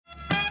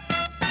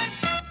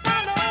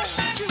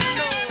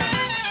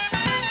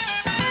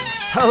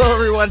Hello,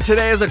 everyone.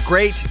 Today is a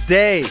great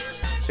day.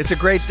 It's a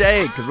great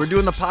day because we're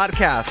doing the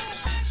podcast.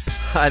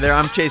 Hi there,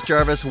 I'm Chase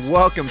Jarvis.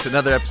 Welcome to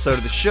another episode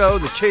of the show,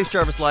 the Chase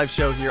Jarvis Live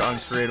Show here on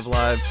Creative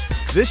Live.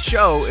 This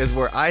show is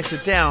where I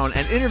sit down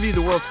and interview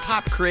the world's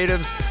top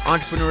creatives,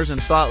 entrepreneurs,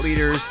 and thought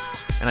leaders,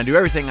 and I do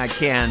everything I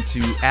can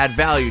to add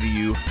value to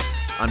you,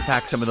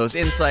 unpack some of those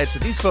insights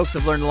that these folks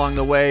have learned along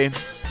the way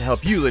to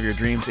help you live your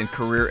dreams in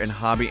career and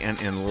hobby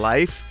and in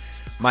life.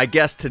 My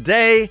guest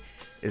today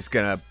is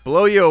going to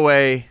blow you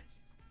away.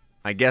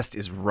 My guest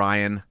is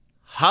Ryan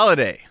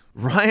Holiday.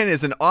 Ryan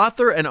is an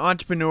author and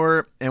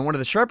entrepreneur and one of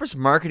the sharpest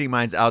marketing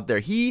minds out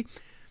there.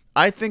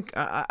 I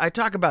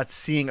talk about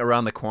seeing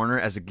around the corner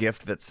as a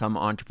gift that some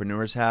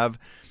entrepreneurs have.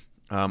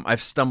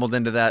 I've stumbled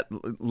into that,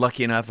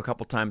 lucky enough, a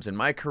couple times in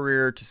my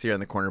career to see around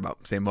the corner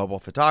about, say, mobile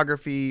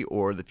photography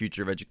or the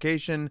future of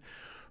education.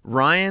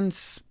 Ryan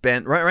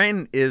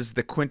is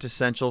the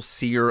quintessential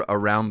seer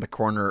around the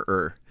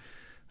corner-er.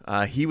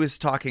 He was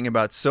talking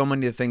about so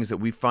many of the things that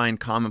we find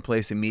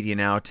commonplace in media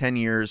now 10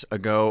 years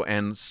ago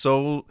and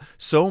so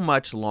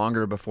much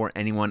longer before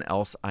anyone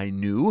else I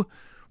knew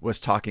was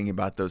talking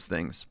about those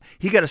things.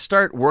 He got to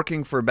start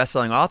working for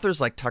best-selling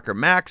authors like Tucker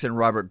Max and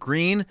Robert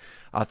Greene,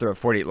 author of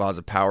 48 Laws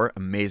of Power,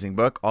 amazing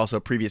book, also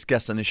a previous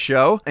guest on the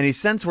show. And he's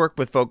since worked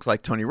with folks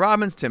like Tony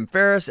Robbins, Tim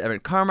Ferriss, Evan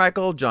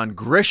Carmichael, John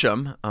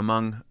Grisham,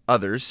 among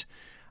others.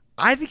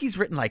 I think he's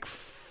written like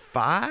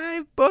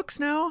 5 books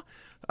now,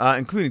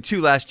 including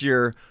 2 last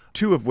year,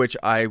 2 of which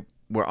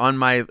were on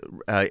my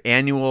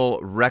annual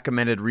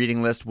recommended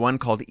reading list, one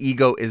called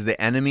Ego is the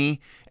Enemy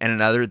and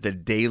another, The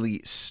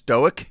Daily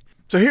Stoic.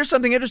 So here's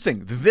something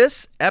interesting.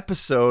 This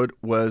episode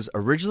was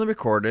originally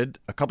recorded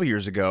a couple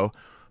years ago,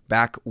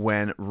 back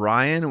when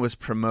Ryan was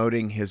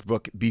promoting his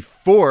book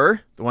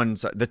before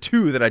the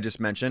 2 that I just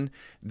mentioned,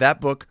 that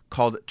book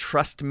called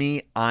Trust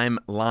Me, I'm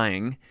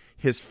Lying,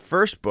 his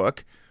first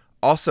book,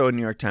 also a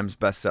New York Times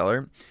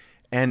bestseller.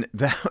 And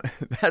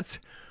that's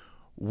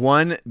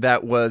one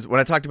that was, when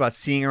I talked about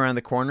seeing around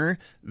the corner,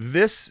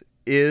 this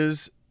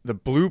is the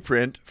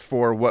blueprint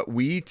for what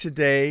we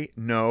today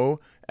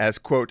know as,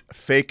 quote,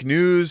 fake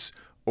news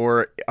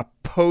or a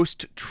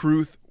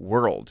post-truth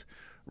world.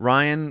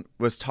 Ryan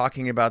was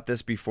talking about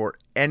this before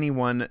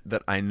anyone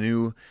that I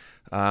knew.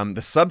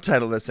 The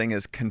subtitle of this thing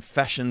is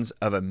Confessions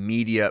of a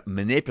Media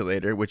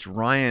Manipulator, which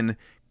Ryan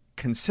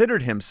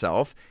considered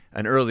himself,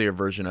 an earlier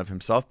version of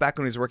himself, back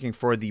when he was working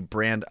for the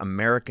brand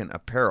American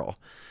Apparel.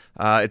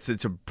 It's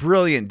a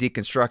brilliant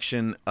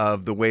deconstruction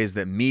of the ways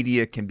that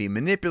media can be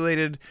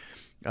manipulated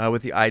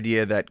with the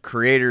idea that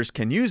creators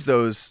can use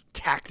those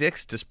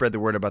tactics to spread the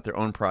word about their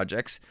own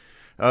projects.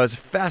 It was a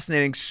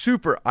fascinating,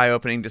 super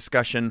eye-opening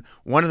discussion,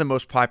 one of the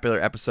most popular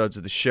episodes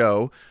of the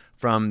show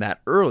from that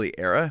early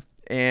era.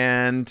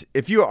 And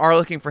if you are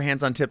looking for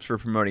hands-on tips for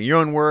promoting your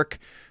own work,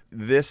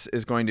 this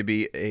is going to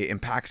be an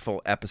impactful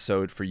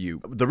episode for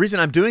you. The reason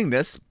I'm doing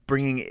this,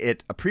 bringing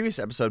a previous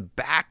episode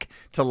back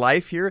to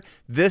life here,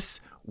 this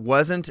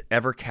wasn't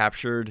ever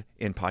captured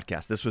in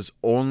podcast. This was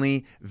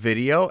only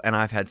video, and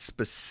I've had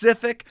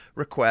specific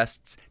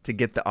requests to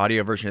get the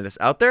audio version of this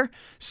out there,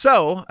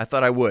 so I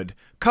thought I would.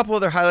 A couple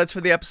other highlights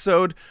for the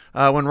episode.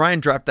 When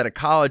Ryan dropped out of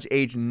college,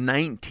 age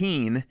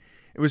 19,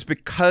 it was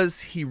because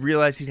he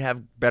realized he'd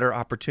have better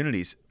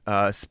opportunities.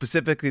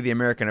 Specifically, the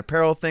American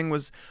Apparel thing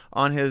was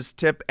on his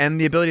tip,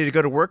 and the ability to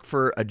go to work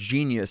for a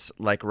genius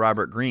like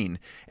Robert Greene.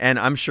 And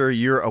I'm sure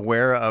you're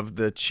aware of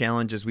the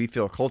challenges we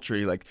feel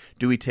culturally. Like,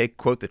 do we take,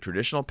 quote, the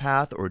traditional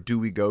path, or do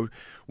we go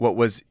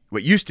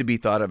what used to be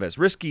thought of as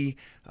risky?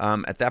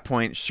 At that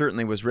point,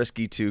 certainly was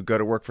risky to go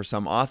to work for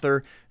some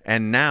author.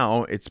 And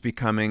now it's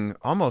becoming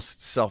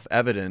almost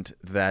self-evident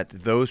that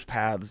those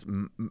paths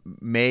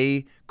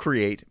may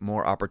create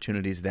more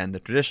opportunities than the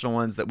traditional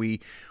ones that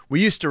we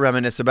used to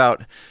reminisce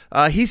about.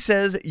 He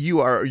says you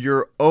are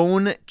your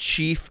own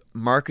chief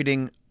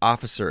marketing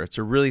officer. It's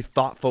a really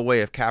thoughtful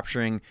way of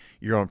capturing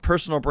your own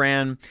personal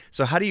brand.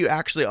 So how do you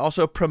actually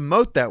also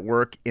promote that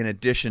work in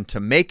addition to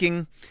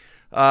making?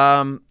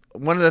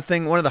 One of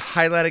the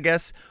highlight, I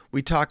guess,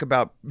 we talk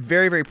about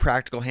very, very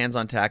practical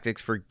hands-on tactics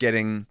for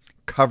getting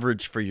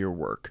coverage for your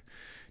work.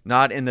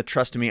 Not in the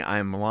trust me,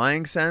 I'm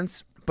lying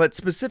sense, but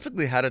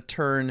specifically how to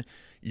turn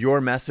your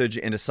message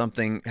into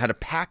something, how to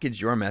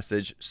package your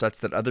message such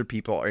that other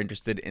people are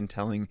interested in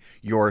telling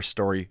your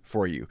story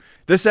for you.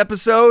 This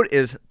episode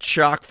is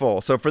chock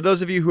full. So for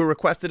those of you who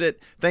requested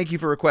it, thank you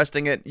for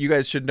requesting it. You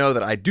guys should know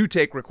that I do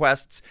take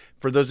requests.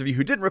 For those of you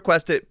who didn't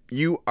request it,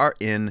 you are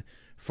in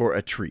for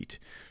a treat.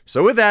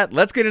 So with that,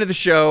 let's get into the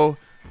show.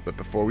 But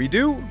before we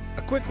do,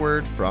 a quick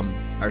word from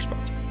our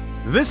sponsor.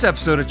 This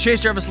episode of Chase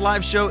Jarvis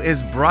Live Show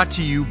is brought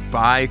to you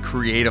by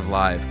Creative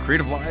Live.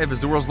 Creative Live is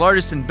the world's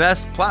largest and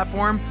best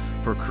platform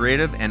for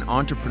creative and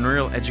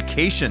entrepreneurial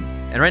education.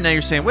 And right now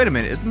you're saying, wait a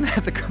minute, isn't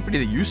that the company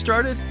that you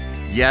started?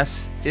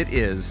 Yes, it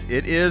is.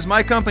 It is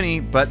my company,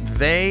 but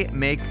they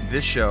make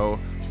this show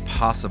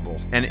possible.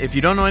 And if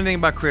you don't know anything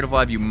about Creative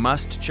Live, you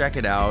must check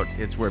it out.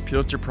 It's where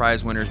Pulitzer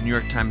Prize winners, New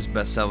York Times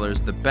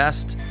bestsellers, the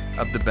best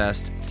of the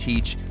best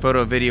teach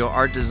photo, video,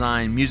 art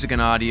design, music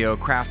and audio,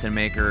 craft and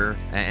maker,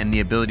 and the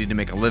ability to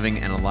make a living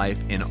and a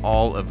life in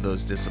all of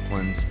those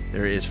disciplines.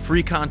 There is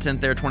free content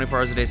there 24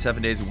 hours a day,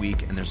 7 days a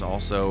week, and there's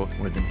also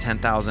more than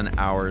 10,000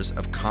 hours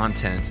of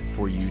content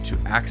for you to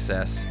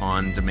access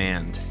on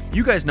demand.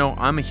 You guys know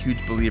I'm a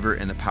huge believer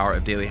in the power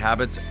of daily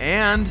habits,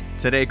 and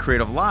today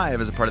Creative Live,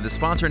 as a part of the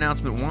sponsor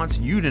announcement, wants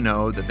you to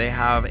know that they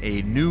have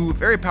a new,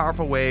 very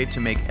powerful way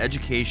to make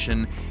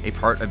education a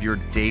part of your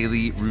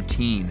daily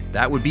routine.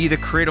 That would be the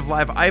Creative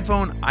Live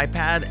iPhone,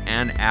 iPad,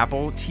 and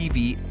Apple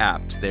TV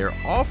apps. They're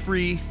all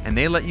free, and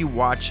they let you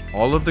watch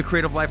all of the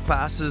Creative Live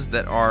classes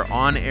that are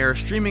on air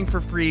streaming for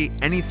free,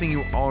 anything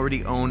you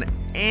already own,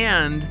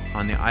 and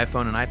on the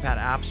iPhone and iPad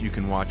apps, you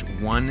can watch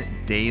one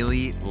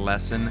daily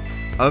lesson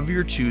of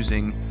your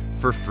choosing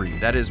for free.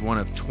 That is one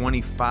of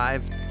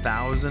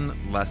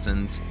 25,000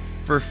 lessons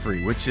for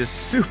free, which is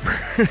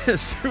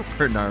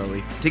super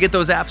gnarly. To get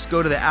those apps,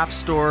 go to the App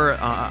Store,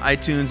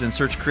 iTunes, and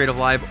search Creative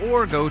Live,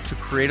 or go to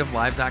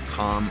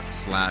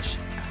creativelive.com/apps.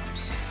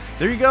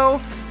 There you go.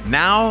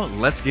 Now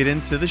let's get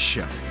into the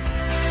show.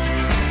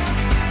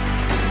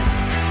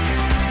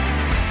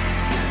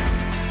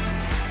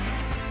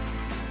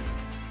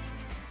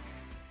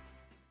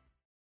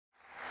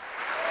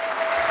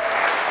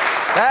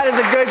 That is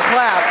a good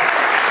clap.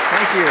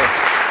 Thank you.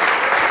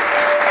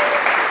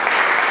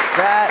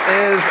 That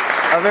is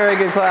a very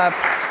good clap.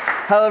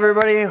 Hello,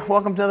 everybody.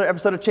 Welcome to another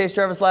episode of Chase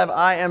Jarvis Live.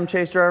 I am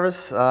Chase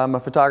Jarvis. I'm a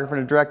photographer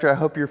and a director. I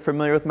hope you're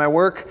familiar with my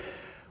work.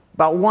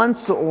 About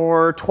once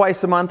or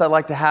twice a month, I'd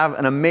like to have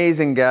an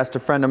amazing guest, a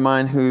friend of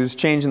mine who's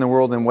changing the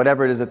world in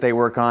whatever it is that they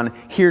work on,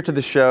 here to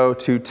the show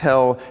to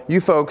tell you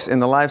folks in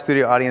the live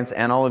studio audience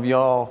and all of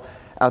y'all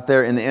out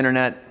there in the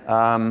internet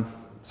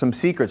some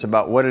secrets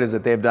about what it is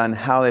that they've done,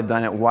 how they've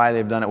done it, why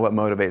they've done it, what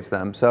motivates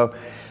them. So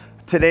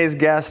today's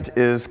guest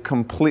is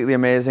completely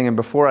amazing, and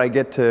before I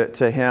get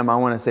to him, I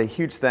want to say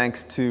huge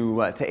thanks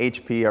to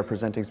HP, our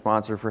presenting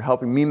sponsor, for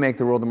helping me make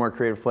the world a more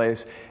creative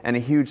place, and a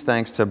huge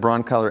thanks to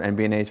Broncolor and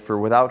B&H, for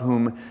without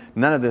whom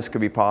none of this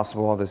could be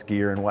possible, all this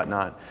gear and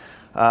whatnot.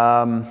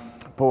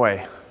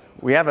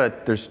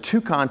 There's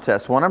two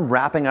contests. One I'm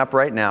wrapping up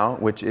right now,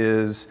 which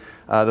is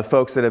the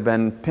folks that have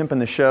been pimping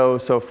the show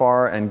so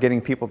far and getting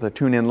people to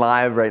tune in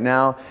live right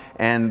now.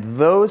 And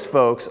those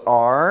folks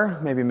are,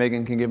 maybe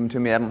Megan can give them to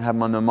me, I don't have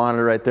them on the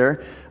monitor right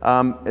there.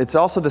 It's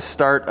also the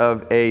start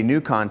of a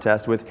new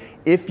contest with,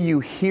 if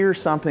you hear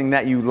something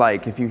that you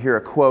like, if you hear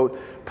a quote,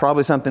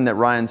 probably something that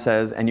Ryan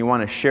says, and you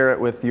want to share it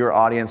with your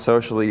audience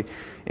socially,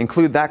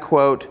 include that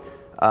quote,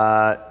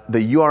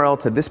 the URL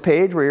to this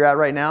page where you're at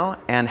right now,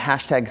 and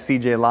hashtag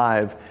CJ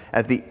Live.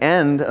 At the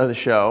end of the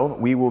show,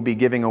 we will be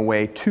giving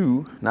away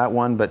two, not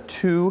one, but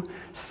two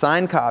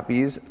signed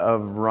copies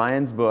of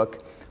Ryan's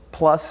book,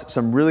 plus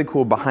some really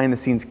cool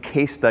behind-the-scenes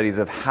case studies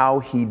of how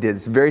he did,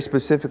 very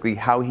specifically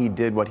how he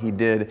did what he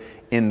did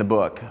in the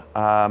book.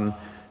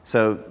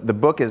 So the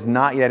book is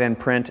not yet in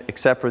print,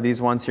 except for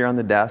these ones here on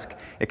the desk.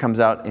 It comes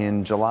out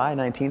in July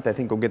 19th. I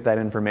think we'll get that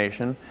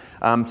information.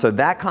 So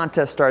that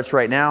contest starts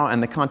right now,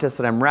 and the contest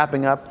that I'm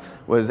wrapping up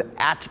was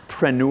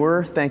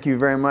 @Preneur. Thank you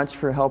very much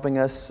for helping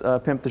us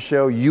pimp the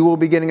show. You will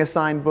be getting a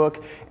signed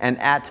book. And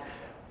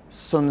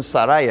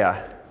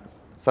 @Sunsaraya.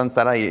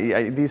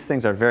 These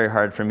things are very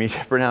hard for me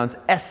to pronounce.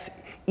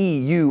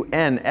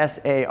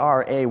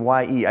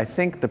 EUNSARAYE. I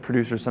think the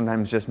producers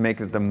sometimes just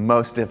make it the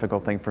most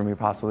difficult thing for me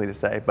possibly to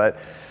say. But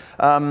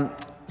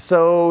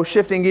so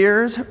shifting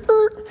gears,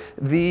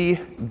 the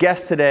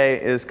guest today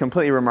is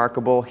completely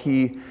remarkable.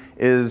 He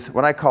is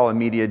what I call a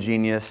media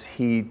genius.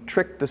 He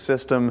tricked the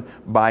system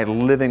by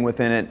living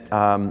within it.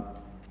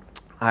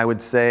 I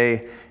would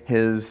say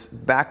his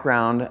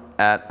background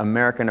at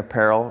American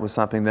Apparel was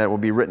something that will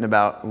be written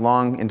about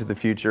long into the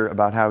future,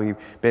 about how he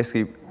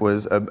basically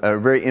was a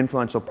very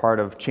influential part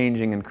of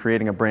changing and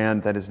creating a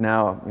brand that is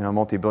now a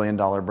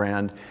multi-billion-dollar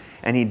brand.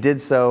 And he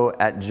did so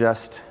at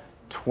just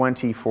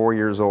 24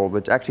 years old,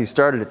 which actually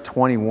started at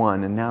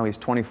 21, and now he's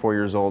 24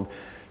 years old.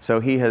 So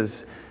he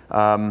has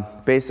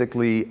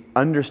basically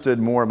understood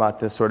more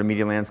about this sort of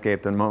media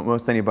landscape than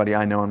most anybody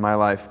I know in my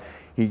life.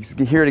 He's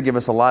here to give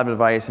us a lot of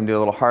advice and do a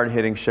little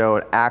hard-hitting show,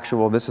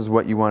 this is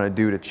what you want to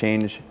do to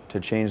change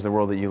the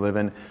world that you live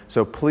in.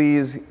 So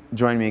please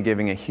join me in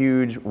giving a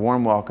huge,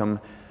 warm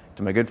welcome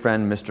to my good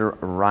friend, Mr.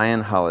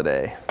 Ryan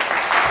Holiday.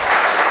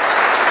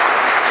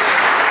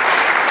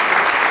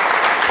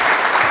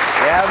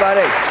 Yeah,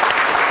 buddy.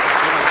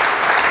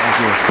 Thank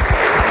you.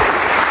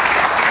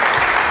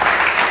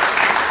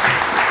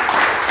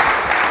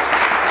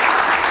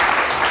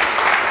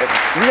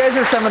 You guys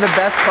are some of the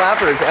best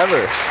clappers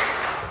ever.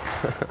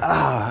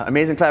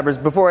 Amazing clappers.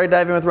 Before I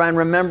dive in with Ryan,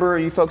 remember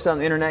you folks on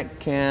the internet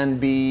can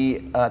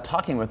be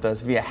talking with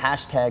us via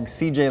hashtag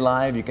CJ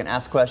Live. You can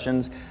ask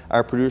questions.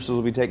 Our producers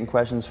will be taking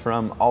questions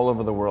from all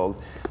over the world.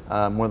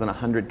 More than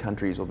 100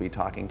 countries will be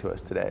talking to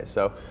us today.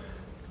 So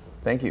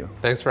thank you.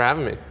 Thanks for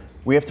having me.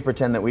 we have to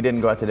pretend that we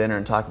didn't go out to dinner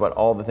and talk about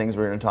all the things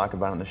we're going to talk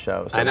about on the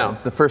show. So I know.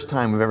 It's the first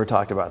time we've ever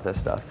talked about this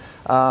stuff.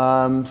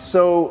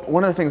 So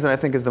one of the things that I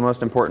think is the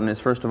most important is,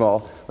 first of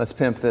all, let's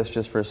pimp this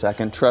just for a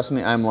second. Trust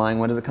Me, I'm Lying.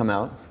 When does it come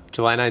out?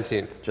 July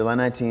 19th. July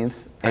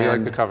 19th. How do you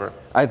like the cover?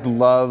 I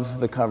love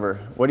the cover.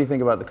 What do you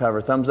think about the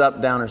cover? Thumbs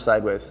up, down, or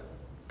sideways?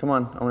 Come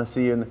on, I want to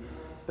see you in the...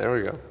 There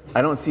we go.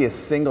 I don't see a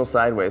single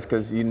sideways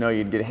because you know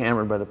you'd get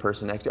hammered by the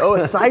person next to you. Oh,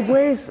 it's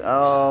sideways?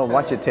 Oh,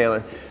 watch it,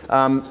 Taylor.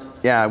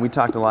 Yeah, we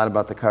talked a lot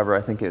about the cover.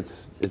 I think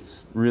it's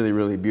really,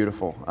 really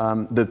beautiful.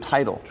 The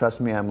title,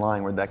 Trust Me, I'm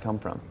Lying, where'd that come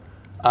from?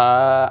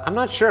 I'm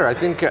not sure. I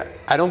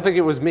don't think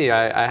it was me.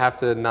 I have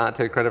to not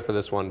take credit for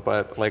this one,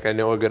 but like I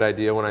know a good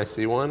idea when I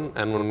see one,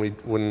 and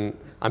when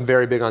I'm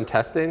very big on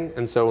testing,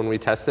 and so when we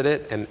tested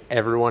it and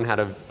everyone had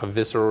a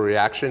visceral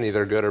reaction,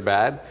 either good or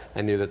bad,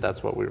 I knew that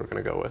that's what we were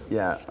going to go with.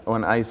 Yeah,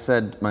 when I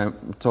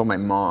told my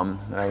mom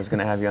that I was going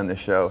to have you on the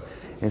show,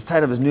 his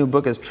title of his new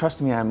book is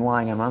Trust Me, I'm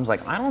Lying, and Mom's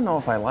like, I don't know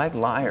if I like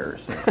liars.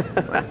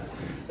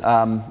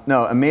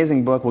 No,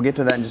 amazing book. We'll get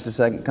to that in just a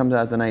second. Comes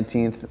out the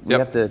 19th. We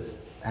have to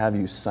have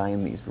you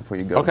sign these before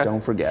you go. Okay.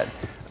 Don't forget.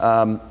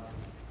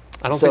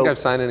 I don't think I've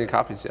signed any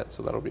copies yet,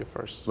 so that'll be a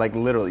first. Like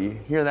literally, you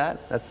hear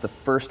that? That's the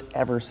first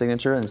ever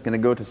signature, and it's going to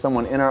go to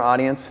someone in our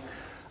audience.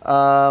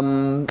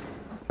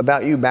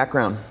 About you,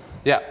 background.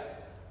 Yeah.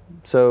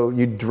 So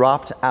you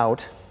dropped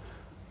out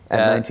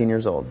at 19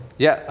 years old.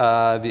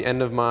 Yeah, the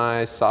end of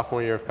my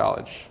sophomore year of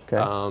college.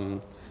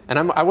 Okay. And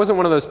I wasn't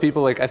one of those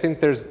people, like I think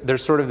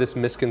there's sort of this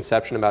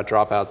misconception about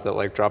dropouts that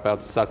like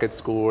dropouts suck at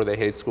school or they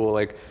hate school.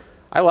 Like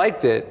I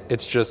liked it.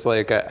 It's just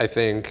like I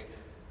think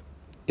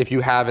if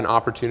you have an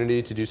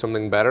opportunity to do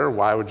something better,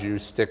 why would you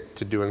stick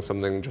to doing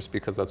something just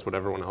because that's what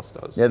everyone else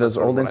does? Yeah, those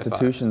old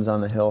institutions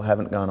on the Hill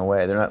haven't gone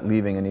away. They're not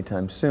leaving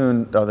anytime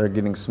soon, though they're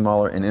getting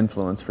smaller in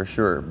influence for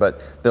sure.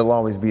 But they'll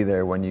always be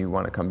there when you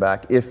want to come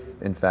back, if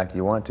in fact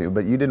you want to.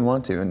 But you didn't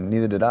want to, and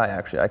neither did I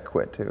actually. I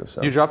quit too.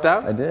 So you dropped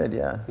out? I did,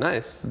 yeah.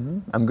 Nice.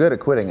 Mm-hmm. I'm good at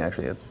quitting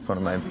actually. It's one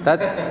of my...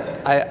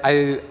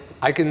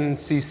 I can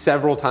see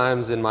several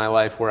times in my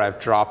life where I've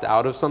dropped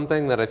out of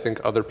something that I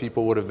think other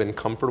people would have been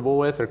comfortable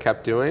with or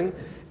kept doing.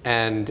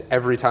 And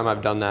every time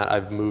I've done that,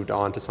 I've moved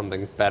on to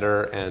something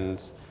better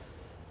and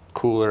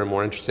cooler and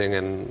more interesting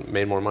and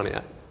made more money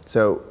at.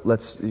 So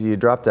you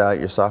dropped out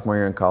your sophomore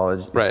year in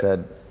college. You Right.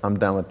 said, I'm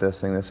done with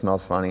this thing. This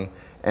smells funny.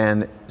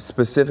 And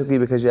specifically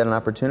because you had an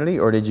opportunity,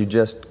 or did you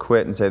just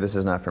quit and say, this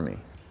is not for me?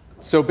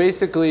 So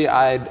basically,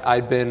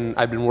 I'd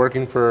been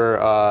working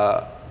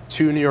for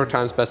 2 New York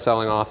Times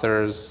bestselling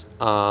authors,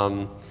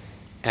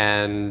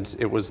 and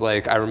it was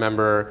like, I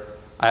remember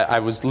I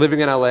was living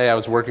in LA, I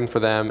was working for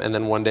them, and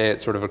then one day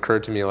it sort of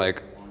occurred to me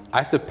like, I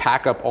have to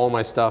pack up all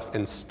my stuff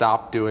and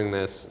stop doing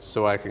this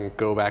so I can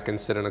go back and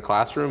sit in a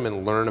classroom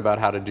and learn about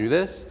how to do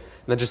this. And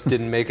that just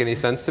didn't make any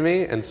sense to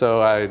me, and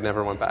so I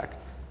never went back.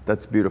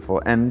 That's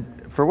beautiful. And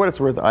for what it's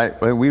worth,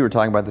 we were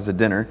talking about this at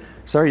dinner.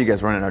 Sorry you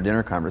guys running our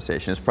dinner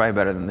conversation. It's probably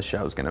better than the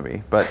show's going to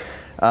be. But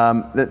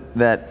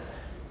that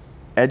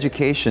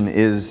education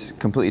is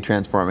completely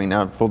transforming.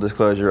 Now, full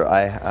disclosure,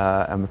 I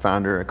am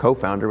a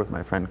co-founder with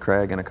my friend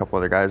Craig and a couple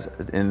other guys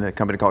in a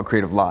company called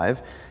Creative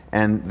Live.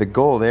 And the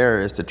goal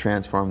there is to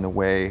transform the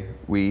way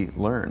we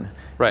learn.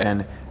 Right.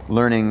 And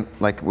learning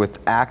like with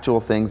actual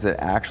things that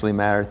actually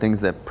matter,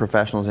 things that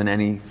professionals in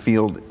any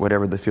field,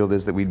 whatever the field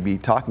is that we'd be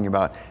talking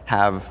about,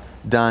 have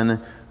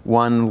done,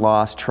 won,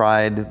 lost,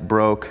 tried,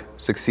 broke,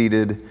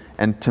 succeeded.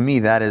 And to me,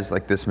 that is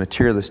like this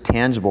material, this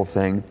tangible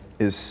thing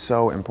is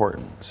so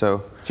important.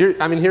 So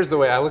here's the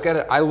way I look at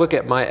it. I look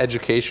at my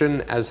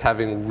education as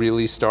having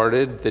really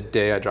started the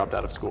day I dropped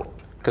out of school.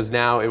 Because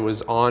now it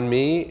was on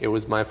me, it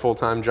was my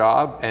full-time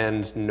job,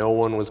 and no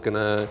one was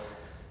gonna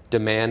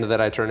demand that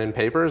I turn in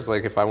papers.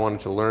 Like if I wanted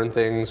to learn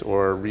things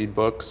or read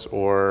books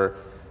or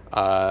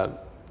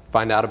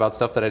find out about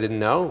stuff that I didn't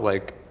know,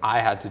 like I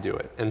had to do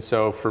it. And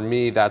so for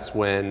me, that's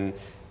when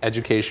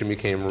education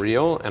became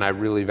real, and I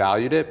really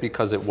valued it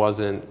because it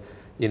wasn't,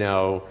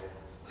 a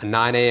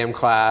 9 a.m.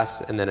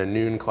 class and then a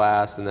noon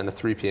class and then a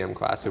 3 p.m.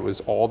 class. It was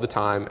all the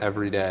time,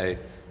 every day,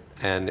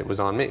 and it was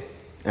on me.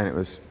 And it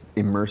was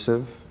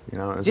immersive, It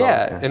was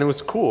and it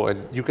was cool,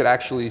 and you could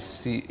actually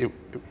see it.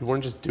 You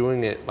weren't just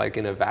doing it like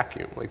in a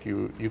vacuum. Like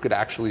you could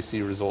actually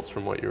see results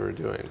from what you were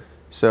doing.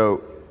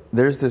 So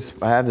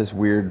I have this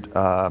weird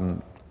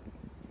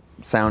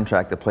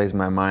soundtrack that plays in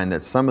my mind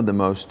that some of the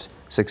most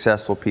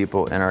successful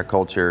people in our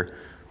culture,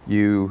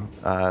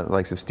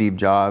 like Steve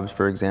Jobs,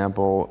 for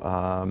example,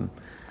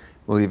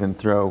 we'll even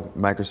throw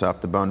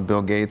Microsoft to bone,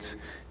 Bill Gates,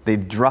 they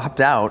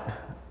dropped out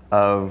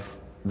of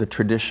the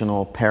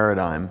traditional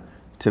paradigm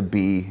to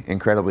be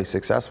incredibly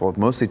successful,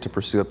 mostly to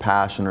pursue a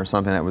passion or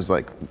something that was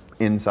like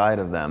inside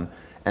of them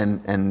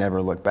and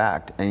never look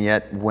back. And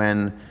yet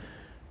when,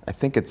 I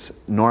think it's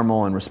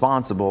normal and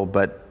responsible,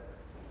 but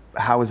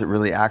how is it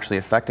really actually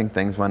affecting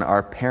things when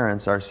our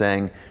parents are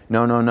saying,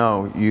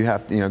 no, you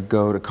have to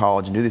go to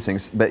college and do these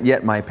things, but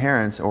yet my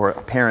parents, or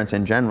parents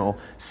in general,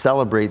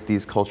 celebrate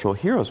these cultural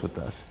heroes with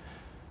us.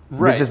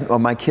 Right. It's just, oh,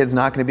 my kid's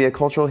not going to be a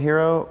cultural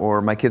hero, or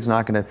my kid's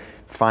not going to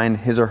find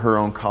his or her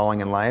own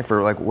calling in life,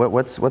 or like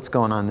what's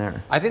going on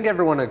there? I think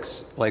everyone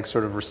like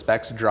sort of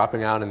respects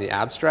dropping out in the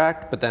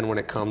abstract, but then when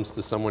it comes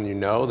to someone you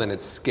know, then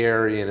it's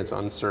scary and it's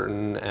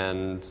uncertain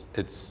and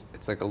it's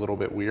like a little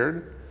bit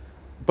weird.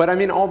 But I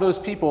mean, all those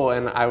people,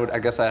 and I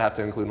guess I'd have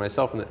to include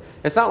myself in it.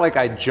 It's not like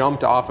I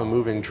jumped off a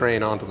moving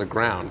train onto the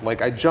ground.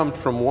 Like I jumped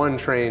from one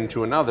train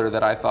to another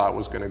that I thought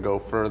was going to go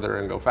further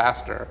and go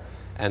faster.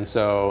 And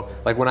so,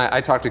 like when I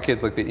talk to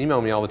kids, like they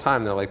email me all the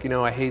time, they're like,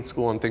 I hate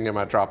school, I'm thinking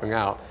about dropping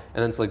out.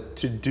 And it's like,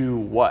 to do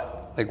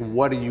what? Like,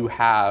 what do you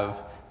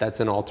have that's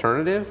an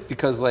alternative?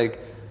 Because like,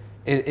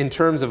 in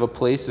terms of a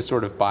place to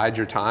sort of bide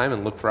your time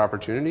and look for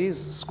opportunities,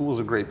 school's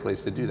a great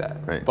place to do that.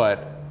 Right.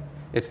 But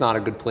it's not a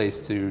good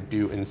place to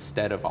do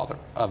instead of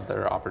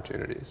other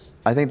opportunities.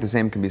 I think the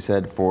same can be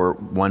said for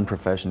one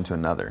profession to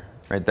another,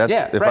 right?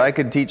 If right. I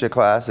could teach a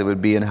class, it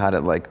would be in how to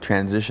like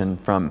transition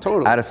from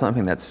out of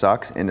something that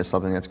sucks into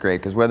something that's great.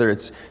 Because whether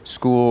it's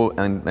school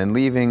and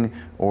leaving,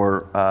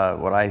 or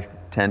what I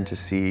tend to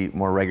see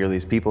more regularly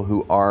is people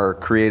who are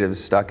creatives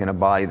stuck in a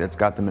body that's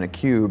got them in a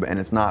cube and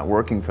it's not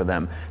working for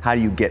them. How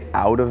do you get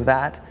out of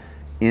that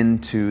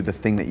into the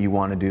thing that you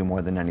want to do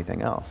more than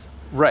anything else?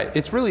 Right.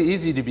 It's really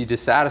easy to be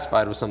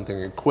dissatisfied with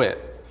something and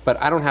quit, but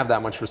I don't have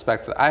that much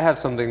respect for that. I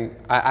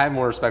have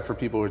more respect for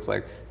people where it's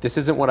like, this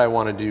isn't what I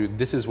want to do,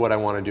 this is what I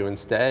want to do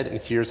instead,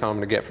 and here's how I'm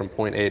going to get from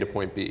point A to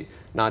point B,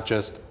 not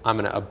just I'm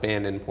going to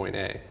abandon point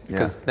A.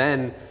 Because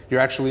then you're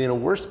actually in a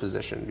worse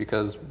position,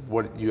 because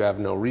you have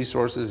no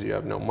resources, you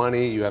have no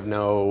money, you have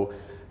no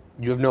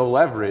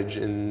leverage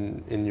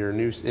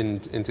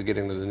into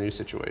getting to the new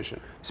situation.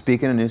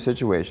 Speaking of new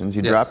situations,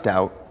 you dropped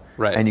out.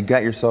 Right. And you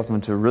got yourself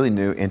into a really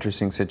new,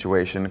 interesting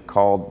situation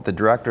called the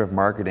Director of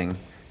Marketing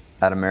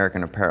at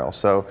American Apparel.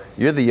 So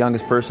you're the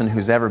youngest person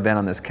who's ever been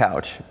on this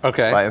couch.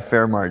 Okay. By a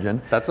fair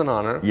margin. That's an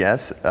honor.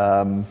 Yes.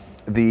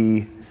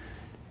 The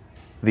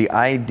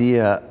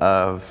idea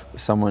of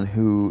someone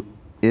who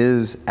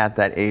is at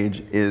that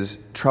age is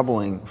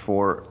troubling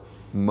for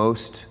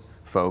most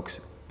folks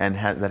and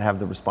that have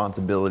the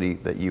responsibility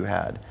that you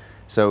had.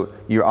 So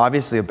you're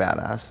obviously a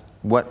badass.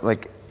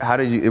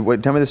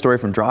 Tell me the story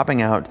from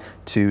dropping out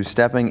to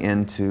stepping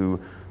into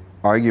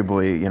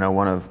arguably,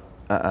 one of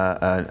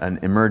an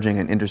emerging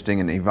and interesting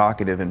and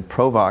evocative and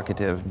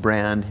provocative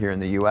brand here in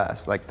the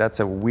U.S. Like that's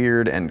a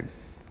weird and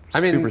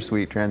super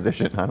sweet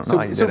transition. I don't know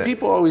how you did it. So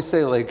people always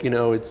say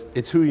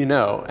it's who you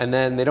know, and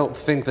then they don't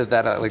think that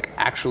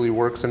actually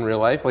works in real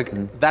life.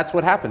 That's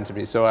what happened to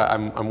me. So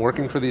I'm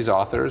working for these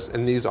authors,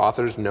 and these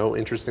authors know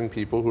interesting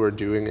people who are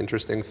doing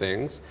interesting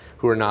things,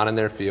 who are not in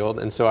their field.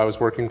 And so I was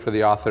working for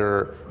the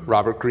author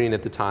Robert Greene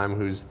at the time,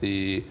 who's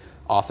the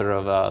author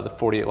of the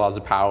 48 Laws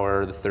of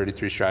Power, the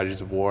 33 Strategies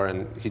of War,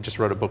 and he just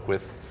wrote a book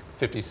with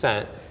 50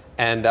 Cent.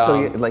 And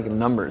so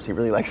numbers, he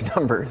really likes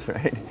numbers,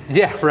 right?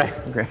 Yeah, right.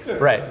 Okay.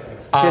 Right.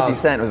 50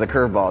 Cent was a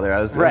curveball there.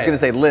 I was going to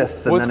say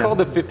lists. Well, it's called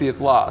the 50th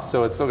Law,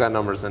 so it's still got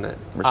numbers in it.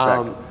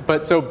 Respect.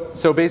 But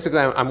so basically,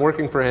 I'm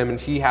working for him, and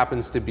he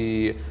happens to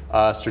be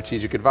a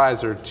strategic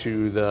advisor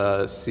to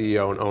the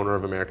CEO and owner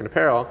of American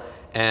Apparel.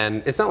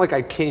 And it's not like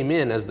I came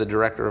in as the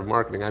director of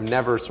marketing. I'm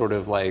never sort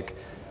of like,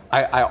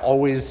 I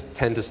always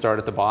tend to start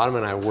at the bottom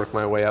and I work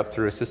my way up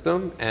through a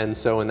system. And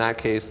so in that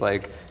case,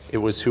 it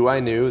was who I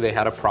knew. They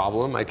had a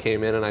problem. I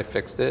came in and I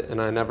fixed it,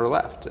 and I never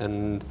left.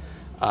 And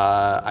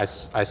I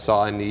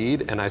saw a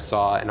need, and I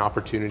saw an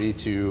opportunity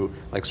to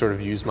sort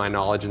of use my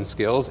knowledge and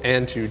skills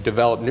and to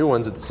develop new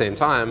ones at the same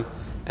time.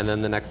 And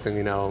then the next thing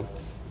you know,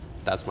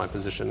 that's my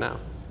position now.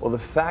 Well, the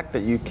fact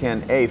that you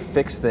can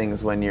fix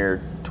things when you're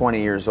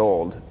 20 years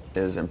old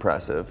is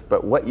impressive,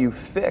 but what you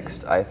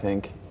fixed, I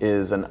think,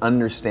 is an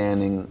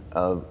understanding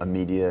of a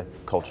media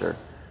culture.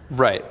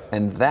 Right.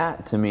 And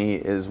that, to me,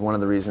 is one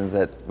of the reasons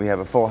that we have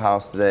a full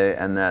house today,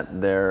 and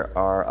that there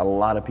are a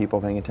lot of people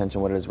paying attention to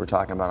what it is we're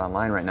talking about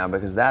online right now,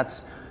 because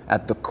that's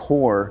at the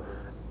core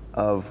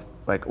of,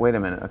 wait a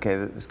minute, okay,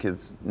 this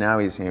kid's, now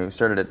he's,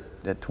 started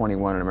at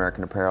 21 in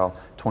American Apparel,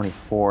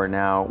 24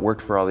 now,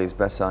 worked for all these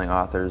best-selling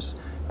authors,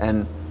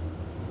 and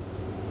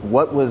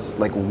what was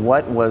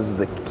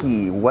the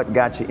key? What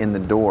got you in the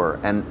door?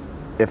 And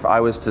if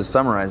I was to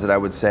summarize it, I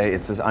would say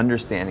it's this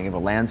understanding of a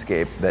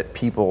landscape that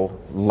people,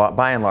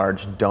 by and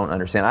large, don't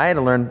understand. I had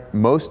to learn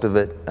most of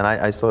it, and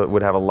I still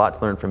would have a lot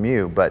to learn from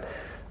you, but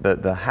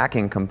the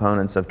hacking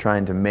components of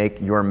trying to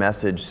make your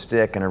message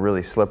stick in a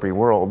really slippery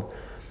world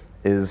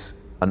is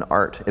an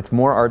art. It's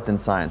more art than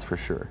science, for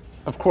sure.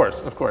 Of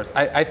course.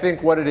 I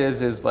think what it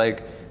is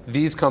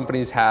these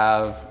companies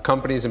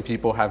and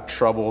people have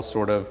trouble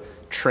sort of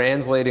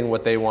translating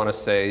what they want to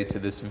say to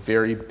this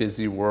very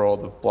busy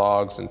world of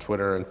blogs and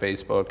Twitter and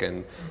Facebook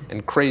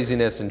and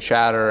craziness and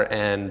chatter,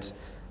 and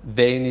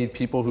they need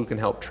people who can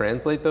help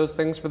translate those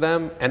things for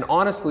them. And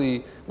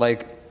honestly,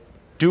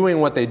 doing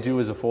what they do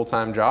is a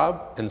full-time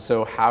job, and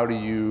so how do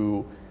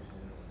you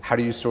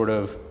sort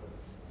of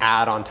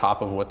add on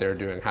top of what they're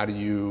doing? How do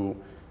you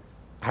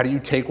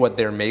take what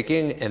they're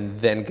making and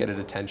then get it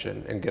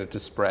attention and get it to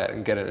spread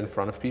and get it in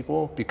front of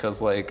people? Because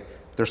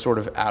they're sort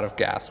of out of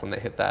gas when they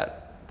hit that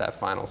that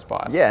final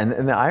spot. Yeah,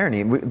 and the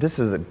irony, this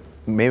is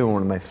maybe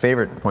one of my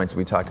favorite points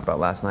we talked about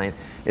last night,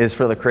 is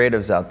for the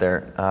creatives out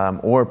there,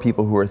 or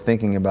people who are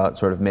thinking about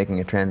sort of making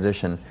a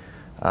transition,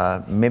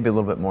 maybe a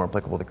little bit more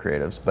applicable to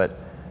creatives, but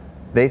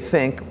they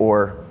think,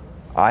 or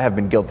I have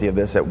been guilty of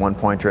this at one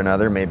point or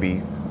another,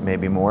 maybe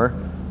more,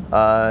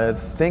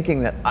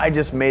 thinking that I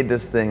just made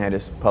this thing, I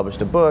just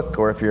published a book,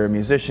 or if you're a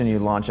musician, you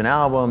launch an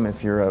album,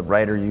 if you're a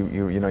writer,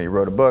 you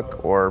wrote a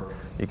book, or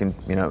you can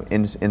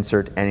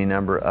insert any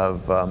number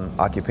of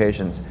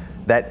occupations,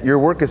 that your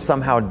work is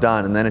somehow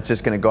done, and then it's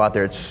just going to go out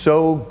there. It's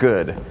so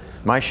good.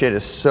 My shit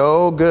is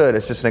so good,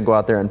 it's just going to go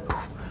out there and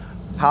poof.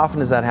 How often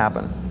does that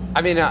happen?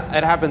 I mean,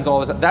 it happens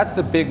all the time. That's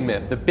the big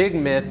myth. The big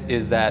myth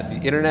is that the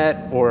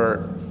internet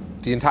or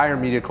the entire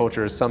media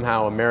culture is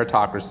somehow a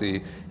meritocracy,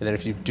 and that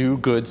if you do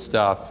good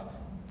stuff,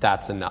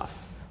 that's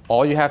enough.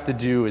 All you have to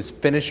do is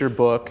finish your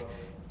book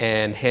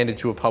and hand it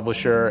to a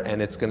publisher,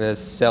 and it's going to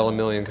sell 1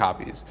 million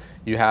copies.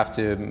 You have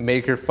to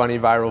make your funny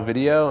viral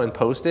video and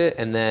post it,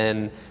 and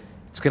then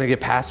it's going to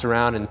get passed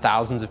around and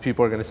thousands of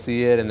people are going to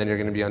see it, and then you're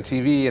going to be on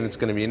TV and it's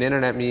going to be an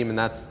internet meme, and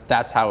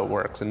that's how it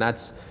works. And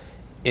that's,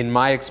 in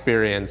my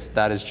experience,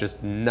 that is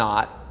just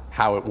not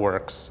how it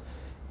works.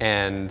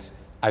 And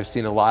I've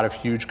seen a lot of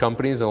huge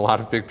companies and a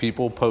lot of big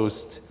people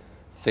post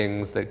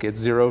things that get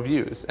 0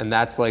 views. And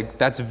that's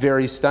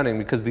very stunning,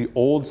 because the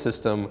old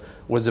system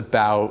was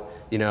about,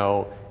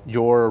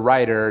 you're a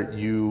writer,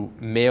 you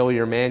mail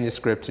your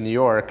manuscript to New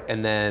York,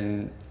 and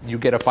then you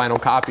get a final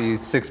copy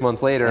 6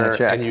 months later,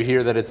 and you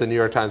hear that it's a New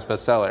York Times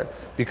bestseller.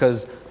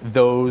 Because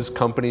those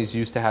companies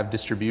used to have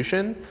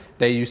distribution,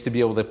 they used to be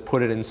able to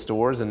put it in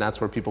stores, and that's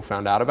where people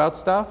found out about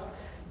stuff.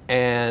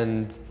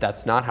 And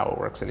that's not how it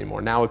works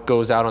anymore. Now it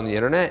goes out on the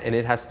internet, and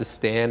it has to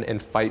stand and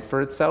fight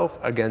for itself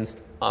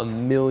against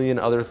 1 million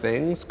other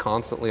things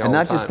constantly all the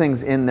time. And not just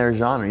things in their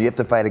genre, you have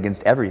to fight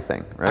against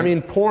everything, right? I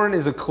mean, porn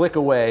is a click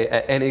away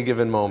at any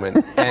given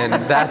moment, and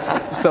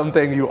that's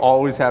something you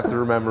always have to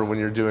remember when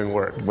you're doing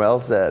work. Well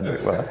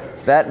said. Well,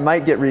 that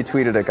might get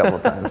retweeted a couple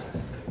times.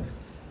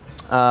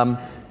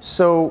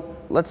 So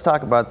let's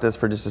talk about this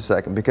for just a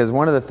second, because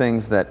one of the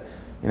things that,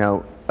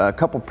 a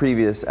couple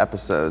previous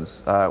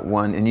episodes,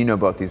 one, and you know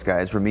both these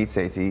guys, Ramit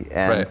Sethi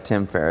and Right.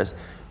 Tim Ferriss,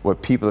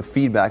 the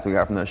feedback we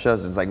got from those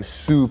shows is like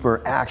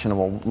super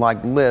actionable,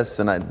 like lists,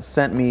 and it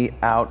sent me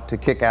out to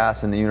kick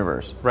ass in the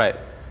universe. Right.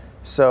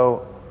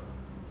 So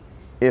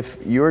if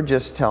you're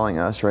just telling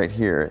us right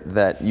here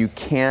that you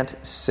can't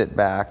sit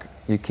back,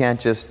 you can't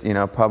just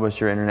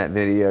publish your internet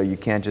video, you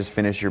can't just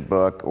finish your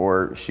book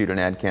or shoot an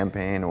ad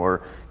campaign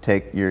or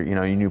take your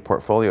your new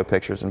portfolio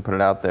pictures and put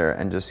it out there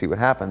and just see what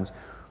happens,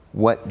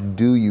 what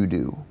do you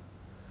do?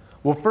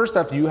 Well, first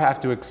off, you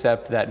have to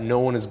accept that no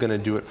one is going to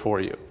do it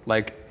for you.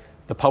 Like,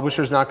 the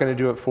publisher's not going to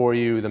do it for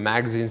you, the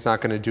magazine's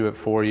not going to do it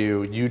for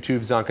you,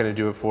 YouTube's not going to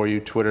do it for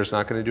you, Twitter's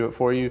not going to do it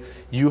for you.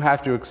 You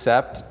have to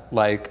accept,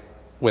 like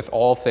with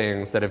all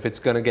things, that if it's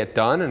going to get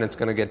done and it's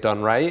going to get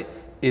done right,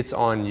 it's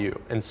on you.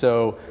 And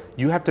so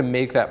you have to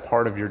make that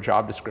part of your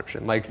job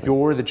description. Like,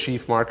 you're the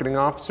chief marketing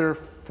officer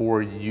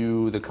for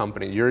you, the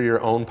company. You're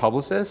your own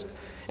publicist.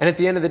 And at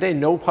the end of the day,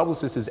 no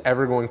publicist is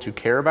ever going to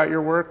care about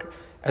your work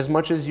as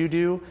much as you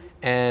do,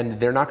 and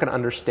they're not going to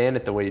understand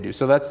it the way you do.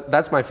 So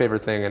that's my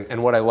favorite thing.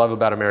 And what I love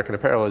about American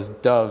Apparel is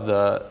Dove,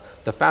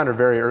 the founder,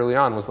 very early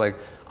on was like,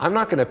 I'm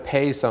not going to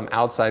pay some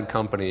outside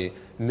company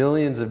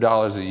millions of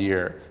dollars a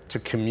year to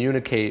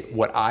communicate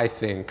what I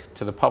think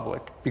to the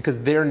public, because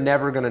they're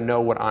never going to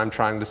know what I'm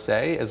trying to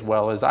say as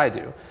well as I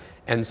do.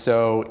 And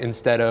so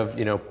instead of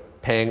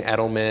paying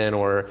Edelman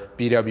or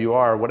BWR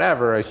or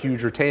whatever a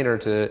huge retainer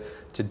to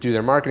do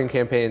their marketing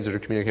campaigns or to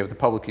communicate with the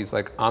public, he's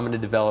like, I'm going to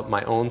develop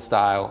my own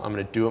style, I'm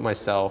going to do it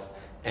myself.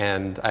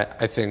 And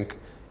I think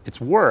it's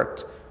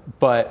worked.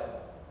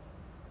 But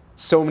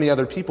so many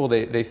other people,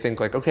 they think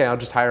like, okay, I'll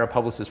just hire a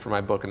publicist for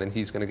my book and then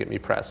he's going to get me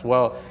press.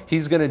 Well,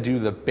 he's going to do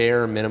the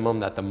bare minimum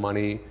that the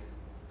money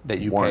that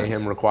you pay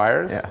him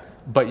requires. Yeah.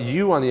 But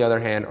you, on the other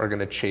hand, are going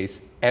to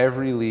chase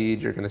every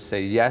lead. You're going to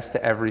say yes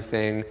to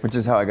everything. Which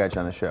is how I got you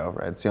on the show,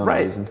 right? It's the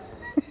only reason.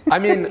 I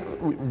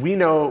mean, we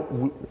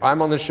know,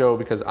 I'm on the show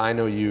because I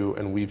know you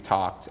and we've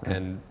talked.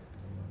 And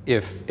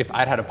if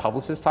I'd had a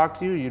publicist talk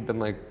to you, you'd been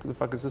like, who the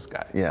fuck is this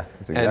guy? Yeah,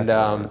 that's exactly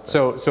And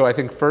so I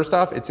think first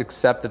off, it's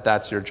accept that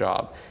that's your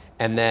job.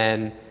 And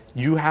then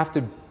you're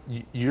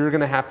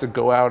going to have to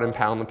go out and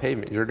pound the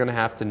pavement. You're going to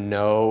have to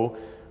know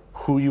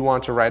who you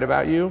want to write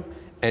about you,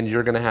 and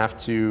you're going to have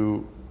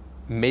to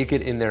make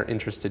it in their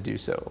interest to do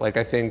so. Like,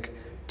 I think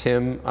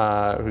Tim,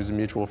 who's a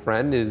mutual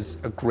friend, is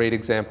a great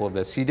example of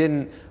this. He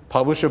didn't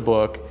publish a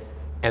book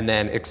and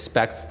then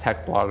expect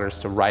tech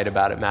bloggers to write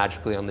about it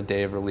magically on the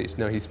day of release.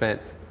 No, he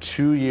spent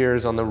 2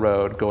 years on the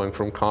road, going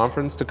from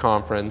conference to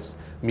conference,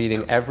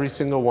 meeting every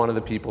single one of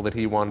the people that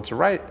he wanted to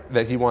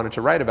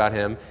write about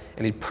him,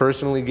 and he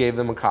personally gave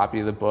them a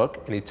copy of the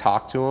book, and he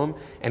talked to them,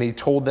 and he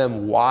told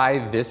them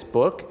why this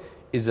book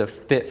is a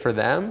fit for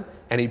them,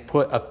 and he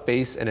put a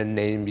face and a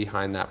name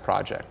behind that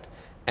project.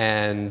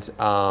 And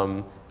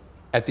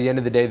at the end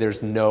of the day,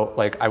 there's no,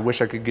 like, I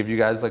wish I could give you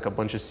guys like a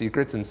bunch of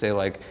secrets and say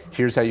like,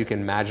 here's how you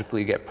can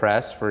magically get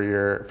press for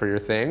your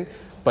thing.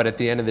 But at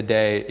the end of the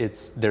day,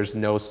 there's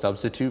no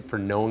substitute for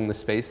knowing the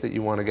space that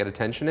you want to get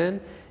attention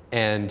in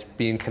and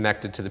being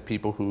connected to the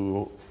people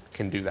who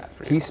can do that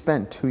for you. He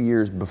spent 2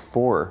 years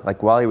before,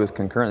 like while he was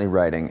concurrently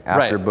writing,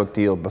 after book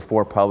deal,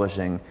 before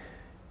publishing,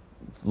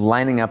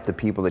 lining up the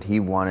people that he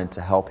wanted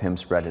to help him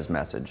spread his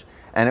message.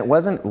 And it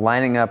wasn't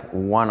lining up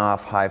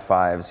one-off high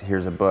fives,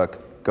 here's a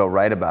book, go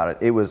write about it.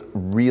 It was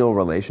real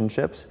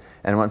relationships.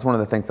 And it's one of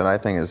the things that I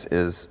think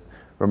is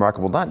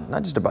remarkable,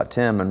 not just about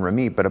Tim and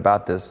Ramit, but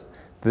about this.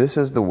 This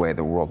is the way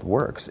the world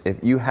works. If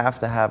you have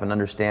to have an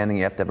understanding,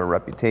 you have to have a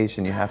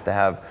reputation, you have to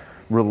have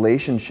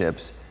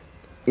relationships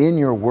in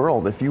your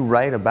world. If you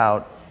write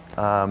about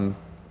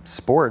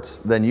sports,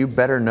 then you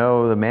better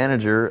know the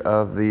manager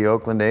of the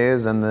Oakland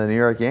A's and the New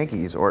York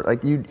Yankees, or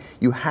like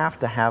you have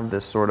to have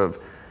this sort of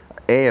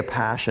a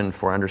passion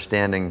for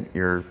understanding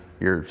your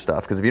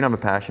stuff, because if you don't have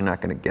a passion, you're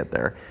not going to get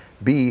there.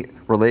 B,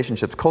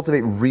 relationships,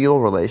 cultivate real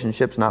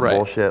relationships, not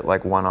bullshit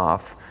like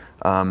one-off.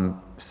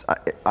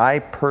 I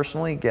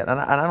personally get, and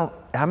I don't,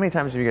 how many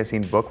times have you guys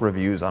seen book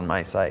reviews on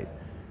my site?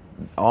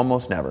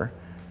 Almost never.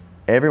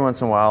 Every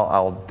once in a while,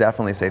 I'll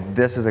definitely say,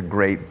 this is a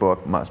great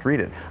book, must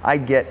read it. I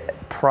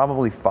get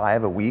probably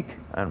 5 a week,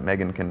 and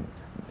Megan can,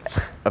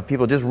 of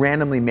people just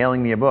randomly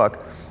mailing me a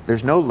book.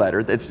 There's no letter,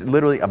 it's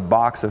literally a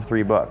box of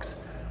 3 books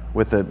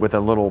with a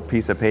little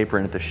piece of paper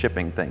and the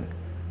shipping thing.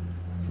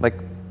 Like,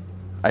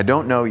 I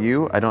don't know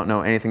you, I don't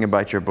know anything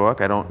about your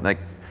book, I don't like,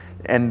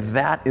 and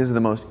that is the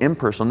most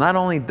impersonal. Not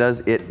only does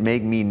it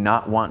make me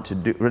not want to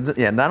do,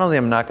 not only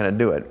am I not going to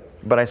do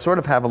it, but I sort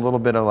of have a little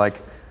bit of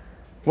like,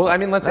 well, I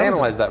mean, let's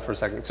analyze that for a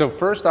second. So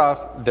first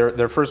off,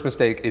 their first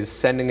mistake is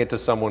sending it to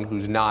someone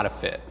who's not a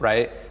fit,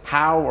 right?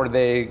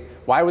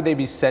 Why would they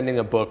be sending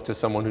a book to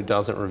someone who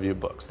doesn't review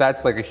books?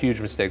 That's like a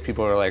huge mistake.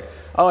 People are like,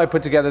 oh, I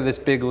put together this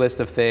big list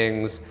of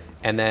things,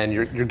 and then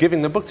you're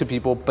giving the book to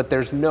people, but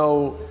there's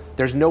no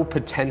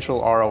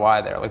potential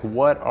ROI there. Like,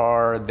 what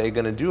are they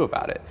going to do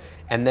about it?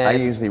 And then I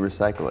usually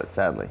recycle it,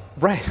 sadly.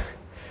 Right.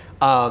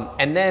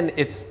 And then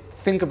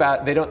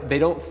they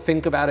don't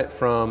think about it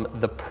from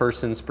the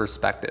person's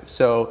perspective.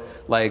 So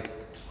like,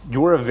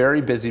 you're a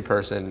very busy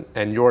person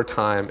and your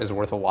time is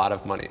worth a lot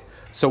of money.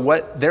 So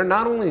what they're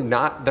not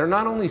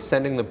only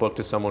sending the book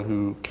to someone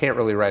who can't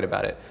really write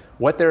about it.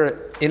 What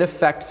they're in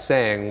effect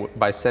saying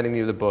by sending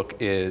you the book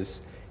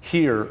is,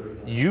 here,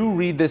 you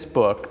read this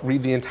book,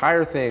 read the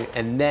entire thing,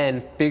 and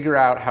then figure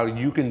out how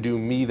you can do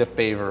me the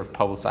favor of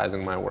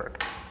publicizing my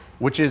work.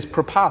 Which is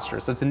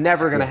preposterous. That's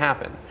never going to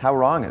happen. How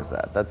wrong is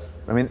that?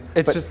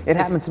 It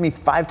happens to me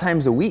 5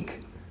 times a week.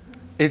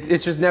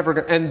 It's just never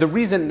going to, and the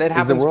reason it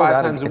happens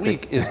 5 times a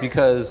week is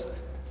because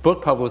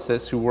book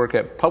publicists who work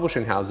at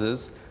publishing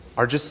houses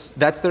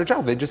that's their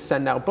job. They just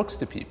send out books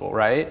to people,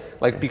 right?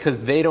 Like, because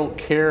they don't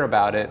care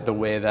about it the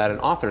way that an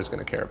author is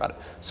going to care about it.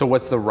 So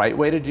what's the right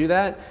way to do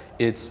that?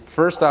 It's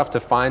first off to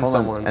find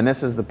someone. And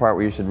this is the part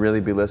where you should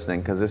really be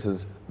listening, because this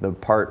is the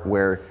part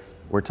where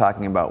we're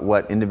talking about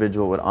what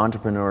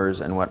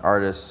entrepreneurs and what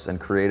artists and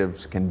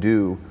creatives can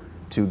do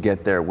to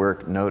get their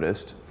work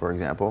noticed, for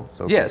example.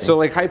 So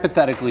like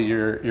hypothetically,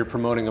 you're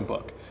promoting a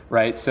book,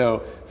 right?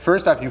 So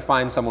first off, you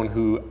find someone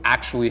who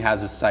actually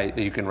has a site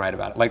that you can write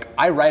about. Like,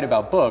 I write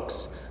about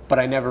books, but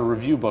I never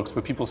review books,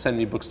 but people send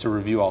me books to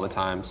review all the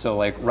time. So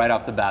like, right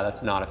off the bat,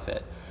 that's not a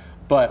fit.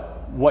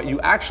 But what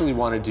you actually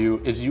want to do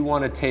is you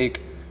want to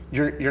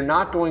you're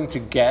not going to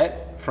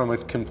get from a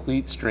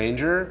complete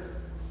stranger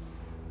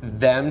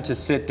them to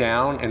sit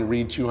down and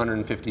read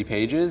 250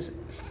 pages,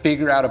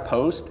 figure out a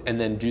post, and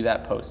then do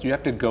that post. You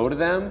have to go to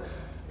them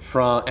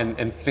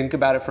and think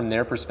about it from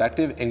their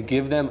perspective and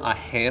give them a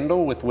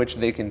handle with which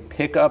they can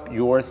pick up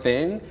your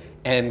thing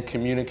and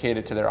communicate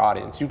it to their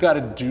audience. You've got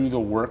to do the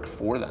work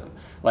for them.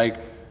 Like,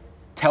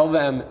 tell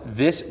them,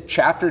 this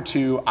chapter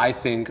 2, I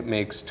think,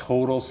 makes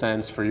total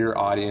sense for your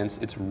audience.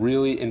 It's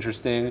really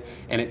interesting,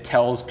 and it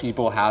tells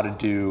people how to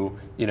do,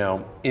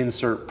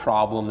 insert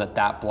problem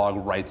that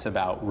blog writes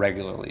about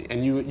regularly.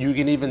 And you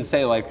can even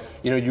say, like,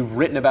 you've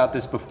written about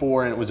this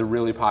before and it was a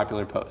really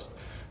popular post.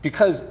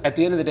 Because at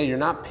the end of the day, you're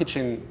not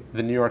pitching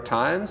the New York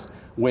Times,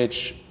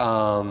 which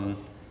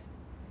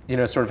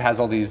sort of has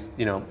all these,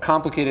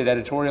 complicated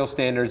editorial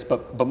standards,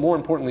 but more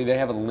importantly, they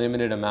have a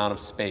limited amount of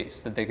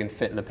space that they can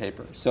fit in the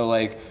paper. So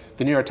like,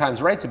 the New York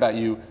Times writes about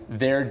you,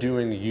 they're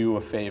doing you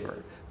a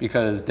favor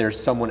because there's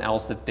someone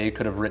else that they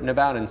could have written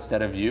about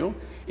instead of you.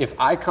 If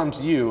I come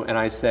to you and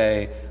I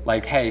say,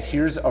 like, hey,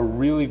 here's a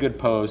really good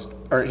post,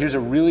 or here's a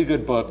really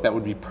good book that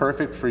would be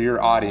perfect for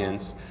your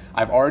audience,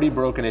 I've already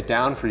broken it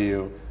down for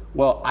you.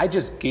 Well, I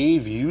just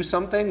gave you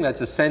something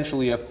that's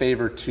essentially a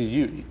favor to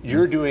you.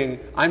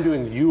 I'm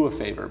doing you a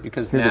favor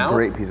because here's a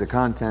great piece of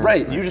content.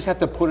 Right, you just have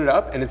to put it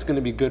up and it's going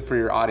to be good for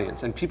your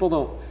audience. And people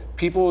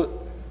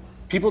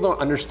don't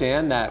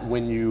understand that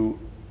when you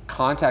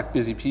contact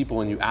busy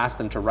people and you ask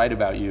them to write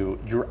about you,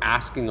 you're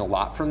asking a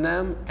lot from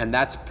them, and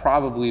that's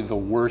probably the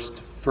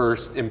worst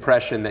first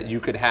impression that you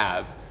could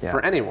have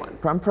for anyone.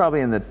 I'm probably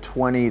in the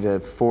 20 to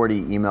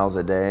 40 emails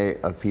a day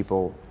of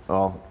people,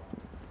 well,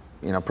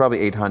 probably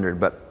 800,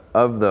 but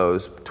of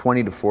those,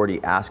 20 to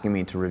 40 asking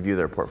me to review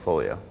their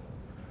portfolio.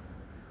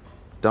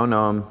 Don't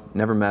know them,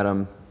 never met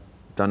them,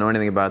 don't know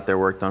anything about their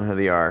work, don't know who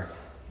they are,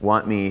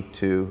 want me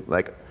to,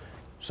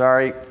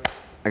 sorry,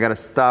 I gotta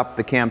stop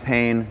the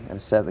campaign, gotta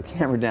set the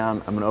camera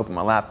down, I'm gonna open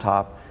my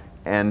laptop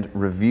and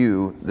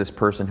review this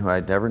person who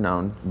I'd never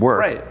known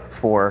work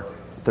for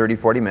 30,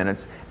 40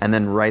 minutes, and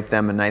then write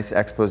them a nice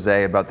expose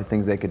about the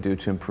things they could do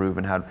to improve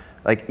and how,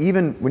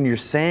 even when you're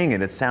saying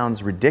it, it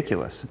sounds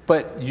ridiculous.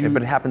 But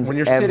it happens when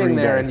you're every sitting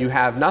there day. and you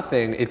have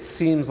nothing, it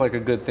seems like a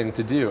good thing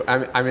to do.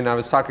 I mean, I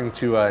was talking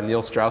to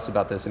Neil Strauss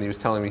about this, and he was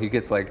telling me he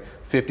gets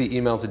 50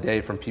 emails a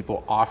day from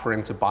people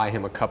offering to buy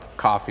him a cup of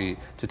coffee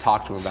to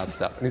talk to him about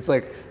stuff. And he's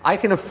like, I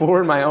can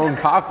afford my own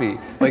coffee.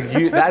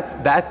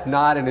 That's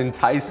not an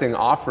enticing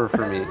offer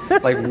for me.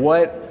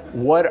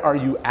 What are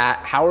you at?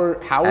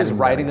 How is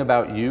writing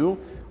about you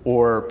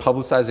or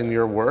publicizing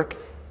your work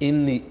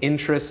in the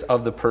interests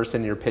of the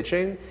person you're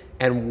pitching?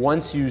 And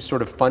once you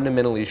sort of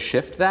fundamentally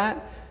shift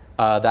that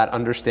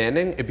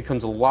understanding, it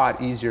becomes a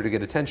lot easier to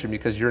get attention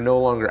because you're no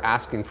longer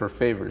asking for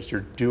favors,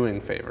 you're doing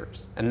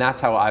favors. And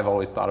that's how I've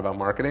always thought about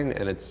marketing,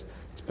 and it's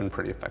been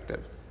pretty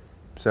effective.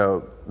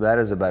 So that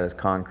is about as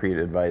concrete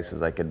advice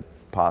as I could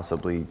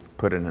possibly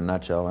put in a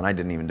nutshell, and I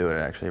didn't even do it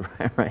actually,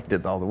 I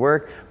did all the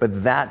work,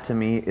 but that to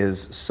me is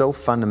so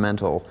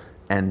fundamental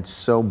and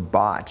so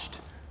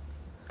botched.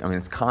 I mean,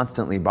 it's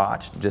constantly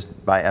botched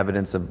just by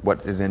evidence of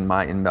what is in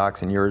my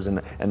inbox and yours,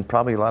 and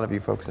probably a lot of you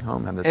folks at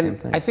home have the same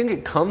thing. I think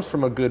it comes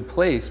from a good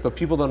place, but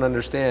people don't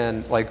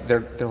understand, they're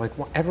like,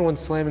 well,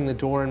 everyone's slamming the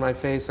door in my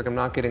face, I'm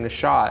not getting a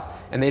shot,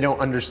 and they don't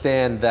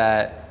understand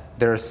that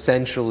they're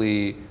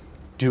essentially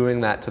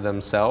doing that to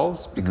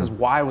themselves, because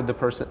why would the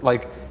person,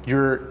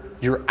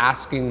 you're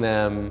asking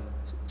them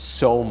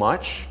so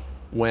much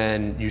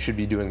when you should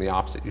be doing the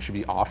opposite. You should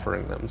be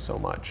offering them so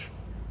much.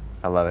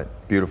 I love it.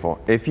 Beautiful.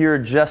 If you're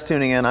just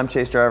tuning in, I'm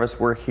Chase Jarvis.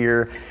 We're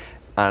here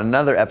on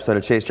another episode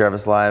of Chase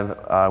Jarvis Live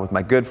with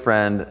my good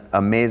friend,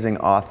 amazing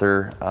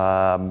author,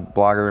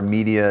 blogger,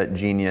 media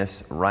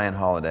genius, Ryan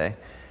Holiday.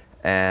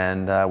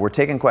 And we're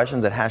taking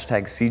questions at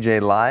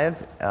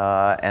 #CJLive,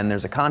 and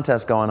there's a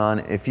contest going on.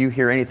 If you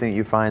hear anything that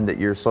you find that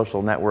your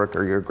social network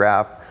or your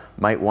graph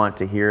might want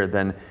to hear,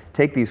 then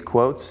take these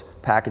quotes,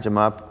 package them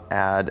up,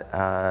 add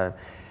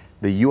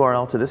the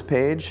URL to this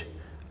page.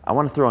 I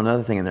want to throw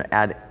another thing in there,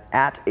 add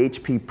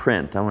 @HP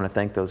Print. I want to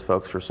thank those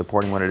folks for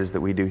supporting what it is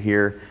that we do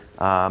here.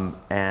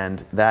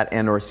 And that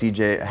and/or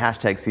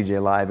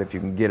 #CJLive, if you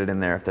can get it in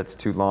there. If that's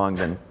too long,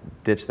 then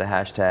ditch the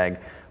hashtag.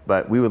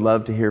 But we would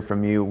love to hear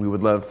from you. We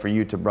would love for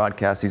you to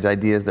broadcast these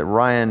ideas that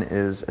Ryan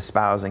is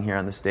espousing here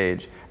on the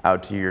stage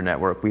out to your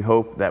network. We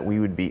hope that we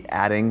would be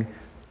adding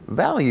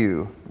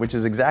value, which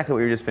is exactly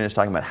what we just finished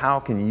talking about. How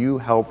can you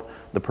help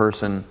the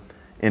person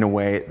in a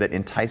way that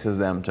entices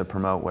them to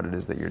promote what it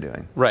is that you're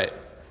doing? Right.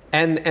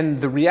 And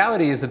the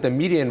reality is that the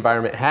media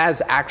environment has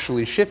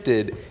actually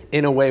shifted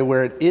in a way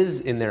where it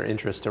is in their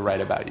interest to write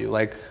about you.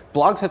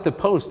 Blogs have to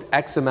post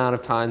X amount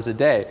of times a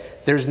day.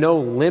 There's no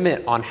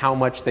limit on how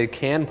much they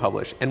can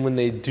publish. And when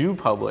they do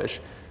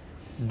publish,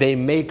 they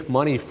make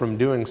money from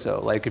doing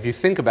so. If you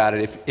think about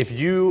it,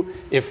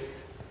 if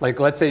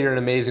let's say you're an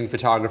amazing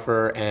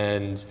photographer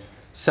and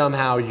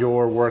somehow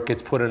your work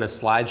gets put in a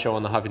slideshow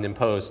on the Huffington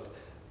Post,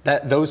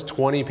 those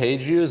 20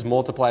 page views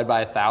multiplied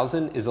by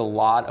 1,000 is a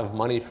lot of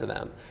money for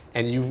them.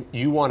 And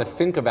you want to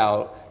think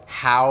about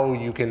how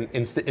you can,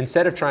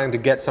 instead of trying to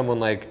get someone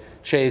like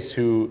Chase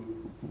who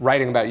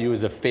writing about you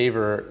is a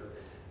favor,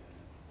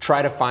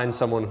 try to find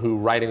someone who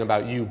writing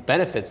about you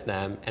benefits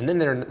them, and then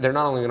they're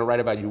not only going to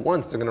write about you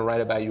once, they're going to write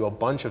about you a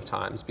bunch of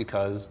times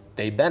because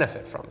they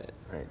benefit from it.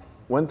 Right.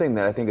 One thing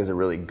that I think is a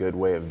really good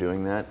way of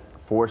doing that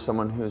for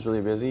someone who's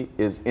really busy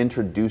is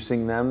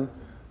introducing them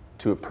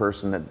to a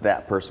person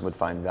that person would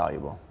find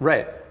valuable.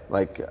 Right.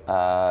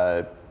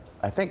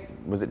 I think,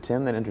 was it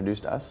Tim that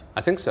introduced us?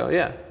 I think so,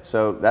 yeah.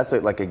 So that's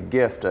like a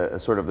gift,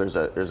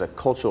 there's a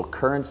cultural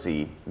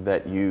currency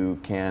that you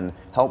can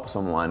help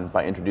someone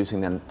by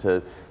introducing them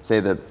to, say,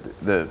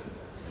 the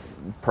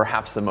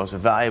perhaps the most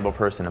valuable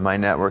person in my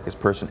network is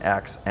person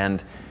X,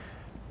 and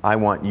I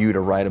want you to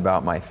write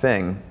about my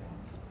thing.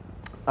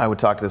 I would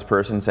talk to this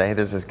person and say, hey,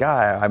 there's this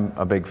guy I'm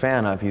a big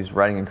fan of, he's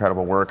writing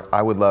incredible work,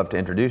 I would love to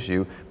introduce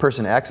you.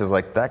 Person X is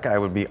like, that guy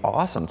would be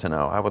awesome to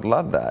know, I would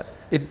love that.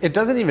 It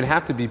doesn't even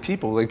have to be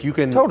people, you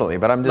can... Totally,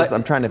 but I'm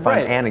trying to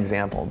find an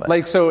example.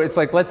 But. So it's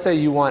let's say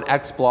you want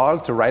X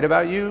blog to write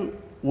about you,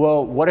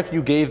 well, what if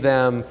you gave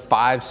them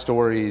 5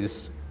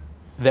 stories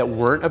that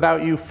weren't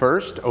about you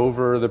first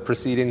over the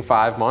preceding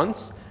 5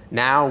 months?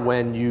 Now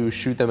when you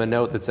shoot them a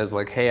note that says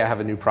hey, I have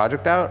a new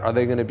project out, are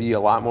they going to be a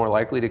lot more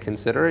likely to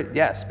consider it?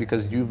 Yes,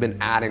 because you've been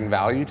adding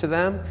value to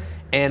them,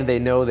 and they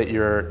know that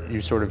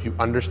you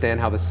understand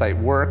how the site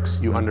works,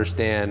 you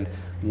understand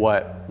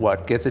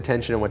what gets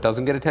attention and what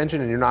doesn't get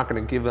attention, and you're not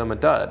going to give them a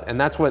dud. And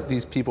that's what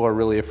these people are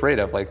really afraid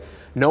of. Like,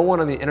 no one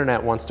on the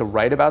internet wants to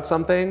write about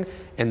something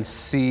and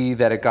see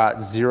that it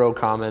got 0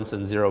 comments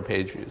and 0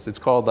 page views. It's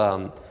called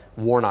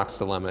Warnock's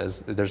dilemma.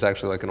 There's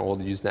actually like an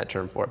old Usenet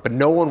term for it. But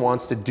no one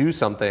wants to do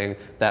something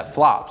that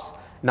flops.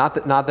 Not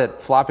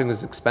that flopping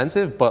is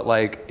expensive, but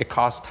like it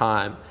costs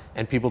time,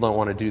 and people don't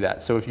want to do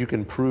that. So if you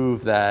can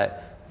prove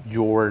that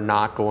you're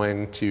not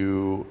going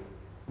to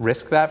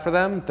risk that for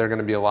them, they're going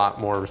to be a lot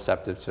more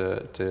receptive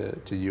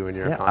to you and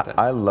your content.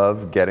 I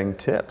love getting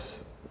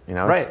tips.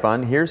 It's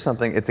fun. Here's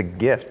something. It's a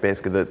gift,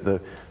 basically.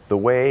 The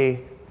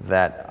way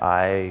that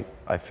I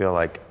feel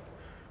like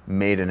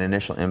made an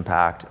initial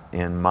impact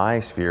in my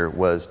sphere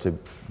was to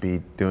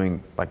be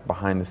doing like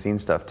behind the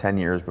scenes stuff 10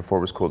 years before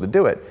it was cool to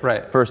do it.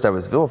 Right. First I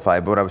was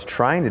vilified, but what I was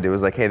trying to do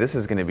was like, hey, this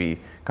is going to be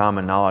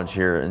common knowledge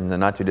here in the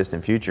not too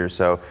distant future,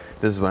 so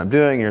this is what I'm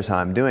doing, here's how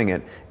I'm doing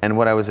it. And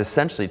what I was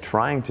essentially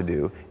trying to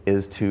do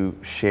is to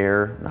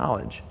share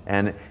knowledge.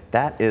 And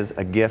that is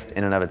a gift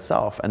in and of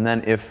itself. And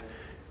then if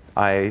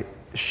I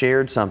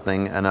shared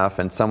something enough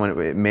and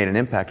it made an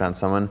impact on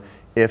someone,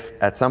 if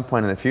at some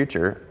point in the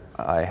future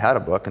I had a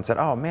book and said,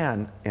 oh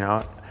man,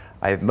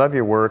 I love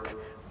your work,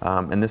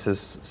 and this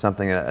is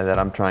something that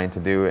I'm trying to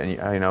do,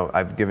 and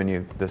I've given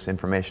you this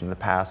information in the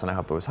past and I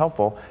hope it was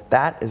helpful,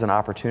 that is an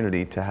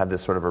opportunity to have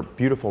this sort of a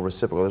beautiful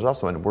reciprocal. There's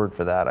also a word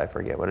for that, I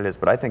forget what it is,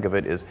 but I think of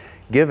it as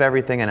give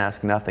everything and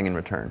ask nothing in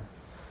return.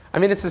 I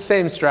mean, it's the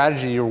same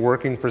strategy. You're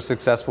working for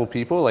successful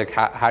people. Like,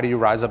 how do you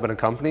rise up in a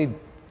company?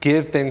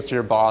 Give things to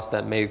your boss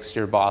that makes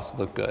your boss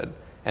look good.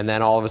 And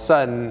then all of a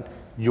sudden,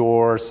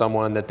 you're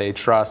someone that they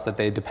trust, that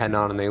they depend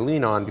on and they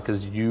lean on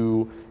because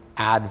you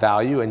add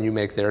value and you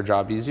make their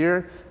job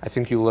easier. I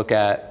think you look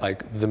at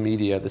like the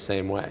media the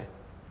same way.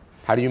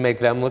 How do you make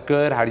them look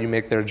good? How do you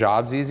make their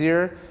jobs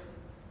easier?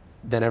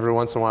 Then every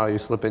once in a while you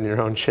slip in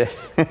your own shit.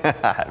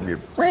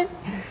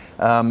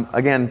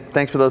 Again,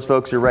 thanks for those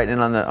folks. You're writing in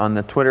on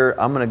the Twitter.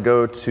 I'm going to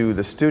go to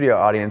the studio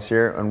audience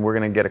here, and we're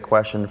going to get a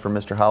question from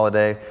Mr.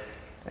 Holiday.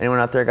 Anyone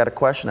out there got a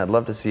question? I'd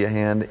love to see a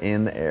hand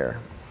in the air.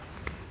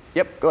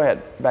 Yep, go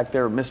ahead. Back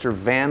there, Mr.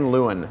 Van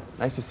Leeuwen.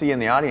 Nice to see you in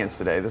the audience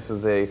today. This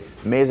is an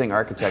amazing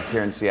architect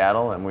here in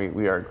Seattle, and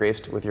we are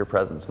graced with your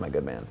presence, my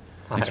good man.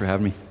 Thanks for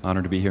having me.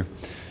 Honored to be here.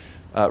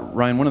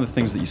 Ryan, one of the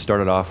things that you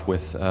started off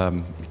with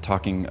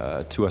talking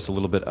to us a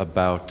little bit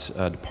about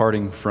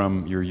departing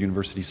from your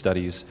university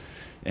studies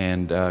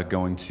and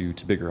going to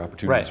bigger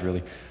opportunities,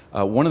 really.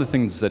 One of the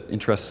things that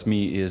interests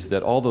me is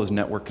that all those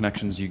network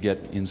connections you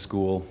get in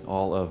school,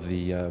 all of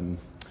the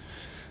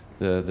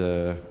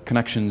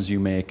connections you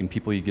make and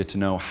people you get to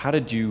know, how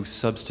did you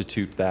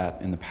substitute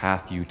that in the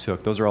path you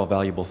took? Those are all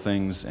valuable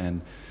things,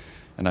 and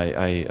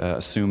I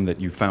assume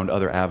that you found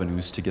other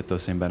avenues to get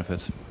those same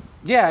benefits.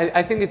 Yeah,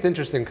 I think it's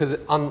interesting because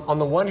on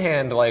the one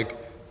hand, like,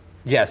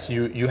 yes,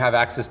 you have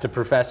access to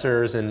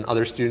professors and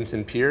other students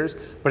and peers,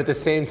 but at the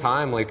same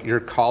time, like, your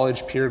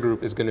college peer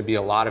group is going to be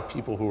a lot of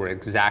people who are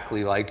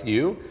exactly like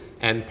you,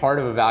 and part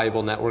of a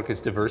valuable network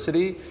is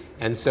diversity.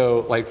 And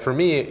so, like, for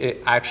me,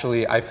 I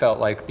felt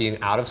like being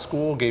out of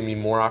school gave me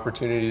more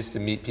opportunities to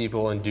meet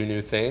people and do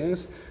new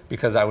things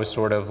because I was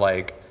sort of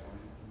like,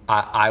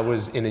 I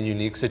was in a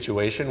unique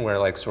situation where,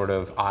 like, sort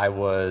of I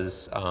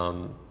was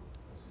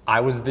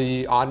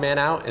the odd man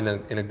out in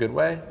a good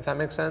way, if that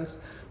makes sense.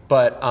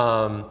 But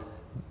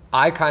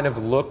I kind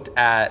of looked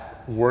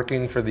at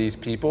working for these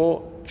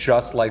people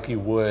just like you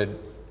would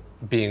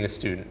being a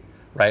student,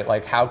 right?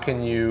 Like,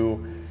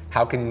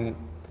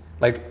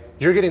 like,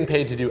 you're getting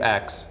paid to do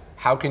X.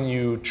 How can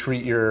you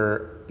treat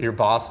your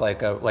boss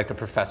like a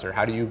professor?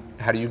 How do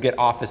you get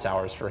office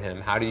hours for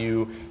him? How do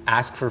you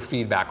ask for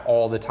feedback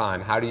all the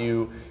time? How do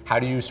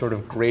you sort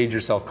of grade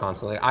yourself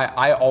constantly?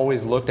 I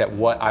always looked at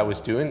what I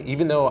was doing,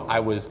 even though I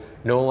was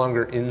no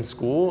longer in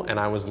school and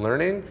I was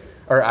learning,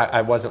 or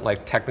I wasn't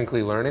like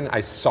technically learning.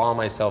 I saw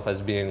myself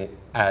as being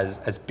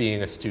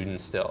a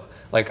student still.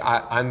 Like,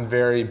 I'm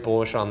very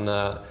bullish on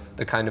the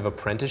kind of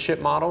apprenticeship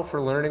model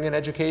for learning and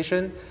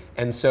education.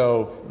 And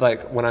so,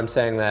 like, when I'm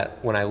saying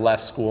that when I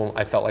left school,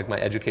 I felt like my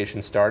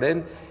education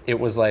started, it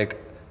was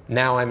like,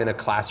 now I'm in a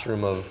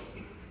classroom of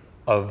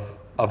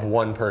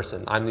one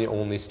person. I'm the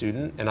only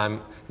student, and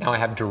now I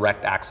have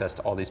direct access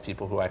to all these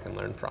people who I can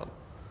learn from.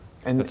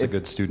 And that's a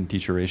good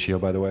student-teacher ratio,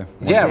 by the way.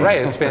 Yeah,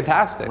 right, it's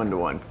fantastic.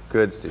 1-to-1,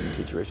 good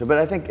student-teacher ratio. But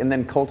I think, and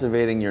then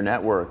cultivating your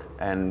network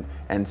and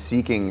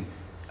seeking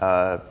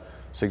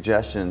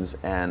suggestions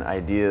and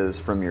ideas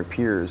from your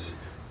peers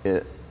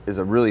is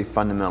a really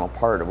fundamental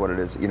part of what it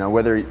is.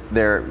 Whether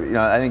they're,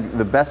 I think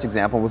the best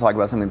example, we'll talk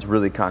about something that's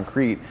really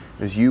concrete,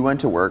 is you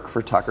went to work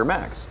for Tucker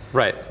Max.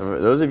 Right. So for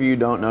those of you who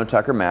don't know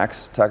Tucker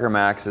Max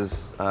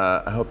is,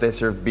 I hope they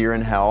serve beer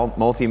in hell,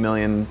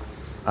 multi-million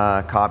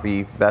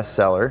copy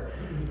bestseller.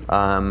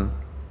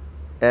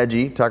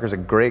 Edgy, Tucker's a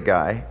great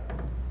guy.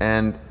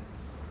 And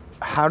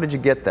how did you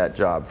get that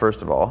job,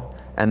 first of all?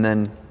 And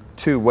then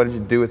two, what did you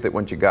do with it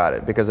once you got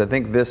it? Because I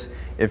think this,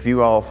 if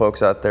you all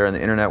folks out there in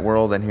the internet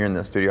world and here in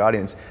the studio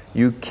audience,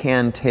 you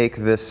can take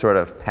this sort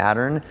of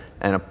pattern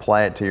and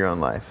apply it to your own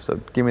life. So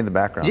give me the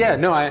background. Yeah,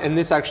 no, and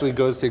this actually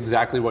goes to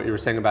exactly what you were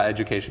saying about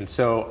education.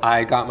 So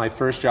I got my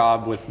first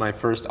job with my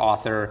first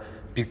author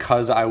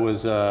because I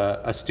was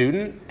a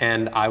student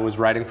and I was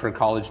writing for a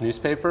college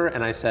newspaper,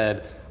 and I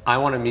said, I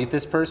want to meet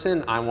this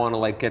person, I want to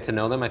like get to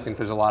know them, I think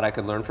there's a lot I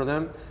could learn from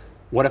them.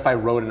 What if I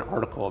wrote an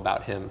article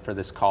about him for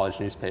this college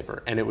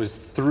newspaper? And it was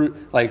through,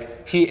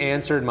 like, he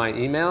answered my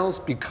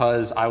emails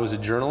because I was a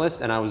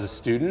journalist and I was a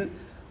student,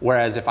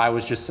 whereas if I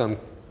was just some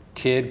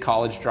kid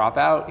college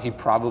dropout, he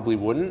probably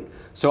wouldn't.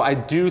 So I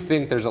do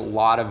think there's a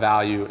lot of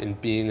value in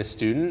being a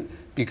student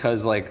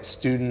because like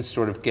students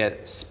sort of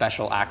get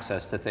special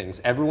access to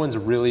things. Everyone's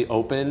really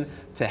open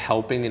to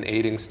helping and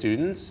aiding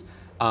students.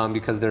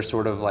 Because they're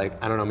sort of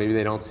like, I don't know, maybe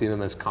they don't see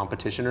them as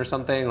competition or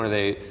something, or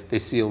they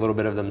see a little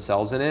bit of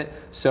themselves in it.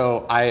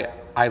 So I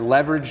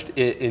leveraged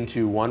it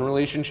into one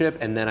relationship,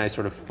 and then I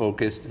sort of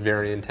focused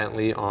very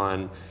intently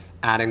on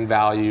adding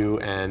value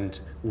and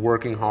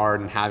working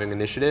hard and having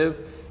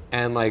initiative.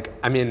 And like,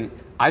 I mean,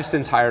 I've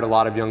since hired a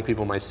lot of young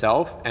people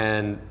myself,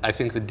 and I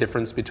think the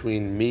difference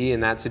between me in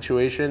that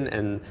situation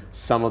and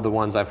some of the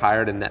ones I've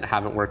hired and that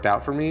haven't worked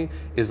out for me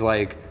is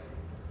like,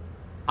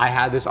 I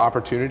had this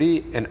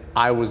opportunity and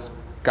I was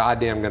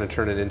goddamn gonna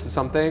turn it into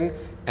something,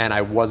 and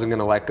I wasn't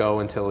gonna let go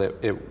until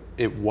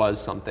it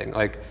was something.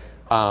 Like,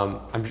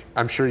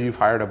 I'm sure you've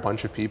hired a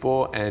bunch of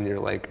people and you're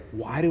like,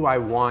 why do I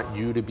want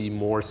you to be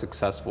more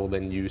successful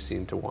than you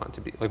seem to want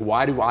to be? Like,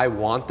 why do I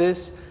want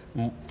this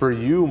for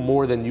you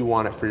more than you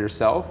want it for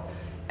yourself?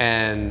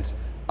 And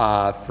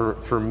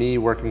for me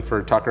working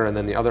for Tucker and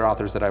then the other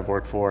authors that I've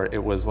worked for,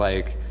 it was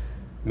like,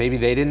 maybe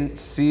they didn't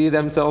see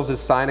themselves as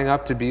signing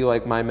up to be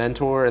like my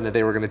mentor and that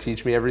they were gonna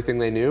teach me everything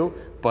they knew,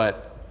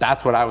 but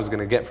that's what I was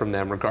gonna get from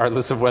them,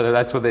 regardless of whether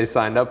that's what they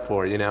signed up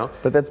for, you know?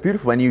 But that's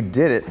beautiful, and you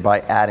did it by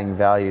adding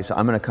value. So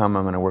I'm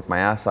gonna work my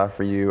ass off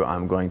for you.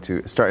 I'm going to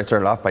it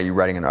started off by you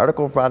writing an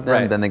article about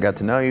them, right. Then they got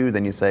to know you,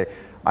 then you say,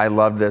 I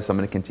love this, I'm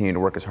gonna continue to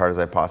work as hard as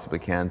I possibly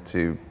can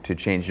to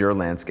change your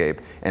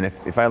landscape. And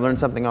if I learn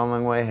something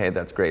along the way, hey,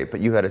 that's great, but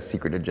you had a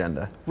secret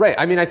agenda. Right,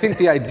 I mean, I think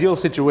the ideal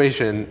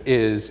situation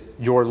is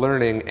you're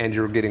learning and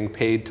you're getting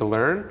paid to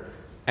learn,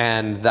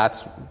 and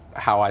that's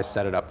how I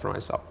set it up for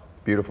myself.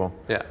 Beautiful.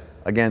 Yeah.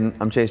 Again,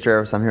 I'm Chase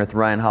Jarvis. I'm here with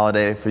Ryan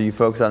Holiday. For you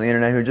folks on the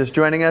internet who are just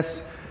joining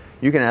us,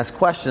 you can ask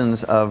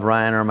questions of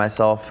Ryan or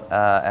myself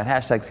at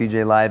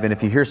 #CJLive. And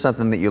if you hear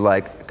something that you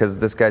like, because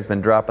this guy's been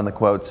dropping the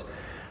quotes,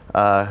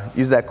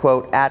 use that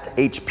quote at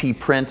HP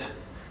Print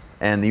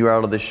and the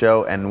URL of the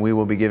show, and we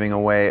will be giving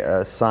away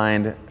a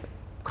signed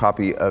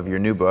copy of your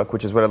new book,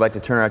 which is what I'd like to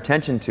turn our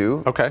attention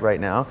to right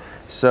now.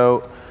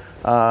 So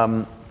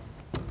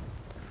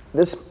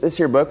this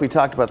here book, we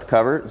talked about the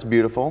cover. It's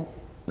beautiful.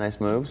 Nice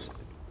moves.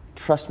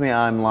 Trust Me,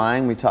 I'm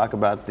Lying. We talk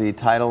about the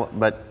title,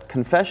 but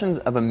Confessions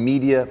of a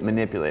Media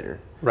Manipulator.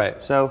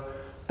 Right. So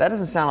that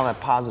doesn't sound all that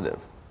positive.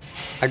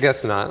 I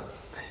guess not.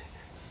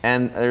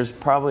 And there's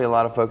probably a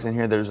lot of folks in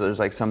here. There's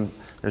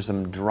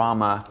some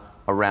drama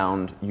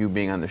around you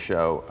being on the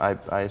show.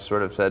 I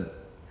sort of said,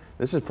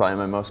 this is probably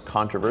my most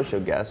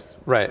controversial guest.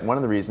 Right. One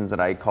of the reasons that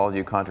I called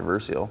you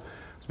controversial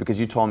was because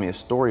you told me a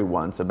story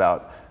once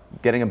about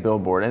getting a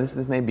billboard, and this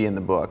may be in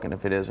the book, and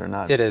if it is or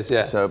not. It is,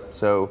 yeah.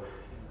 So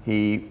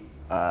he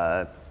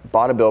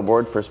bought a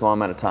billboard for a small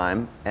amount of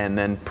time and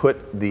then put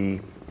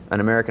an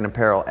American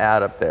Apparel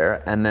ad up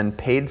there and then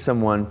paid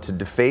someone to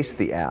deface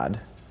the ad.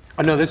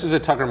 Oh, no, this is a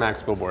Tucker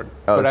Max billboard.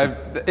 Oh,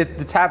 but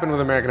it's happened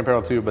with American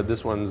Apparel too, but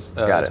this one's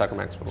Tucker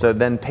Max billboard. So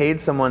then paid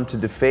someone to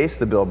deface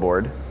the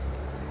billboard,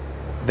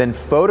 then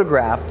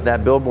photographed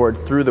that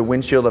billboard through the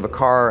windshield of a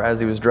car as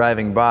he was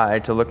driving by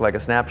to look like a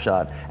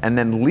snapshot, and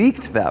then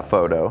leaked that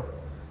photo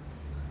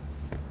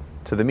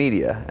to the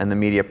media, and the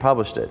media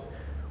published it,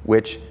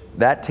 which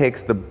that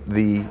takes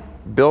the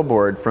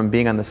billboard from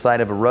being on the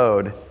side of a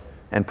road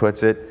and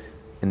puts it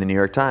in the New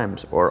York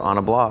Times or on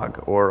a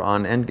blog or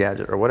on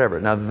Engadget or whatever.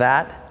 Now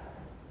that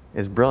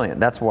is brilliant.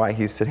 That's why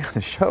he's sitting on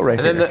the show right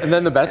here. And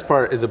then the best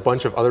part is a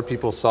bunch of other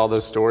people saw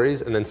those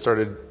stories and then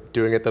started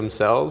doing it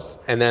themselves,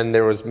 and then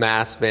there was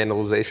mass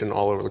vandalization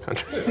all over the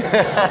country.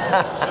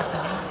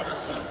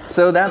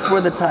 So that's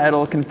where the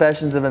title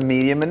Confessions of a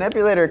Media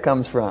Manipulator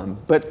comes from.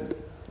 But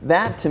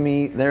that, to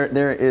me,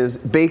 there is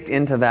baked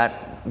into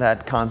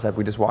that concept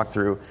we just walked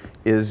through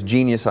is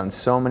genius on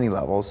so many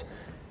levels.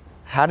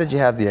 How did you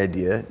have the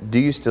idea? Do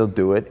you still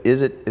do it?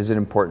 Is it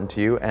important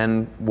to you?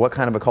 And what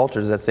kind of a culture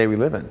does that say we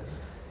live in?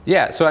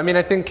 Yeah, so I mean,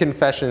 I think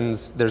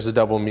Confessions, there's a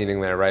double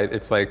meaning there, right?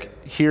 It's like,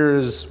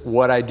 here's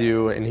what I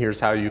do and here's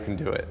how you can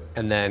do it.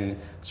 And then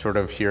sort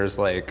of here's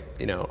like,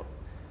 you know,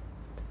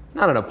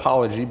 not an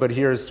apology, but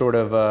here's sort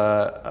of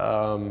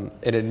an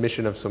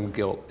admission of some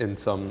guilt in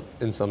some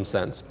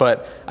sense.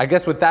 But I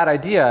guess with that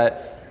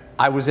idea,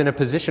 I was in a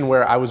position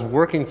where I was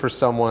working for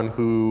someone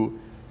who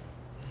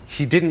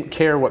he didn't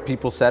care what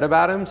people said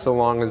about him so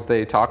long as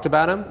they talked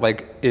about him.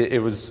 Like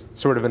it was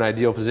sort of an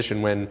ideal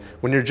position when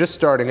you're just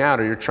starting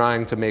out or you're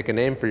trying to make a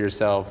name for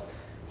yourself.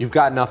 you've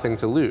got nothing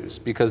to lose,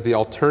 because the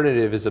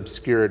alternative is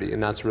obscurity,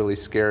 and that's really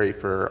scary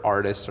for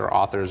artists or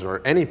authors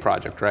or any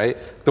project, right?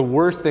 The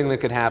worst thing that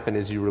could happen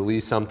is you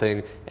release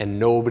something and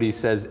nobody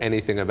says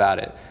anything about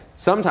it.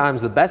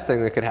 Sometimes the best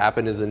thing that could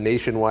happen is a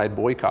nationwide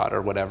boycott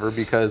or whatever,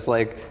 because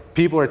like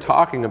people are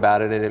talking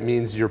about it and it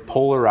means you're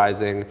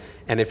polarizing,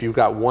 and if you've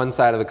got one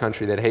side of the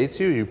country that hates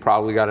you, you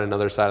probably got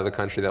another side of the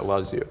country that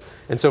loves you.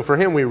 And so for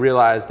him, we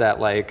realized that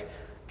like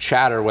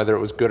chatter, whether it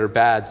was good or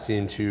bad,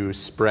 seemed to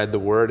spread the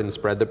word and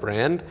spread the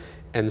brand.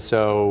 And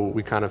so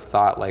we kind of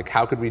thought like,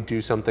 how could we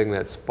do something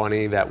that's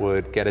funny, that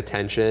would get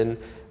attention,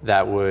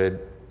 that would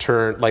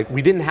turn, like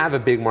we didn't have a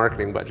big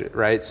marketing budget,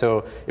 right?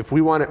 So if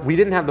we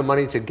didn't have the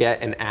money to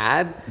get an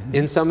ad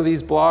in some of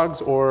these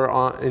blogs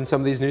or in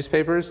some of these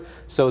newspapers.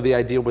 So the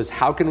idea was,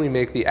 how can we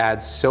make the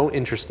ads so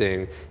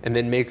interesting and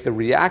then make the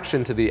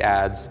reaction to the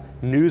ads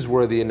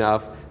newsworthy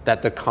enough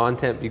that the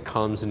content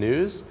becomes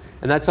news?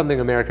 And that's something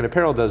American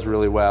Apparel does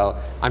really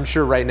well. I'm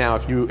sure right now,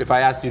 if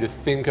I asked you to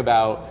think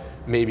about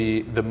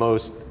maybe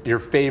your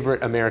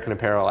favorite American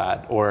Apparel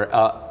ad, or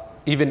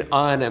even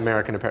an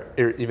American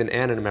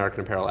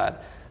Apparel ad,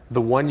 the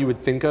one you would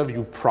think of,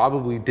 you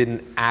probably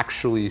didn't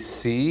actually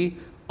see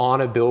on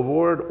a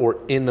billboard or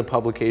in the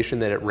publication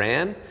that it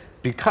ran,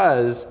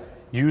 because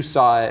you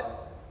saw it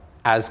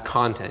as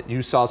content.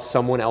 You saw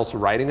someone else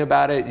writing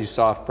about it, you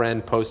saw a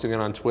friend posting it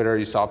on Twitter,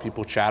 you saw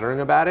people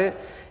chattering about it,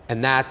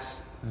 and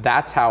that's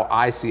how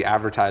I see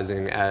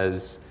advertising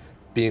as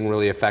being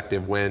really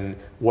effective, when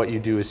what you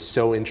do is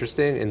so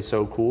interesting and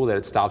so cool that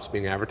it stops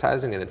being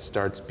advertising and it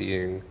starts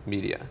being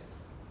media.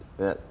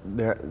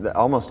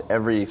 Almost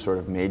every sort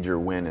of major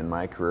win in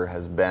my career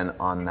has been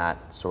on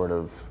that sort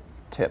of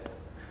tip.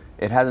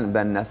 It hasn't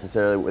been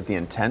necessarily with the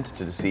intent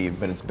to deceive,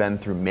 but it's been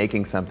through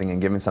making something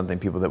and giving something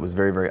to people that was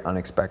very, very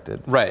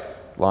unexpected. Right.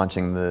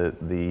 Launching the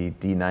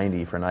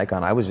D90 for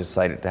Nikon, I was just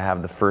excited to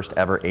have the first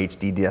ever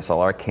HD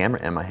DSLR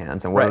camera in my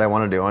hands. And what did I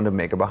want to do? I wanted to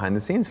make a behind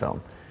the scenes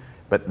film.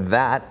 But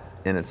that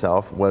in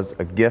itself was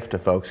a gift to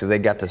folks, because they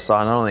got to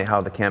saw not only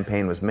how the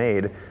campaign was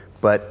made,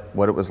 but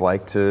what it was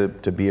like to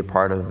be a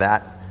part of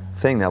that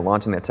thing, that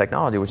launching that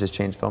technology, which has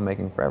changed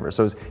filmmaking forever.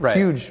 So it was a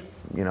huge,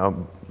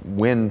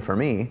 win for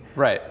me.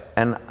 Right.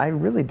 And I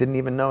really didn't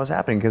even know it was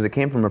happening, because it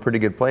came from a pretty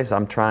good place.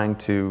 I'm trying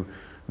to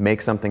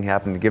make something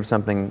happen, to give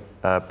something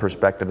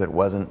perspective that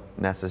wasn't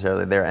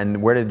necessarily there.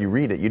 And where did you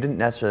read it? You didn't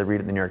necessarily read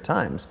it in the New York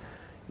Times.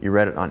 You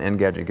read it on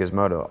Engadget,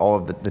 Gizmodo, all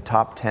of the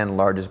top 10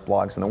 largest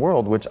blogs in the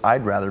world, which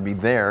I'd rather be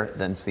there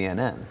than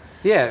CNN.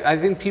 Yeah, I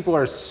think people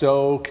are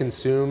so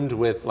consumed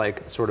with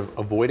like sort of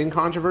avoiding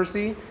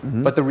controversy,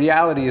 but the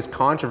reality is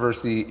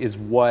controversy is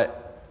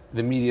what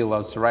the media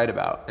loves to write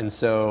about. And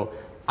so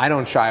I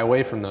don't shy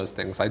away from those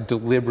things. I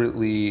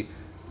deliberately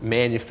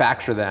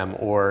manufacture them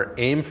or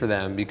aim for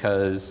them,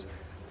 because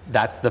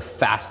that's the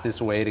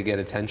fastest way to get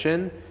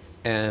attention,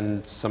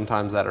 and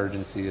sometimes that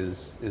urgency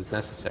is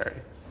necessary.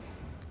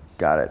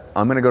 Got it.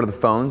 I'm going to go to the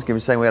phones. Give me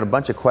a second. We had a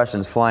bunch of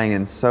questions flying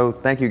in, so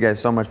thank you guys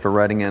so much for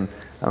writing in.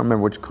 I don't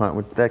remember which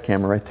that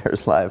camera right there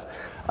is live.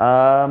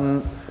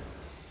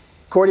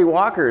 Cordy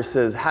Walker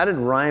says, how did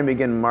Ryan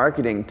begin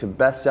marketing to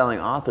best-selling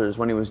authors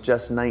when he was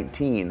just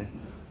 19?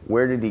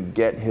 Where did he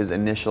get his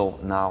initial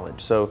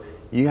knowledge? So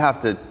you have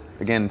to,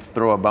 again,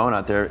 throw a bone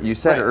out there. You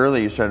said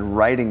earlier you started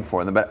writing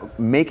for them, but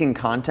making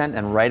content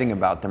and writing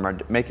about them,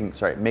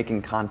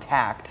 making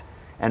contact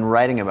and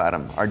writing about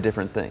them are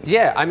different things.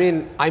 Yeah, I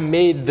mean, I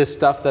made the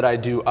stuff that I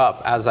do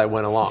up as I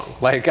went along.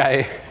 Like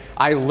I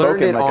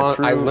learned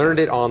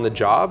it on the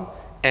job,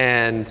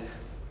 and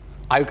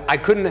I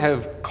couldn't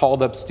have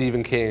called up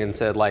Stephen King and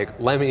said like,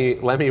 let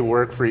me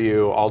work for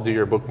you, I'll do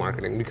your book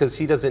marketing, because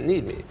he doesn't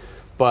need me.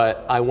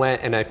 But I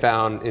went and I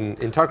found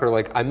in Tucker,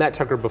 like I met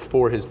Tucker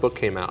before his book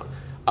came out.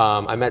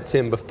 I met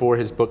Tim before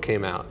his book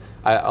came out.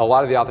 A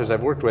lot of the authors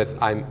I've worked with,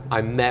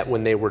 I met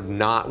when they were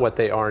not what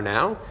they are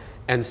now.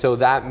 And so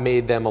that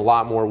made them a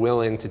lot more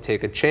willing to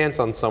take a chance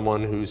on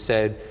someone who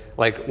said,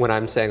 like when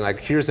I'm saying like,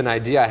 here's an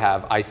idea I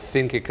have, I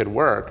think it could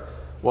work.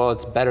 Well,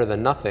 it's better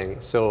than nothing.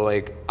 So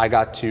like I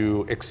got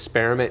to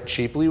experiment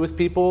cheaply with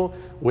people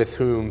with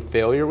whom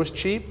failure was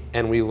cheap,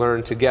 and we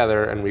learned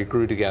together and we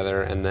grew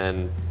together, and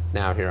then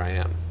now here I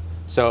am.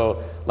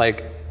 So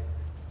like,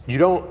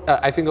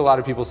 I think a lot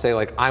of people say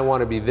like, I want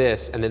to be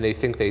this, and then they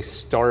think they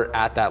start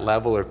at that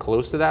level or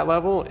close to that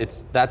level.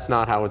 That's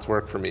not how it's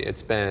worked for me.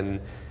 It's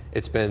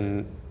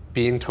been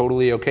being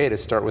totally okay to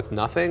start with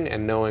nothing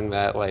and knowing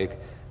that like,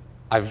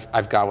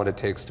 I've got what it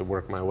takes to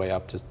work my way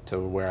up to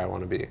where I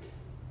want to be.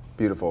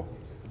 Beautiful.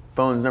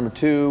 Phones number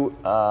 2.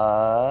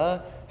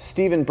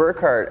 Stephen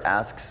Burkhart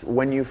asks,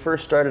 when you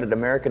first started at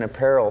American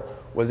Apparel,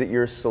 was it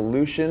your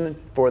solution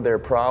for their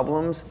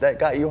problems that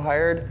got you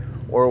hired,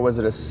 or was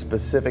it a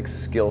specific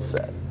skill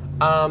set?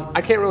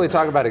 I can't really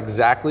talk about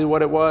exactly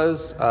what it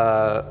was.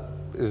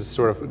 Is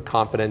sort of a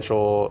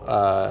confidential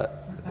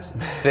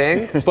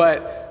thing,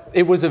 but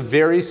it was a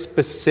very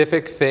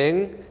specific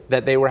thing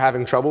that they were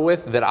having trouble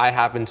with that I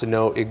happened to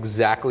know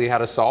exactly how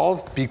to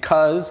solve,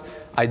 because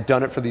I'd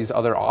done it for these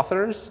other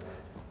authors,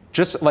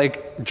 just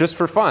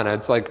for fun.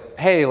 It's like,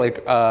 hey,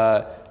 like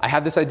I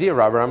have this idea,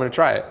 Robert, I'm going to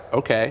try it.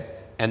 Okay.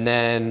 And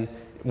then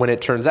when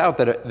it turns out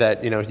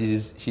that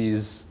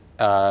he's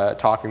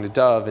talking to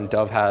Dove, and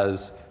Dove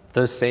has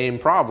the same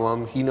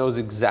problem, he knows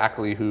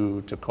exactly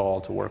who to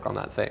call to work on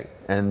that thing.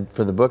 And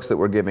for the books that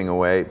we're giving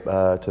away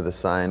to the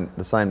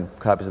signed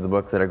copies of the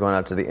books that are going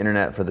out to the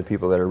internet for the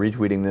people that are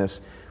retweeting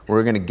this,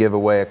 we're going to give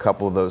away a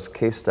couple of those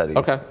case studies.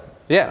 Okay.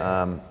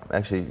 Yeah.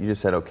 Actually, you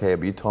just said okay,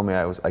 but you told me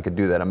I could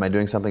do that. Am I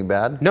doing something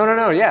bad?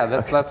 No. Yeah,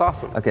 that's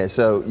awesome. Okay,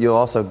 so you'll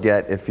also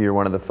get, if you're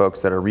one of the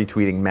folks that are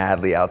retweeting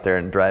madly out there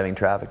and driving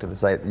traffic to the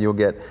site, you'll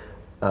get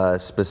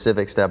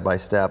specific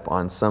step-by-step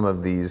on some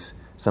of these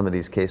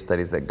case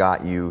studies that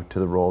got you to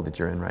the role that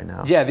you're in right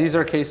now. Yeah, these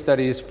are case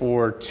studies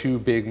for 2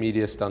 big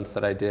media stunts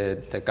that I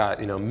did that got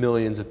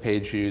millions of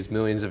page views,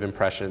 millions of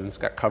impressions,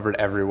 got covered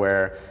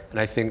everywhere, and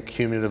I think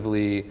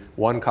cumulatively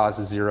one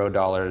costs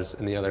 $0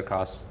 and the other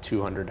costs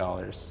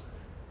 $200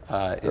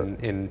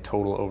 in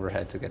total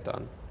overhead to get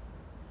done.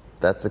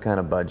 That's the kind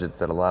of budgets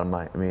that a lot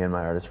of me and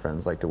my artist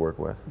friends like to work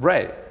with.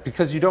 Right,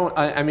 because you don't,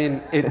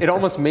 it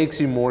almost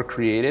makes you more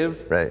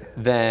creative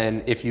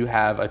than if you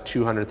have a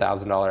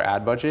 $200,000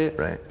 ad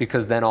budget,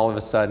 because then all of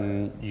a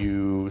sudden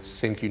you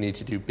think you need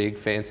to do big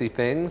fancy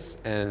things,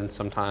 and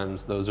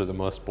sometimes those are the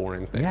most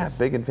boring things. Yeah,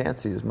 big and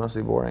fancy is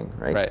mostly boring,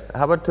 right? Right.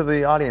 How about to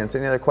the audience,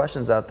 any other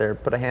questions out there?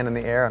 Put a hand in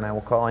the air and I will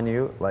call on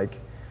you,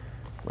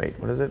 wait,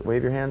 what is it?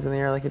 Wave your hands in the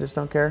air like you just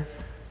don't care?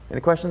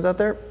 Any questions out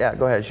there? Yeah,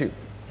 go ahead, shoot.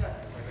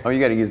 Oh, you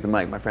got to use the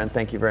mic, my friend.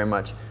 Thank you very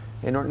much.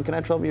 Hey, Norton, can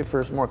I trouble you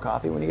for some more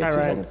coffee when you get 2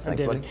 seconds?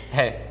 Thanks, buddy.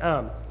 Hey.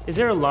 Is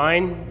there a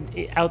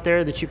line out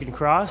there that you can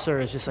cross,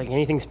 or is just like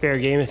anything's fair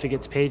game if it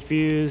gets page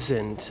views?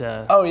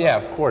 Oh yeah,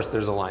 of course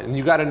there's a line. And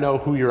you got to know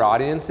who your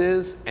audience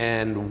is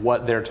and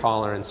what their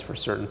tolerance for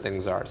certain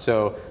things are.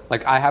 So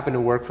I happen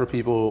to work for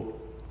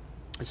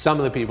some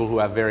of the people who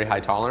have very high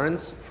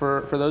tolerance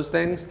for those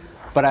things.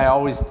 But I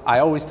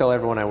always tell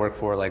everyone I work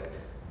for,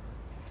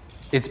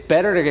 it's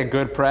better to get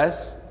good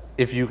press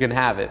if you can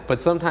have it, but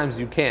sometimes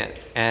you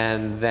can't,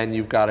 and then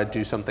you've got to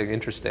do something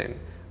interesting.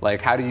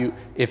 How do you,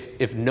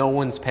 if no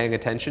one's paying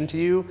attention to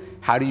you,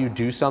 how do you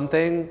do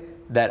something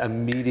that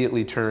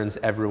immediately turns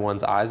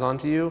everyone's eyes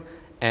onto you?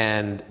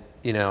 And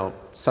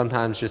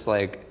sometimes just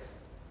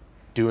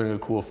doing a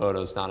cool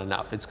photo is not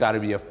enough. It's got to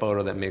be a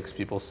photo that makes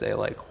people say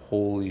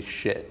holy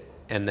shit,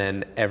 and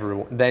then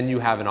then you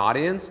have an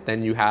audience,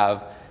 then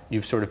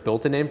you've sort of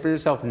built a name for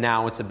yourself.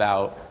 Now it's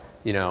about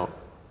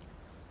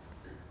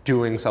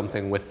doing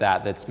something with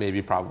that's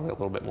maybe probably a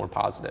little bit more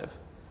positive.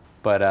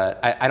 But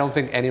I don't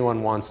think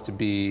anyone wants to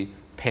be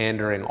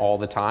pandering all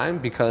the time,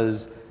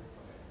 because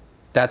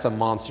that's a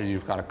monster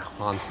you've got to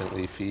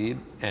constantly feed,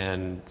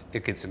 and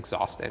it gets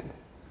exhausting.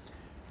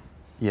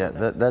 Yeah,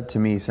 that to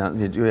me sounds,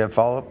 did you have a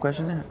follow-up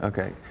question there?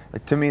 Okay.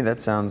 To me,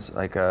 that sounds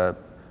like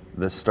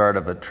the start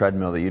of a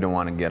treadmill that you don't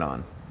want to get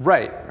on.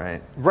 Right.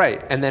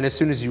 Right. And then as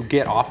soon as you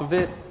get off of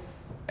it,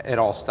 it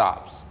all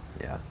stops.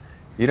 Yeah.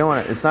 You don't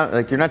want to, it's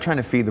not you're not trying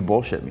to feed the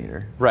bullshit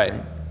meter. Right.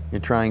 You're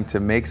trying to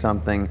make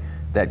something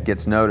that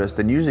gets noticed,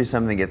 and usually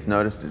something that gets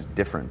noticed is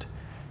different.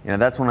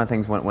 That's one of the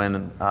things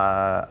when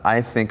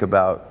I think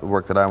about the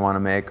work that I want to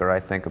make, or I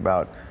think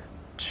about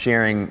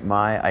sharing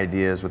my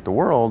ideas with the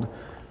world,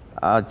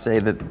 I'd say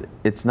that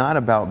it's not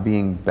about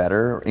being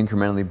better,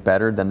 incrementally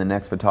better than the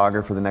next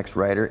photographer, the next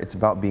writer. It's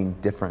about being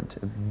different.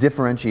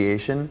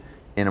 Differentiation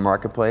in a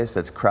marketplace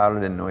that's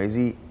crowded and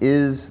noisy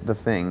is the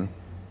thing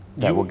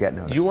that will get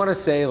noticed. You want to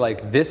say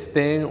this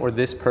thing or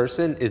this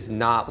person is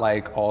not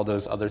like all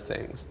those other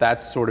things.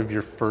 That's sort of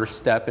your first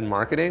step in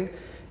marketing.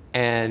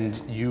 And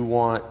you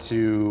got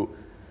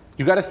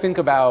to think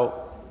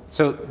about,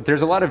 so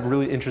there's a lot of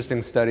really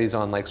interesting studies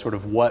on sort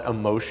of what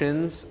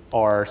emotions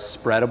are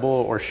spreadable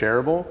or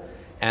shareable.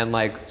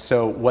 And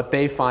so what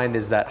they find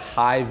is that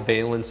high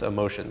valence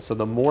emotion. So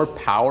the more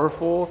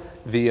powerful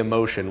the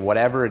emotion,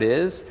 whatever it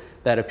is,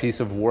 that a piece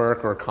of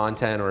work or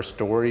content or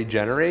story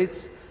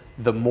generates,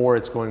 the more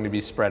it's going to be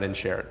spread and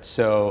shared.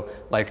 So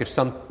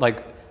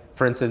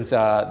for instance,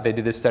 they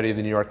did this study in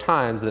the New York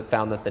Times that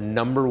found that the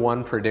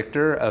 #1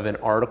 predictor of an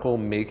article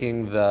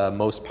making the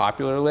most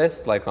popular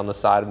list, on the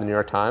side of the New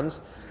York Times,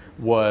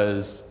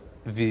 was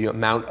the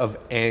amount of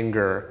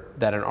anger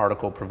that an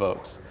article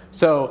provokes.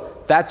 So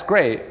that's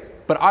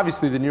great, but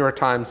obviously the New York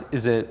Times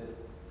isn't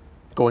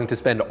going to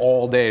spend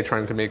all day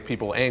trying to make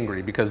people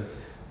angry, because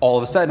all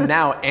of a sudden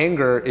now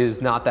anger is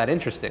not that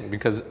interesting,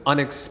 because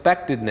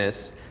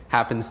unexpectedness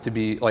happens to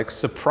be,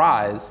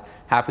 surprise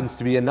happens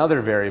to be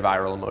another very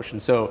viral emotion.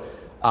 So,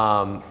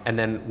 and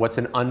then what's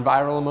an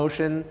unviral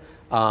emotion?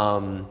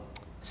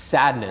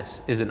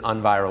 Sadness is an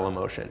unviral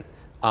emotion.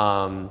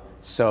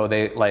 So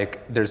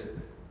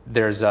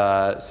there's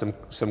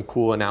some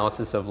cool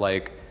analysis of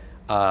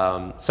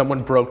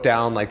someone broke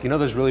down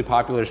those really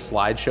popular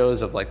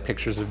slideshows of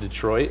pictures of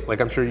Detroit.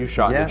 I'm sure you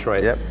shot in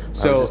Detroit. Yep.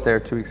 So, I was just there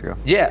 2 weeks ago.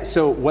 Yeah.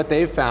 So what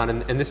they've found,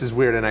 and this is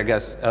weird and I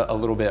guess a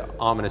little bit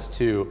ominous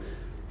too,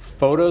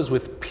 photos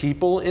with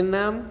people in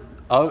them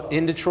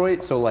in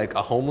Detroit, so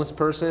a homeless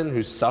person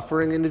who's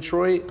suffering in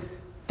Detroit,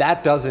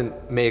 that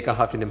doesn't make a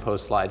Huffington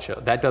Post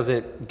slideshow. That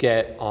doesn't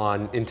get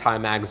in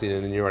Time Magazine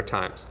and the New York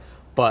Times.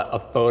 but a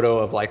photo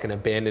of like an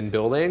abandoned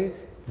building,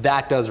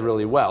 that does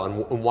really well.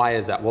 And why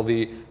is that? Well,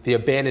 the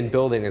abandoned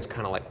building is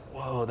kind of like,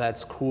 whoa,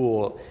 that's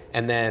cool.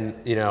 And then,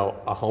 you know,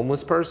 a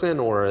homeless person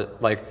or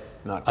like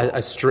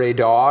a stray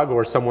dog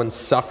or someone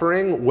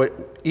suffering,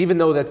 even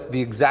though that's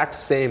the exact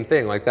same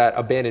thing, like that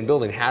abandoned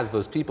building has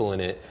those people in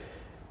it,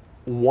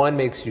 one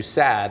makes you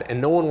sad,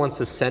 and no one wants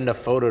to send a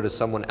photo to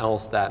someone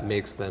else that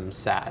makes them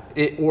sad.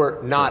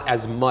 Or not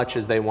as much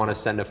as they want to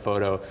send a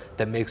photo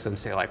that makes them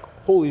say like,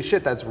 holy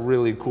shit, that's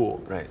really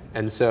cool. Right.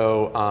 And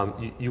so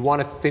you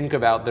want to think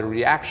about the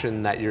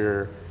reaction that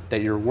your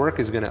work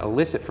is going to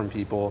elicit from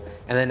people,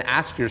 and then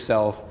ask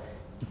yourself,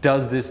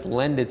 does this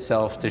lend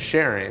itself to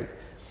sharing?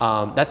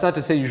 That's not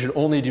to say you should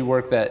only do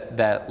work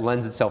that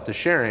lends itself to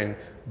sharing,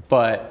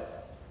 but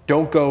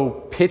don't go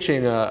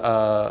pitching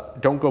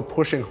don't go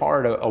pushing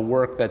hard a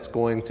work that's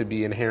going to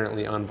be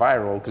inherently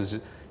unviral, because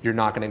you're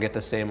not going to get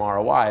the same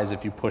ROI as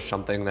if you push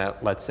something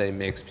that, let's say,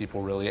 makes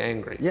people really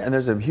angry. Yeah, and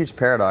there's a huge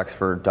paradox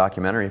for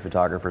documentary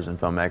photographers and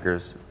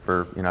filmmakers,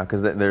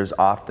 because there's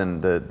often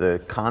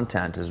the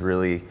content is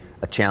really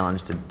a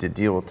challenge to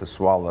deal with, to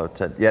swallow.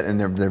 And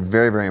they're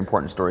very, very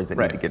important stories that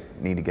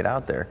need to get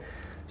out there.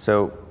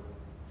 So,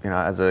 you know,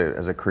 as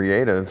a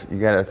creative, you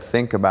got to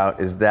think about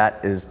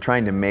is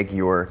trying to make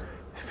your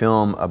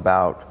film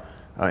about,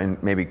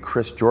 and maybe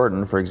Chris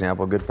Jordan, for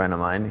example, a good friend of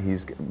mine,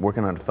 he's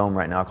working on a film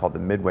right now called The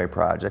Midway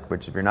Project,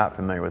 which if you're not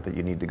familiar with it,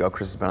 you need to go.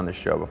 Chris has been on the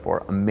show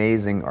before,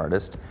 amazing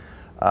artist.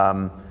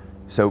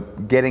 So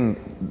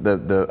getting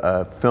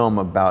the film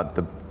about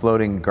the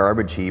floating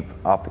garbage heap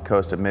off the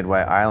coast of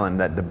Midway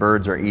Island that the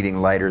birds are eating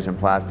lighters and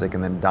plastic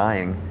and then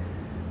dying,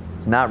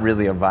 it's not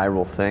really a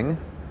viral thing.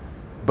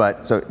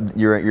 But so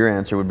your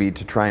answer would be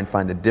to try and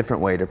find a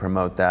different way to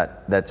promote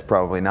that's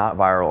probably not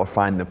viral, or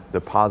find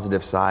the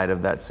positive side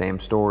of that same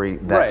story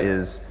that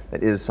is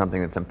something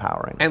that's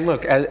empowering. And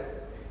look,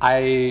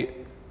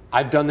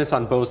 I've done this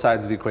on both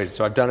sides of the equation.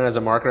 So I've done it as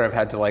a marketer. I've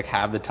had to like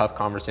have the tough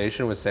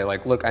conversation with say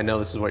like, look, I know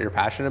this is what you're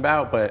passionate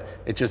about, but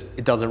it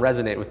doesn't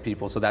resonate with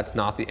people. So that's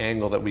not the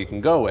angle that we can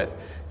go with.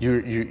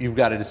 You've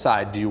got to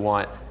decide, do you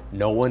want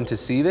no one to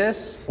see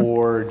this,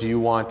 or do you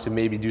want to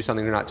maybe do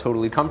something you're not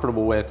totally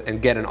comfortable with and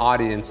get an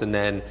audience and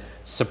then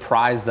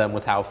surprise them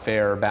with how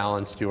fair or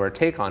balanced your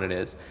take on it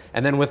is?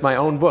 And then with my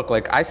own book,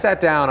 like I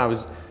sat down, I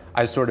was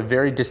sort of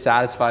very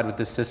dissatisfied with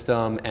the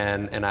system,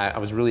 and I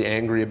was really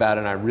angry about it,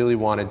 and I really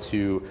wanted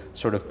to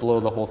sort of blow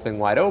the whole thing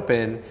wide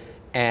open.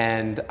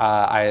 And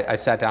I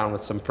sat down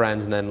with some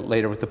friends and then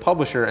later with the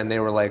publisher, and they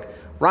were like,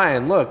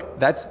 Ryan, look,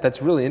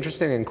 that's really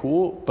interesting and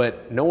cool,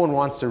 but no one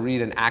wants to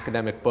read an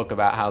academic book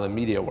about how the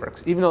media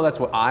works. Even though that's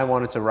what I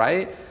wanted to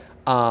write,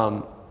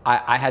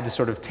 I had to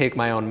sort of take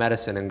my own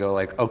medicine and go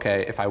like,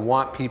 okay, if I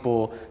want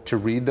people to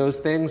read those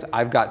things,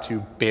 I've got to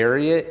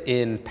bury it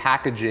in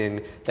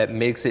packaging that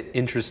makes it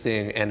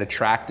interesting and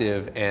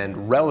attractive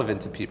and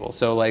relevant to people.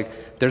 So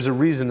like, there's a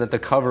reason that the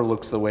cover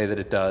looks the way that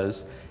it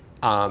does,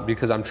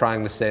 because I'm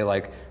trying to say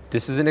like,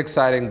 this is an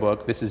exciting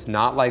book. This is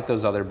not like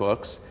those other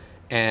books.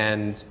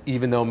 And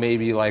even though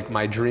maybe like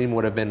my dream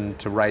would have been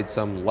to write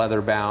some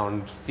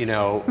leather-bound, you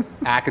know,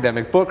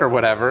 academic book or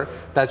whatever,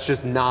 that's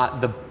just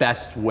not the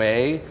best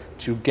way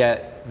to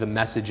get the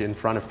message in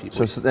front of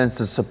people. So then it's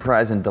to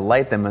surprise and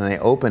delight them when they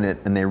open it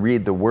and they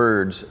read the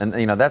words. And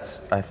you know,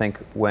 that's, I think,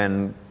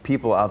 when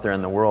people out there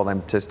in the world,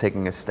 I'm just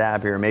taking a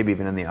stab here, maybe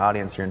even in the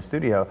audience here in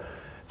studio,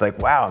 like,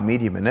 wow, a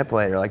media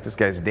manipulator, like this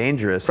guy's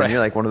dangerous, and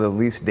you're like one of the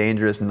least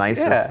dangerous,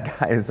 nicest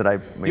guys that I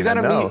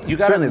know. You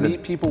gotta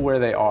meet people where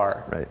they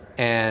are. Right.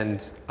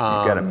 And you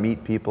gotta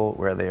meet people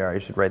where they are.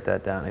 You should write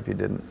that down if you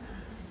didn't.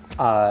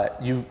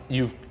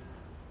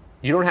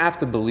 You don't have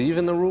to believe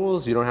in the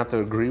rules, you don't have to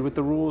agree with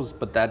the rules,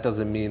 but that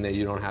doesn't mean that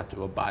you don't have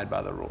to abide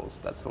by the rules.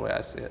 That's the way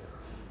I see it.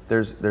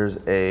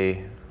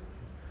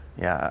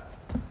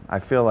 I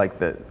feel like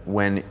that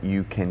when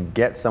you can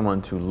get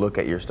someone to look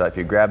at your stuff,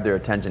 you grab their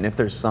attention. If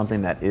there's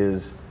something that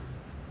is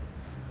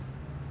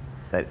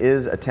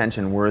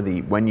attention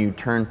worthy, when you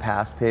turn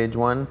past page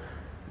one,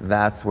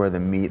 that's where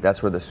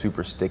that's where the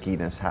super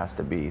stickiness has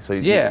to be. So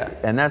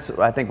and that's,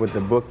 I think, with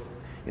the book.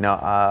 You know,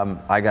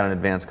 I got an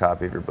advanced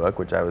copy of your book,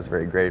 which I was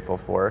very grateful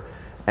for,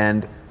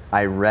 and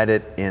I read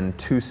it in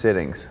 2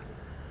 sittings.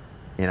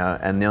 You know,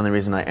 and the only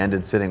reason I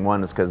ended sitting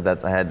 1 is because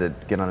I had to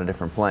get on a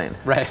different plane.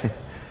 Right.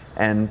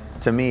 And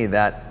to me,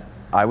 that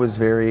I was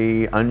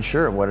very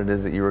unsure of what it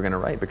is that you were going to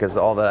write, because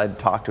all that I'd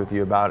talked with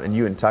you about, and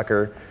you and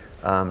Tucker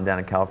down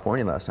in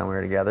California last time we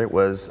were together,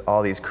 was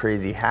all these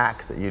crazy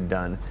hacks that you'd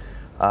done.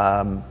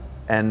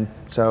 And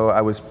so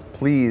I was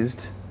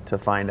pleased to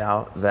find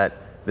out that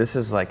this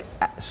is like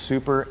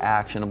super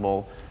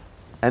actionable.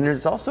 And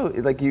there's also,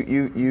 like,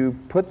 you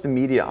put the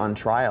media on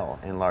trial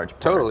in large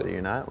part. Totally. Do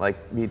you not?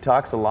 Like, he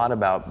talks a lot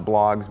about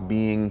blogs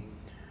being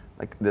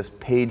like this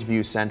page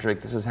view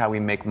centric. This is how we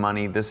make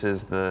money. This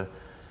is the,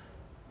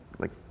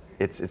 like,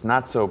 it's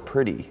not so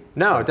pretty.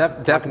 No, so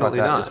definitely talk about that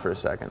not. Just for a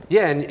second.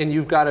 Yeah, and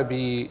you've got to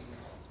be,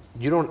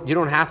 you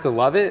don't have to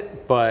love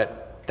it,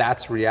 but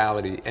that's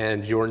reality,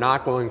 and you're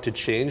not going to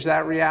change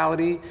that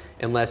reality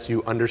unless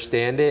you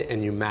understand it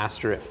and you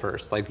master it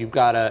first. Like you've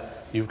got to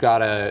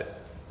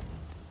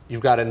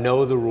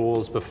know the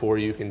rules before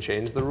you can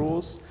change the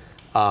rules.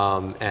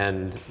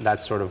 And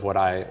that's sort of what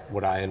I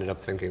ended up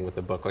thinking with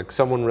the book. Like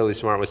someone really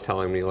smart was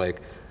telling me,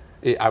 like,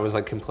 I was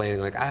like complaining,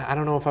 like, I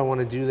don't know if I want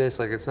to do this,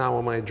 like it's not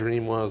what my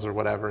dream was or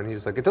whatever. And he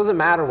was like, it doesn't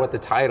matter what the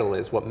title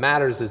is. What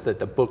matters is that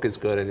the book is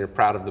good and you're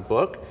proud of the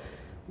book.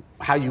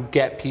 How you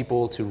get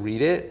people to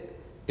read it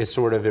is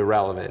sort of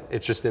irrelevant.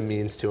 It's just a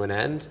means to an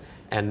end.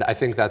 And I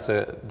think that's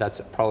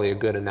probably a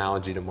good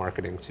analogy to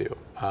marketing too.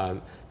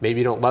 Maybe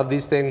you don't love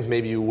these things.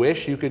 Maybe you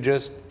wish you could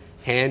just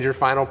hand your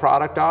final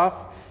product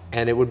off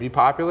and it would be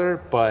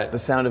popular, but... The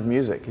Sound of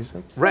Music, you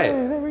said? Right.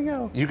 Hey, there we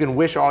go. You can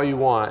wish all you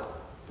want,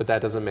 but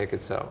that doesn't make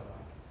it so.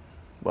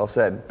 Well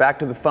said. Back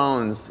to the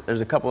phones.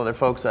 There's a couple other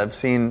folks I've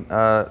seen.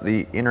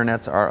 The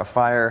internets are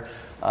afire.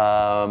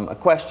 A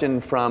question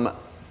from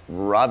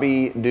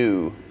Robbie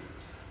Dew.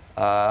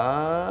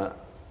 Ryan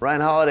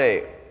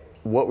Holiday,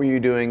 what were you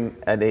doing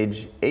at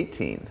age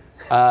 18?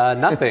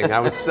 Nothing. I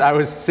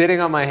was sitting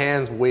on my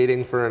hands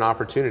waiting for an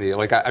opportunity.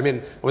 Like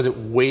I wasn't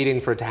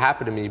waiting for it to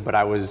happen to me, but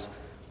I was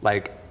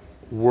like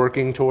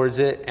working towards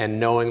it and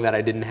knowing that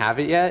I didn't have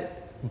it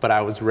yet, but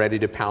I was ready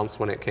to pounce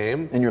when it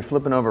came. And you're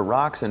flipping over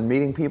rocks and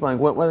meeting people. Like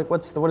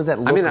what does that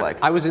look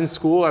like? I was in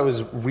school. I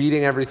was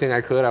reading everything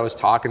I could. I was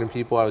talking to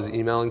people. I was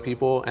emailing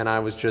people, and I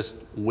was just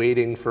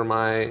waiting for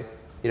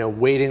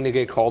waiting to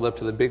get called up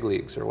to the big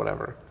leagues or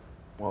whatever.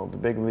 Well, the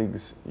big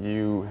leagues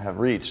you have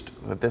reached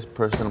with this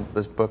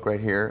book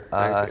right here.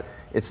 Thank you.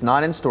 It's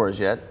not in stores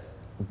yet,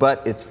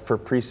 but it's for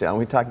pre-sale.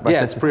 We talked about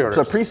this. It's pre-orders.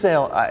 So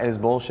pre-sale is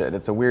bullshit.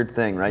 It's a weird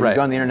thing, right? You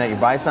go on the internet, you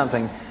buy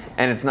something,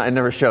 and it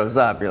never shows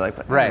up. You're like,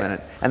 wait a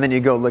minute. And then you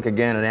go look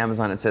again at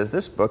Amazon. It says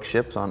this book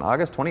ships on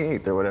August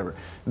 28th or whatever.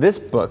 This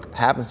book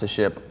happens to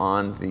ship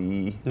on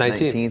the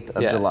 19th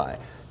of July.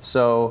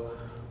 So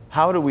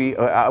how do we,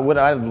 what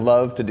I'd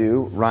love to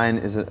do, Ryan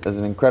is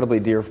an incredibly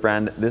dear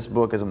friend. This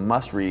book is a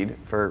must read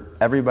for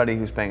everybody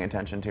who's paying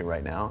attention to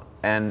right now.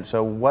 And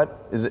so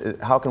what is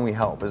it, how can we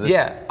help? Is it?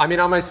 Yeah, I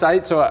mean on my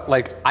site, so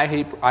like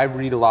I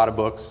read a lot of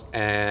books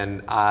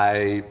and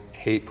I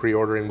hate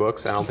pre-ordering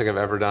books. I don't think I've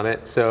ever done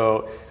it.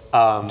 So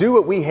do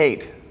what we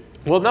hate.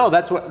 Well, no,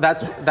 that's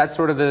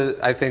sort of the,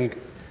 I think,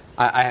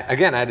 I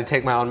had to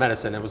take my own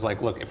medicine. It was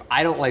like, look, if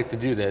I don't like to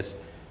do this,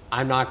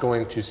 I'm not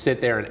going to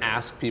sit there and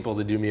ask people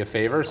to do me a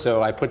favor.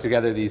 So I put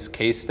together these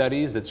case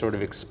studies that sort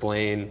of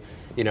explain,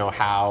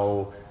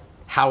 how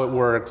it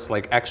works,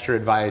 like extra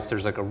advice.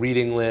 There's like a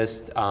reading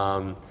list.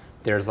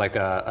 There's like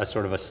a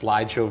sort of a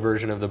slideshow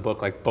version of the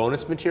book, like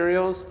bonus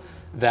materials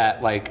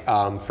that like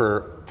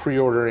for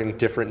pre-ordering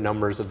different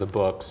numbers of the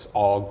books,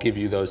 I'll give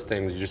you those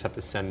things. You just have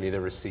to send me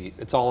the receipt.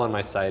 It's all on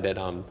my site at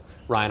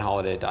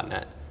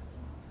ryanholiday.net.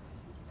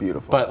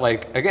 Beautiful. But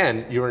like,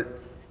 again,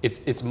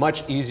 it's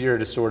much easier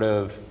to sort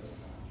of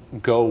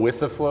go with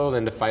the flow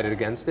than to fight it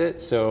against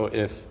it. So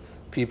if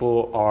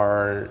people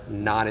are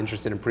not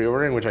interested in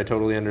pre-ordering, which I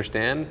totally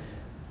understand,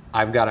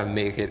 I've got to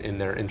make it in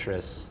their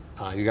interests.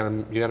 You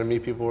gotta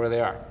meet people where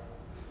they are.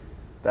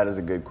 That is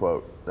a good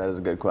quote.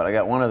 I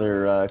got one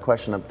other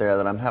question up there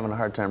that I'm having a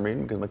hard time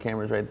reading because my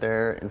camera's right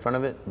there in front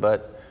of it.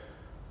 But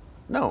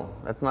no,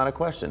 that's not a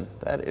question.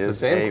 That is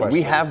the same question.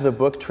 We have the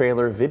book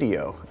trailer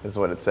video, is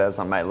what it says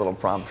on my little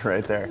prompt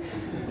right there.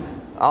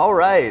 All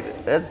right,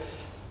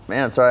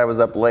 sorry I was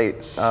up late.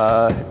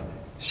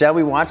 Shall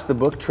we watch the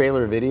book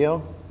trailer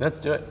video? Let's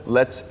do it.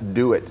 Let's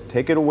do it.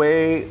 Take it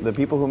away. The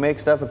people who make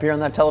stuff appear on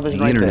that television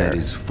right there. The internet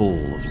is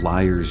full of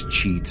liars,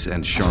 cheats,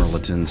 and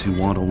charlatans who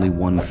want only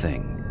one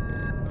thing: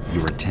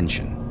 your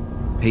attention.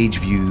 Page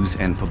views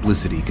and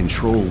publicity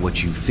control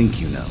what you think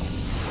you know,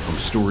 from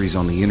stories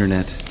on the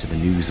internet to the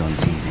news on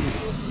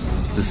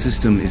TV. The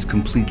system is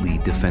completely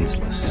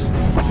defenseless.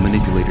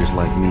 Manipulators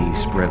like me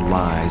spread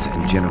lies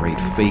and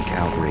generate fake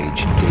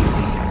outrage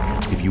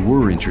daily. If you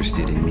were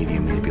interested in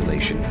media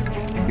manipulation,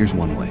 here's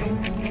one way.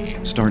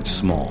 Start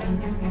small.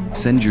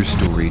 Send your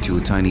story to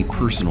a tiny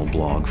personal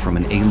blog from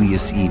an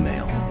alias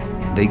email.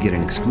 They get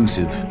an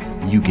exclusive,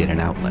 you get an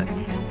outlet.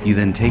 You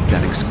then take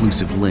that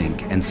exclusive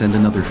link and send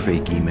another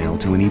fake email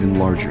to an even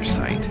larger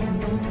site.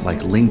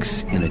 Like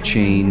links in a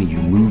chain, you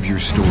move your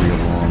story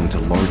along to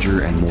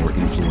larger and more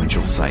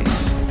influential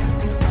sites.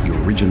 Your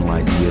original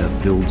idea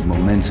builds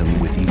momentum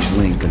with each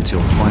link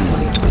until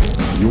finally,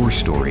 your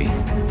story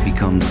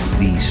becomes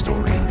the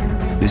story.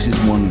 This is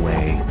one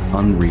way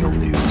unreal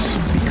news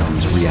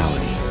becomes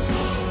reality.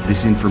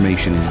 This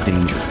information is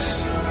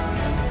dangerous.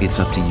 It's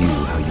up to you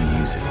how you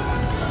use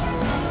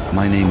it.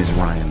 My name is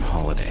Ryan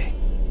Holiday.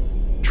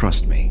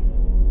 Trust me,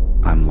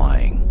 I'm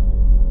lying.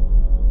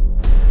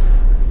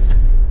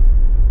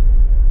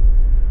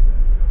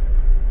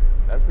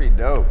 That's pretty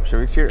dope.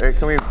 Should we cheer?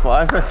 Can we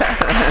applaud for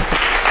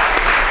that?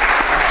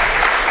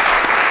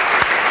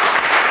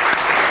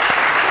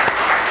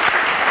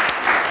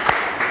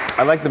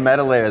 I like the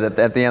meta layer that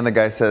at the end the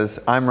guy says,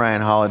 "I'm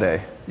Ryan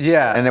Holiday."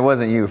 Yeah. And it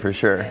wasn't you for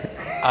sure.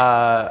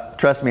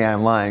 Trust me,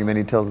 I'm lying. Then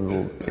he tells the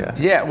little, yeah.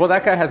 Yeah, well,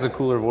 that guy has a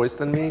cooler voice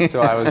than me,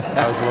 so I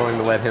was willing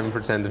to let him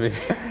pretend to be.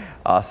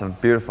 Awesome,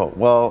 beautiful.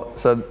 Well,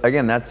 so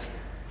again, that's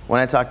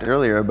when I talked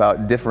earlier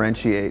about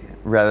differentiate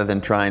rather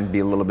than try and be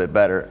a little bit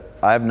better.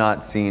 I've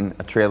not seen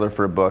a trailer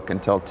for a book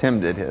until Tim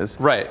did his.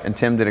 Right. And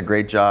Tim did a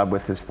great job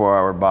with his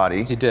 4-hour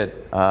body. He did.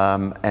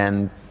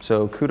 And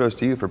so kudos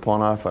to you for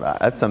pulling off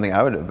that's something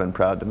I would have been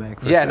proud to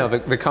make. Yeah, sure. no,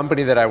 the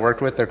company that I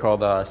worked with, they're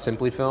called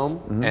Simply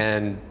Film,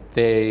 and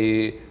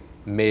they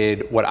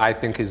made what I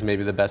think is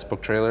maybe the best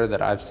book trailer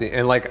that I've seen.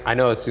 And like, I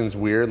know it seems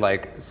weird,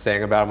 like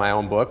saying about my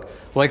own book.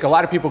 Like a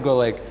lot of people go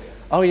like,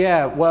 oh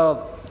yeah,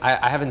 well,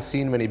 I haven't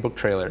seen many book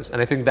trailers.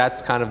 And I think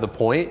that's kind of the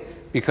point,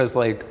 because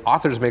like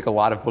authors make a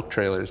lot of book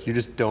trailers. You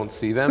just don't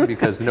see them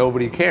because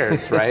nobody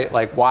cares, right?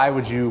 Like, why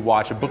would you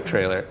watch a book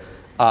trailer?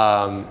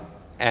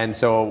 And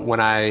so when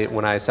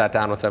I sat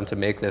down with them to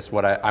make this,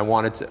 what I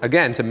wanted to,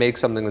 again, to make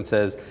something that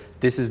says,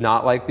 this is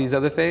not like these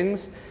other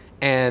things.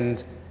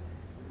 And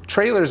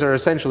trailers are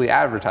essentially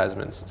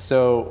advertisements.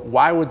 So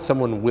why would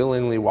someone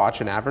willingly watch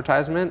an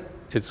advertisement?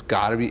 It's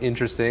got to be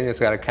interesting, it's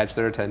got to catch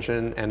their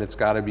attention, and it's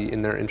got to be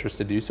in their interest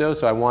to do so.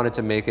 So I wanted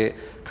to make it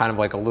kind of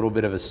like a little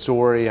bit of a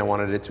story. I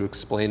wanted it to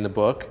explain the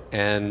book,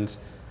 and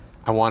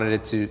I wanted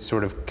it to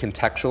sort of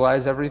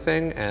contextualize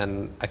everything,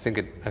 and I think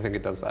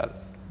it does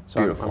that.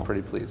 So I'm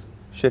pretty pleased.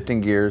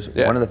 Shifting gears,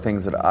 one of the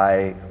things that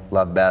I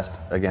love best,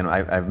 again,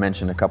 I've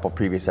mentioned a couple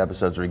previous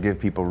episodes where we give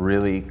people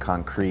really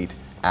concrete,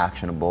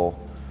 actionable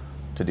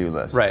to-do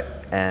lists. Right.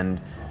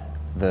 And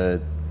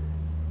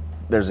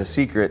there's a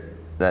secret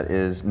that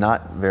is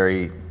not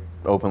very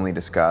openly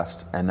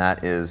discussed, and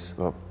that is,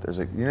 well,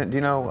 do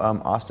you know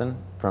Austin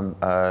from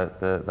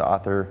the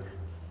author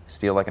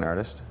Steal Like an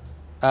Artist?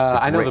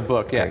 I know the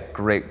book, yeah. Okay,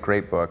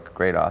 great book,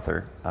 great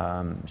author.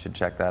 You should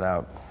check that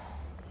out.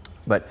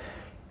 But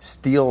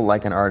steal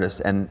like an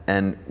artist,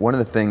 and one of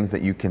the things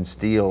that you can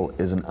steal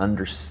is an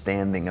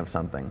understanding of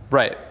something.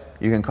 Right.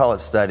 You can call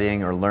it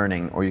studying or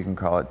learning, or you can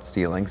call it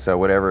stealing. So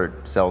whatever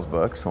sells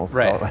books, we'll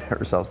call it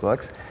whatever sells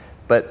books.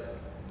 But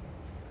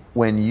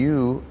when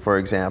you, for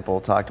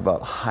example, talked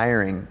about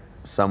hiring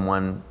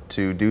someone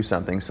to do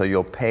something, so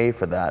you'll pay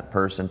for that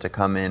person to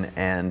come in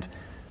and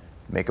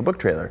make a book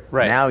trailer.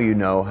 Right. Now you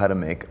know how to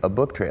make a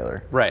book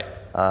trailer. Right.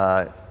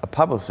 A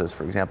publicist,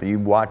 for example, you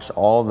watch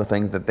all the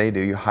things that they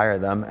do, you hire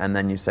them, and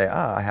then you say,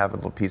 I have a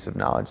little piece of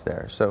knowledge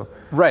there. So.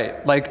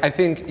 Right, like I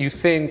think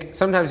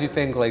sometimes you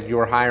think like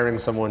you're hiring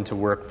someone to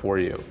work for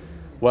you.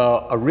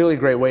 Well, a really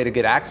great way to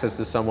get access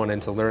to someone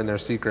and to learn their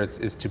secrets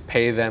is to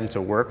pay them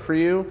to work for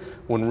you,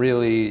 when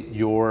really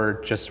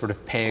you're just sort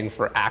of paying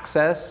for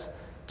access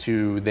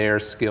to their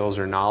skills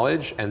or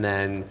knowledge, and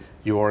then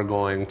you're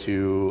going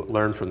to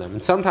learn from them.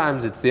 And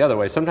sometimes it's the other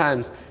way.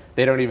 Sometimes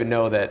they don't even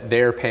know that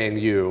they're paying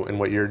you and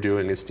what you're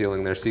doing is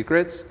stealing their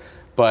secrets.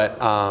 But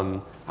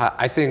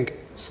I think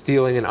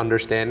stealing an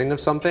understanding of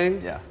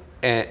something,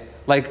 and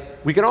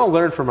like we can all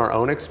learn from our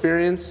own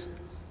experience,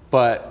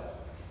 but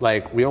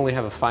like we only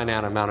have a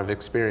finite amount of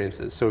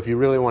experiences. So if you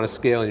really want to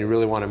scale and you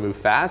really want to move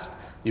fast,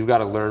 you've got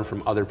to learn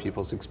from other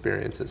people's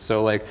experiences.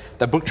 So like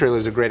that book trailer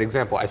is a great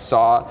example. I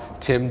saw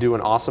Tim do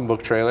an awesome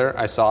book trailer.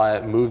 I saw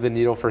it move the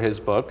needle for his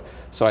book.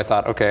 So I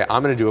thought, okay,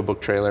 I'm going to do a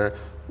book trailer.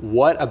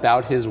 What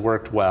about his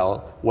worked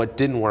well? What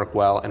didn't work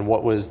well? And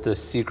what was the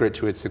secret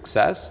to its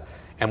success?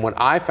 And what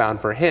I found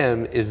for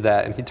him is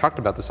that, and he talked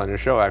about this on your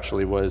show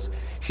actually, was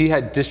he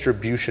had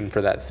distribution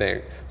for that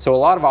thing. So a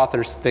lot of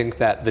authors think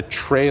that the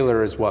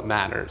trailer is what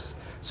matters.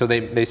 So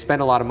they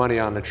spend a lot of money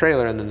on the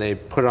trailer and then they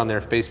put it on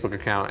their Facebook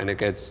account and it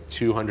gets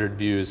 200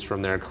 views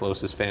from their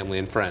closest family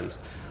and friends,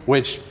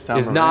 which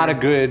is not a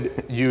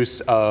good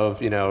use of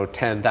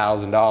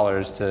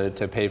 $10,000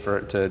 to pay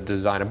for to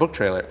design a book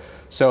trailer.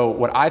 So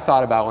what I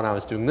thought about when I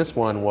was doing this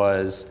one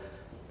was,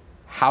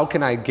 how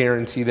can I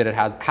guarantee that it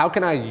has, how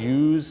can I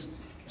use,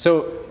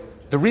 so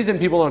the reason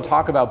people don't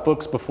talk about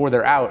books before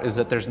they're out is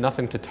that there's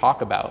nothing to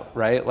talk about,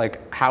 right?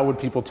 Like, how would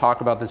people talk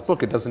about this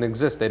book? It doesn't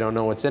exist. They don't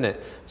know what's in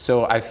it.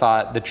 So I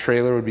thought the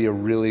trailer would be a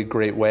really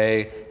great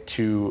way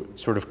to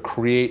sort of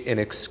create an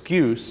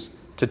excuse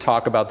to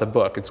talk about the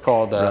book. It's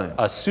called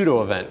a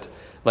pseudo event.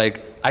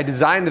 Like, I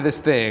designed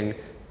this thing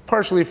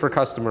partially for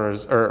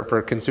customers or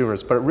for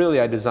consumers, but really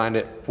I designed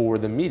it for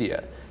the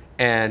media.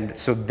 And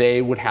so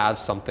they would have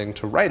something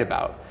to write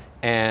about.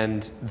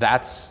 And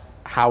that's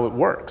how it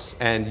works.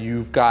 And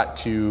you've got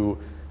to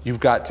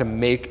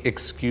make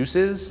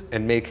excuses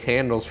and make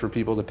handles for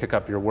people to pick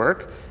up your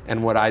work.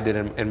 And what I did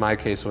in my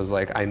case was,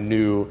 like, I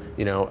knew,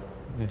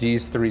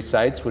 these 3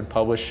 sites would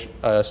publish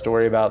a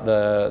story about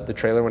the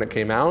trailer when it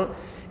came out.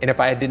 And if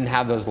I didn't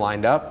have those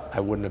lined up, I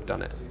wouldn't have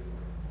done it.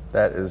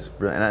 That is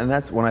brilliant. And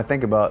that's when I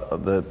think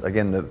about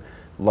the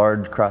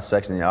large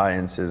cross-section of the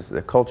audience is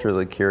the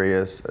culturally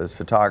curious, as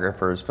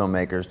photographers,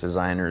 filmmakers,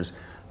 designers,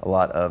 a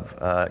lot of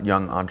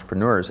young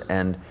entrepreneurs.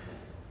 And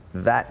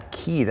that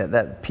key,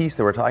 that piece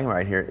that we're talking about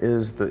right here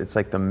is it's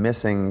like the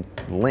missing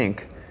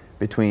link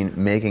between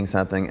making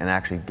something and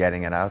actually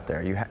getting it out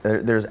there.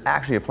 There's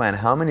actually a plan.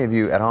 How many of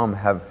you at home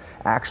have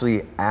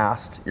actually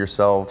asked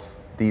yourself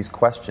these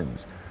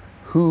questions?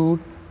 Who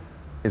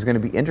is going to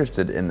be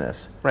interested in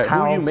this? Right, who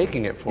are you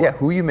making it for? Yeah,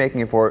 who are you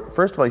making it for?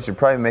 First of all, you should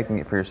probably be making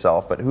it for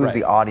yourself, but who's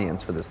the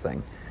audience for this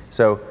thing?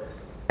 So,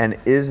 and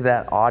is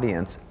that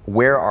audience,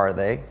 where are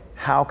they?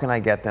 How can I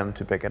get them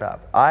to pick it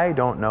up? I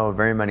don't know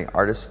very many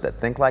artists that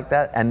think like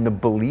that, and the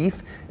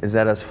belief is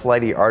that as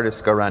flighty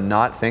artists go around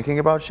not thinking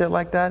about shit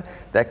like that,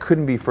 that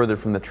couldn't be further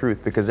from the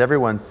truth, because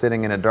everyone's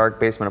sitting in a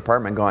dark basement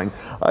apartment going,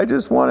 I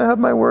just want to have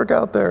my work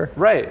out there.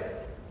 Right.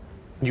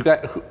 You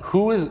got,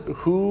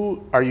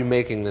 who are you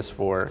making this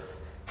for?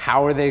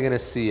 How are they going to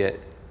see it,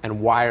 and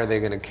why are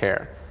they going to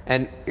care?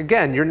 And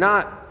again, you're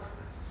not,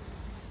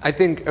 I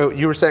think,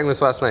 you were saying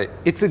this last night,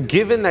 it's a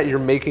given that you're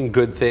making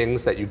good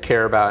things that you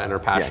care about and are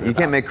passionate about. You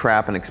can't make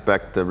crap and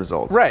expect the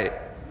results. Right.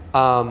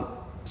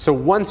 So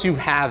once you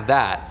have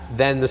that,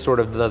 then the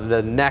sort of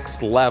the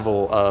next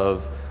level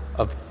of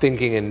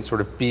thinking and sort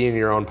of being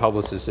your own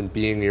publicist and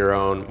being your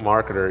own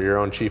marketer, your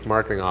own chief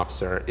marketing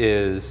officer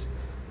is,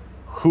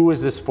 who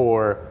is this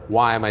for?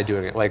 Why am I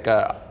doing it? Like,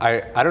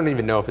 I don't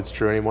even know if it's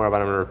true anymore, but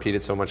I'm gonna repeat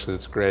it so much because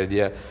it's a great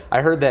idea.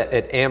 I heard that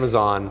at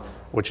Amazon,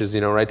 which is,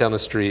 right down the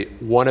street,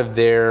 one of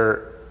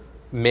their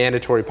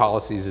mandatory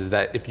policies is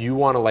that if you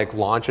wanna like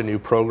launch a new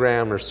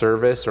program or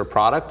service or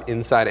product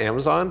inside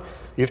Amazon,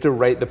 you have to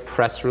write the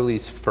press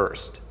release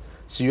first.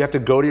 So you have to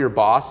go to your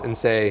boss and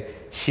say,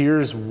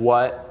 here's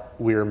what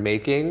we're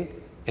making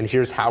and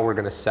here's how we're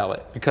gonna sell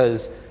it.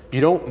 Because you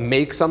don't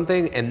make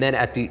something and then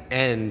at the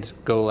end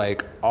go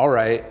like, all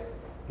right,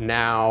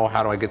 now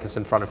how do I get this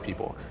in front of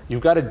people?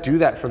 You've got to do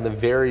that from the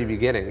very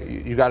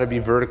beginning. You got to be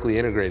vertically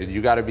integrated.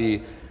 You got to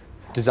be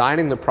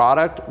designing the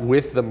product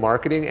with the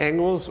marketing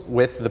angles,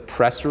 with the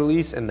press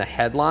release and the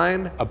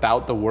headline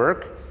about the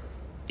work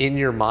in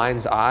your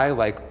mind's eye,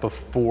 like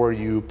before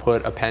you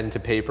put a pen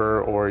to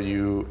paper or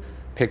you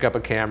pick up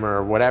a camera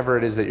or whatever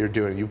it is that you're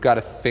doing. You've got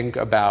to think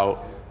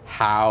about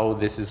how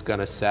this is going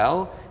to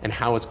sell and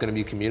how it's going to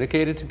be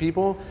communicated to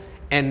people.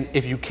 And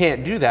if you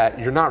can't do that,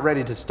 you're not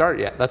ready to start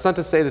yet. That's not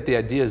to say that the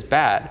idea is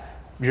bad.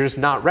 You're just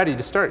not ready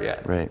to start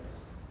yet. Right.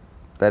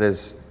 That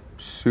is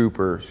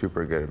super,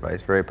 super good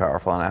advice. Very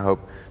powerful. And I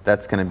hope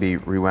that's going to be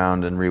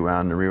rewound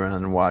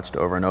and watched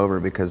over and over,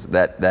 because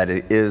that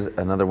is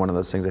another one of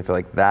those things. I feel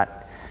like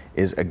that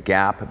is a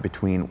gap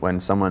between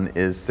when someone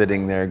is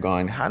sitting there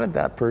going, how did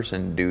that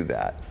person do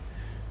that?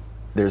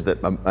 There's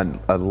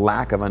a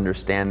lack of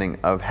understanding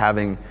of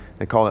having,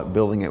 they call it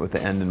building it with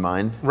the end in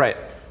mind. Right,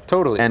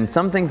 totally. And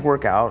some things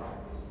work out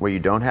where you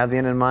don't have the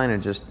end in mind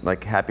and just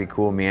like happy,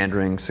 cool,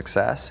 meandering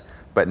success.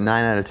 But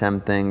 9 out of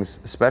 10 things,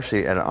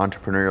 especially at an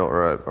entrepreneurial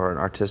or an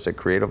artistic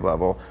creative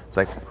level, it's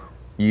like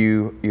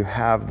you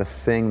have the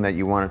thing that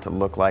you want it to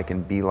look like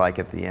and be like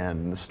at the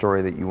end, and the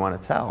story that you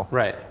want to tell.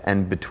 Right.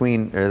 And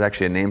there's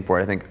actually a name for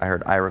it. I think I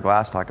heard Ira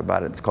Glass talk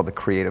about it. It's called the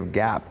creative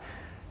gap.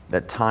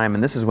 That time,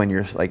 and this is when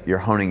you're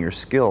honing your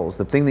skills.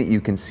 The thing that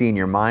you can see in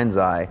your mind's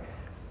eye,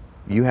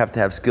 you have to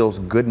have skills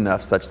good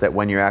enough such that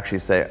when you actually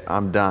say,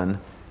 I'm done,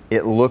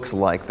 it looks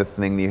like the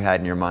thing that you had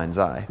in your mind's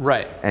eye.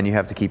 Right. And you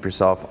have to keep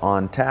yourself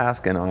on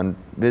task and on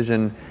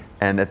vision.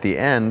 And at the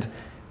end,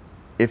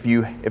 if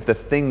the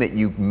thing that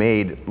you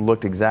made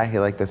looked exactly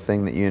like the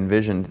thing that you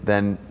envisioned,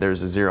 then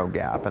there's a zero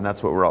gap, and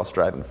that's what we're all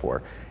striving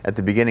for. At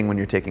the beginning, when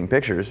you're taking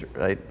pictures,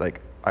 right? Like,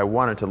 I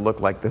want it to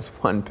look like this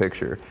one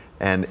picture,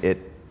 and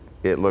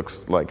it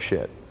looks like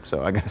shit.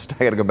 So I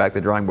gotta go back to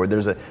the drawing board.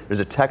 There's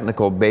a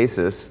technical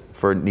basis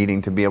for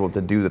needing to be able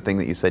to do the thing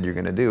that you said you're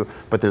gonna do,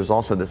 but there's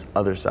also this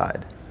other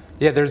side.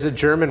 Yeah, there's a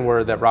German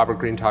word that Robert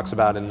Greene talks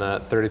about in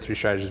the 33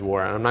 Strategies of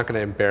War, and I'm not going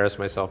to embarrass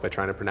myself by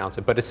trying to pronounce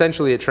it, but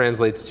essentially it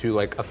translates to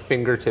like a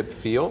fingertip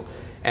feel.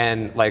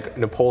 And like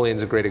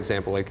Napoleon's a great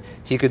example. Like,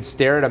 he could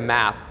stare at a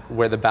map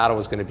where the battle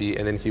was going to be,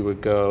 and then he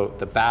would go,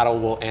 the battle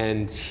will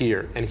end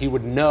here. And he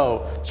would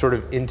know sort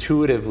of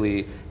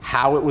intuitively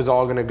how it was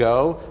all going to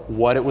go,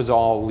 what it was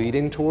all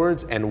leading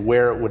towards, and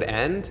where it would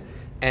end.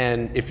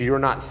 And if you're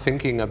not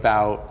thinking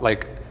about,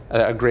 like,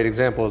 a great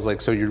example is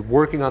like, so you're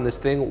working on this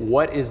thing,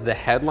 what is the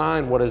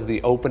headline, what is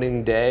the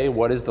opening day,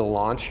 what is the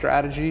launch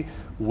strategy,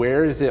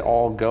 where is it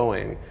all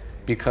going?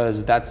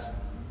 Because that's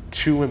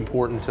too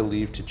important to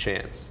leave to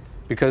chance.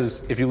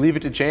 Because if you leave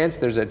it to chance,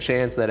 there's a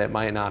chance that it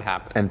might not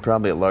happen. And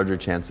probably a larger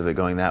chance of it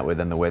going that way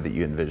than the way that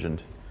you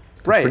envisioned.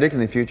 Right.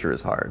 Predicting the future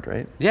is hard,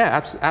 right?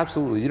 Yeah,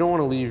 absolutely. You don't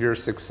want to leave your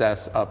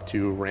success up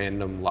to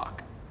random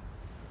luck.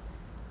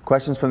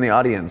 Questions from the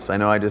audience. I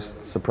know I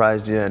just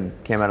surprised you and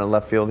came out of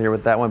left field here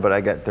with that one,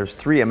 but there's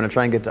 3. I'm going to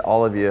try and get to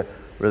all of you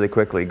really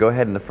quickly. Go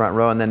ahead in the front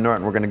row, and then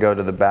Norton, we're going to go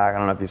to the back. I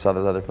don't know if you saw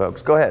those other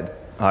folks. Go ahead.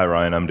 Hi,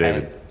 Ryan. I'm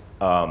David.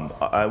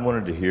 I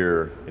wanted to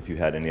hear if you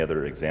had any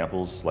other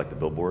examples, like the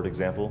billboard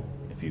example,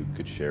 if you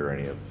could share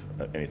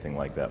anything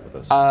like that with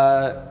us.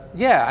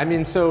 Yeah, I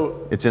mean,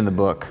 so... It's in the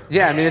book.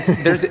 Yeah, I mean,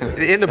 there's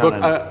in the book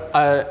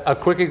a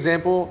quick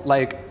example,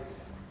 like,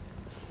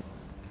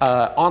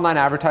 Online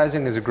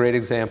advertising is a great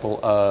example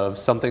of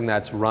something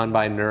that's run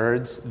by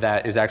nerds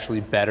that is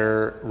actually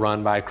better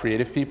run by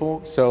creative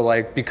people. So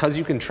like, because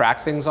you can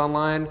track things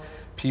online,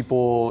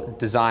 people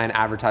design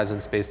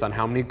advertisements based on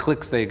how many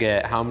clicks they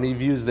get, how many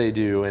views they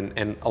do,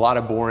 and a lot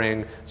of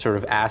boring sort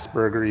of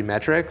Aspergery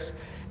metrics.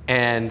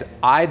 And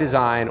I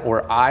design,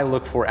 or I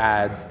look for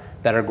ads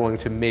that are going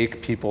to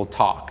make people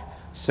talk.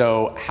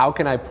 So how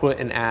can I put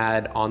an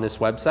ad on this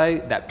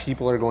website that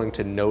people are going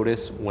to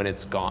notice when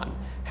it's gone?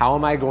 How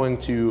am I going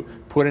to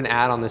put an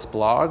ad on this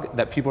blog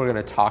that people are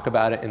going to talk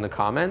about it in the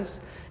comments?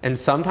 And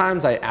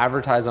sometimes I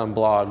advertise on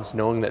blogs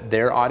knowing that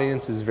their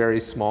audience is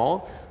very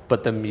small,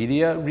 but the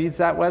media reads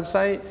that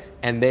website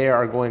and they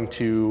are going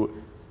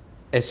to,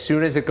 as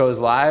soon as it goes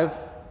live,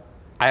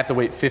 I have to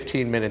wait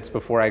 15 minutes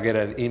before I get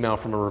an email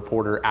from a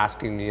reporter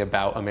asking me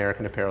about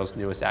American Apparel's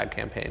newest ad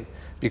campaign,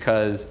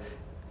 because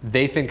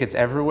they think it's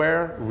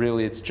everywhere.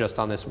 Really, it's just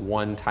on this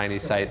one tiny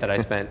site that I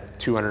spent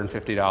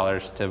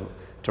 $250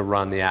 to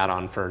run the ad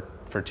on for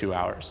 2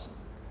 hours.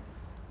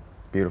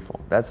 Beautiful.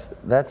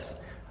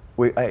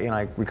 We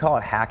call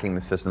it hacking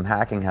the system.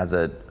 Hacking has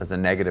a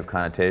negative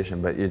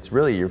connotation, but it's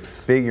really you're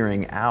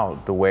figuring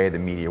out the way the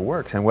media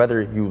works, and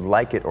whether you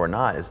like it or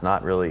not is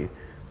not really.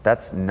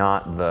 That's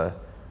not the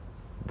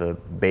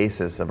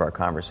basis of our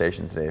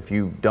conversation today. If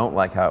you don't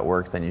like how it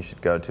works, then you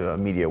should go to a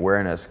media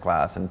awareness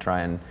class and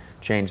try and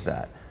change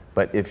that.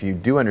 But if you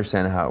do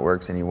understand how it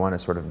works and you want to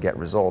sort of get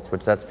results,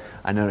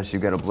 I noticed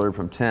you've got a blurb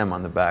from Tim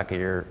on the back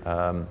of your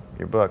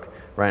book.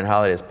 Ryan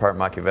Holiday is part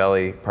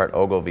Machiavelli, part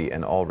Ogilvy,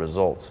 and all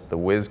results. The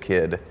whiz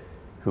kid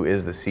who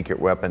is the secret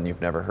weapon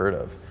you've never heard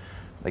of.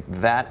 Like,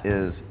 that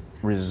is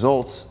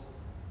results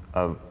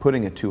of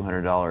putting a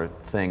 $200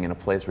 thing in a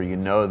place where you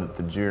know that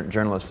the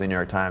journalist for the New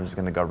York Times is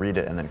going to go read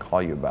it and then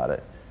call you about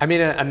it. I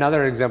mean,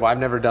 another example, I've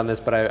never done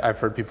this, but I've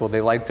heard people,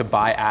 they like to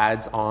buy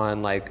ads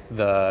on like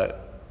the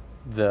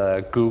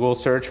Google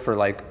search for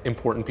like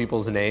important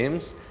people's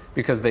names,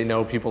 because they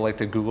know people like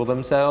to Google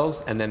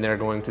themselves, and then they're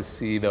going to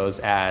see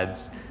those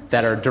ads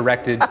that are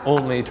directed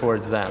only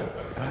towards them.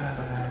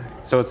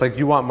 So it's like,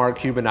 you want Mark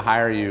Cuban to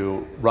hire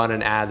you, run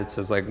an ad that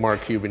says like,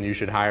 Mark Cuban, you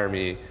should hire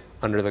me,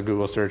 under the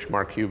Google search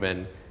Mark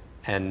Cuban,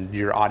 and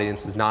your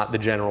audience is not the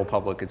general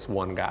public, it's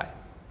one guy.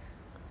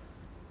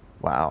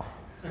 Wow.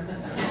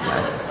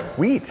 That's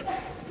sweet.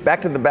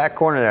 Back to the back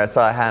corner there, I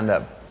saw a hand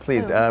up.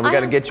 Please, we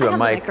got to get you a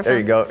mic. There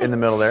you go, in the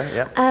middle there.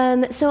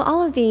 Yep. So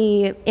all of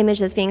the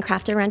images being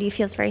crafted around you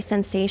feels very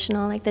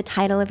sensational, like the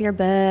title of your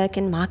book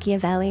and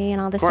Machiavelli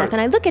and all this stuff. And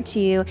I look at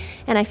you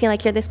and I feel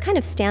like you're this kind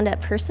of stand-up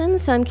person.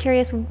 So I'm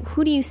curious,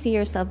 who do you see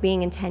yourself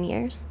being in 10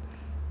 years?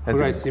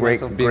 That's a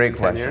great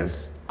question.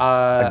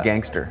 A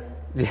gangster.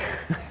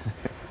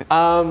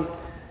 I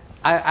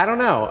don't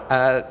know.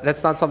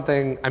 That's not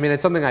something, I mean,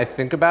 it's something I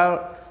think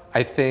about.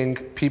 I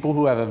think people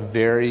who have a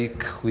very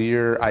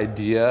clear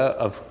idea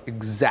of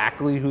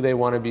exactly who they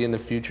want to be in the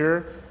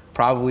future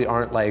probably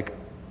aren't like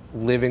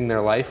living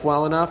their life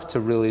well enough to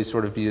really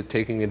sort of be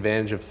taking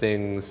advantage of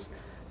things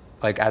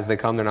like as they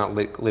come. They're not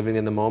living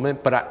in the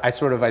moment. But I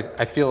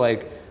feel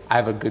like I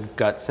have a good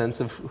gut sense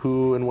of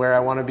who and where I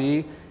want to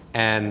be.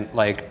 And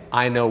like,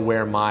 I know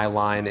where my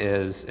line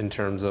is in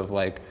terms of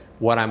like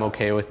what I'm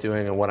okay with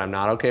doing and what I'm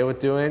not okay with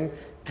doing.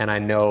 And I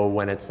know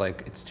when it's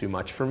like, it's too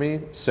much for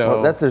me.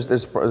 So well,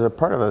 there's a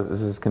part of it,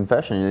 this is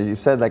confession. You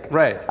said like,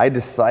 right. I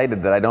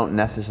decided that I don't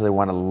necessarily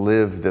want to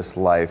live this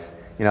life.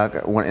 You know,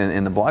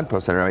 in the blog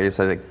post I wrote, you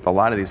said like, a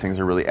lot of these things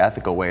are really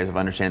ethical ways of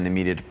understanding the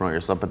media to promote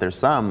yourself, but there's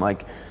some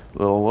like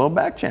little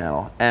back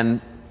channel. And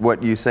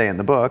what you say in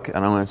the book, and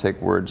I'm going to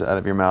take words out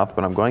of your mouth,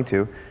 but I'm going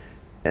to,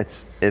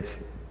 it's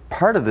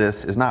part of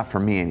this is not for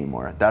me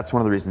anymore. That's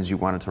one of the reasons you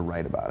wanted to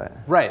write about it.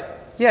 Right.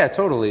 Yeah,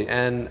 totally.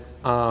 And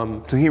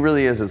so he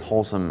really is as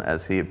wholesome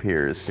as he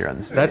appears here on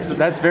the stage.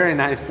 That's very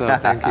nice, though.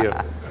 Thank you.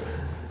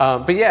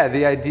 But yeah,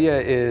 the idea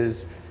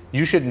is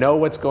you should know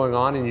what's going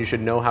on and you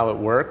should know how it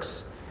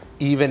works,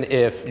 even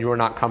if you're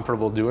not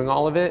comfortable doing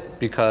all of it,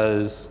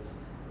 because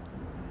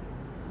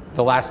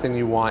the last thing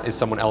you want is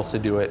someone else to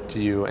do it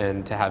to you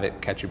and to have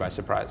it catch you by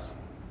surprise.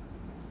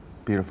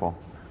 Beautiful.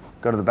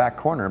 Go to the back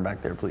corner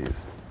back there, please.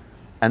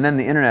 And then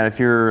the internet, if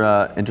you're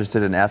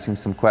interested in asking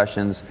some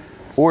questions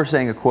or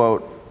saying a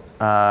quote,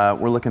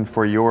 we're looking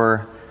for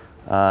your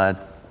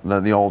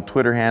the old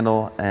Twitter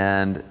handle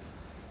and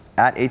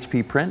at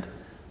HP Print,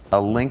 a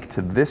link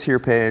to this here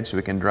page so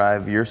we can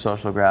drive your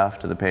social graph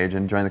to the page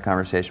and join the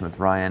conversation with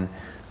Ryan.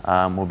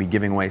 We'll be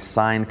giving away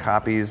signed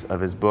copies of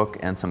his book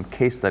and some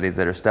case studies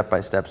that are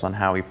step-by-steps on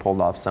how he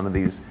pulled off some of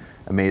these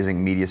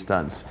amazing media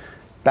stunts.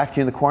 Back to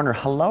you in the corner.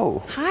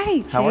 Hello.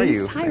 Hi, Chase. How are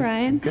you? Hi,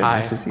 Ryan. Good.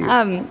 Nice to see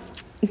you.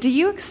 Do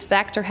you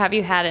expect or have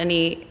you had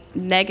any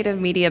negative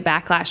media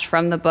backlash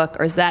from the book,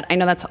 or is that, I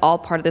know that's all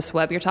part of this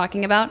web you're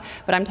talking about,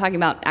 but I'm talking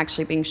about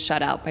actually being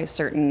shut out by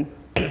certain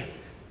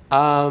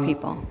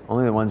people?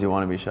 Only the ones you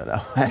want to be shut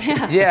out.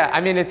 Yeah,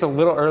 I mean, it's a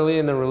little early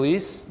in the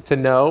release to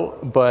know,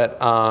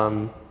 but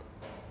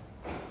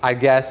I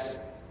guess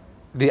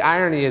the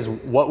irony is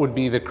what would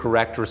be the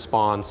correct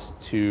response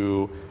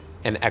to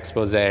an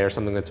expose or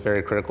something that's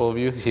very critical of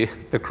you,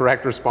 the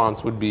correct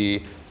response would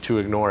be to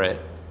ignore it.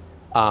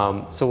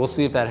 So we'll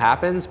see if that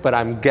happens, but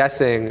I'm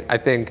guessing, I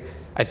think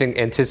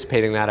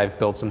anticipating that, I've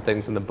built some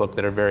things in the book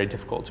that are very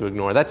difficult to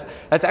ignore. That's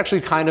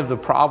actually kind of the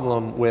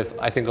problem with,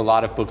 I think, a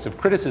lot of books of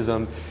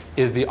criticism,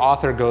 is the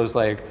author goes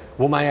like,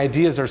 well, my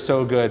ideas are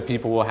so good,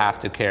 people will have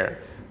to care.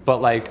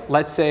 But like,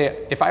 let's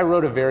say if I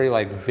wrote a very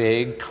like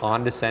vague,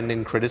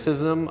 condescending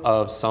criticism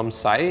of some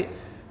site,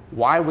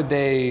 why would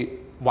they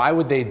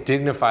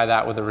dignify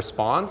that with a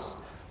response?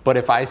 But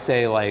if I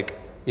say like,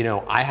 you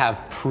know, I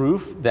have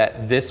proof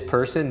that this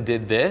person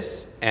did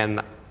this,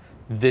 and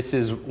this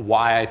is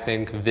why I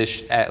think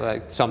this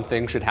like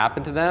something should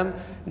happen to them.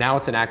 Now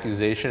it's an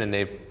accusation, and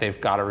they've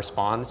got to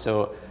respond.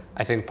 So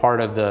I think part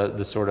of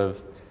the sort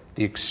of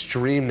the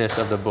extremeness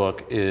of the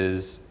book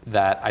is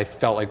that I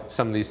felt like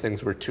some of these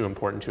things were too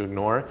important to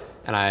ignore,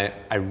 and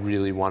I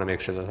really want to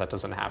make sure that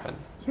doesn't happen.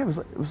 Yeah, it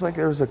was like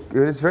it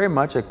was very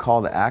much a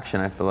call to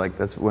action. I feel like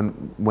that's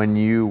when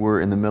you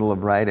were in the middle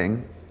of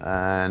writing,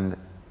 and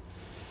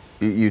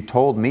you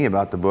told me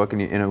about the book,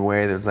 and in a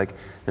way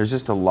there's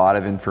just a lot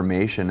of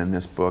information in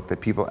this book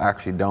that people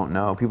actually don't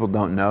know. People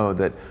don't know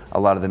that a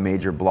lot of the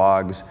major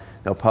blogs,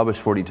 they'll publish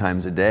 40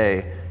 times a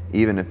day,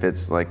 even if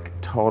it's like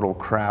total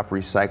crap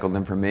recycled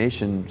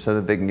information, so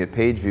that they can get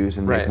page views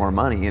and make more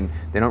money. And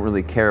they don't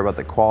really care about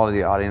the quality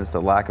of the audience,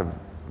 the lack of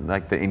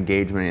like the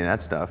engagement and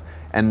that stuff.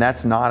 And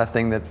that's not a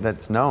thing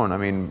that's known. I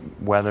mean,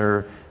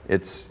 whether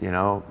it's, you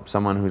know,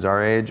 someone who's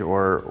our age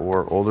or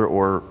older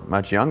or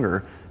much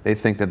younger, they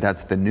think that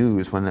that's the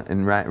news, when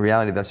in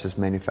reality that's just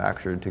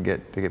manufactured to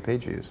get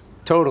page views.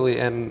 Totally,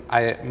 and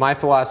my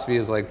philosophy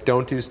is like,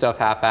 don't do stuff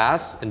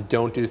half-assed, and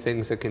don't do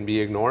things that can be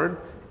ignored.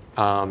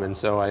 And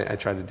so I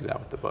try to do that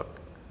with the book.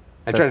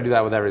 I try to do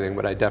that with everything,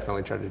 but I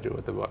definitely try to do it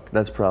with the book.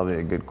 That's probably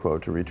a good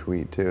quote to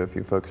retweet too, if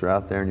you folks are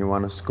out there and you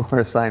want to score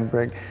a sign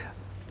break.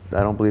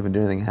 I don't believe in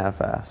doing anything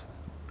half-assed.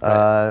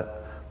 Right.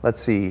 Let's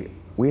see.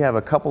 We have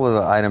a couple of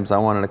the items I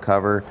wanted to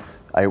cover.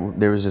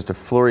 There was just a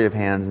flurry of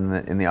hands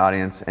in the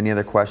audience. Any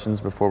other questions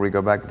before we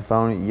go back to the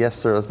phone? Yes,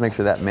 sir. Let's make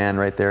sure that man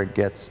right there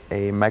gets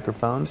a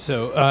microphone.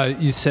 So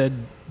you said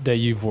that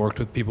you've worked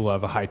with people who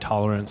have a high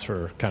tolerance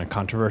for kind of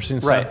controversy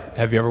and stuff. Right.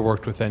 Have you ever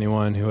worked with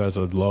anyone who has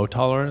a low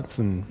tolerance?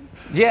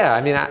 Yeah,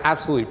 I mean,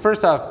 absolutely.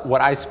 First off,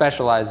 what I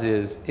specialize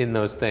is in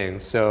those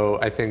things. So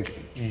I think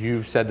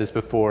you've said this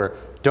before.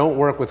 Don't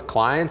work with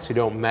clients who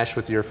don't mesh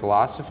with your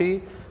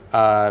philosophy.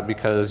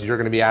 Because you're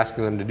going to be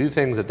asking them to do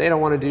things that they don't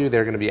want to do.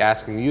 They're going to be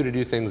asking you to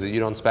do things that you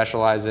don't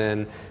specialize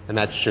in, and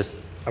that's just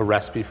a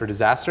recipe for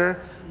disaster.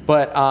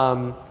 But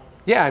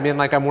yeah, I mean,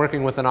 like I'm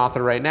working with an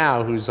author right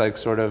now who's like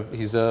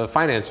he's a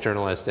finance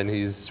journalist, and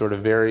he's sort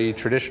of very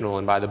traditional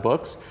and by the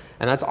books,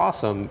 and that's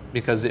awesome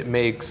because it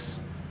makes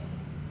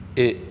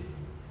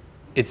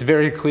it's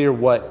very clear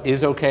what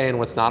is okay and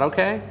what's not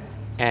okay,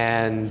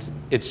 and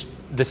it's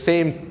the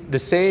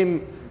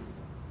same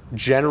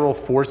general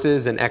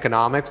forces and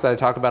economics that I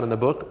talk about in the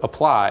book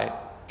apply,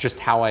 just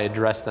how I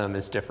address them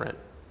is different.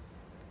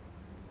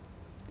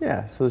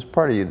 Yeah, so there's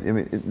part of you, I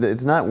mean,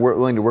 it's not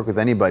willing to work with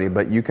anybody,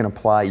 but you can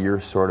apply your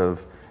sort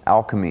of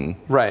alchemy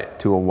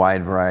to a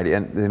wide variety.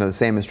 And you know, the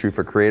same is true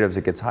for creatives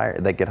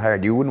that get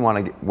hired. You wouldn't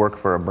want to work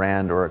for a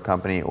brand or a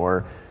company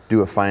or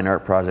do a fine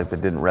art project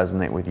that didn't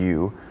resonate with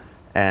you.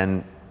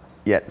 And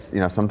yet, you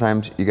know,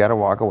 sometimes you got to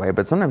walk away,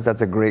 but sometimes that's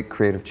a great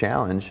creative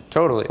challenge.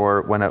 Totally.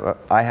 Or when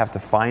I have to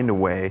find a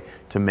way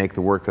to make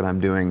the work that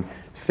I'm doing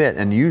fit,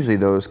 and usually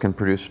those can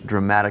produce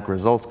dramatic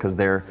results because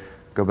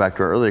go back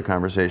to our earlier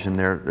conversation,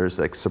 there's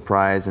like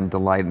surprise and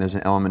delight, and there's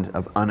an element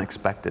of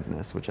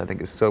unexpectedness, which I think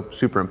is so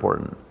super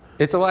important.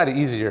 It's a lot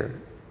easier,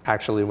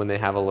 actually, when they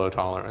have a low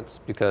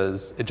tolerance,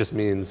 because it just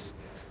means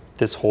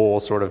this whole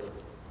sort of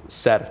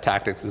set of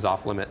tactics is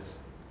off limits.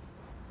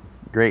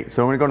 Great.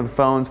 So I'm going to go to the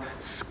phones.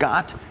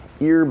 Scott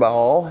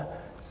Earball,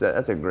 so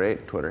that's a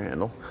great Twitter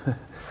handle.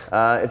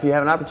 If you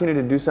have an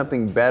opportunity to do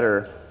something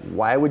better,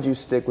 why would you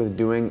stick with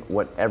doing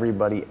what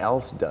everybody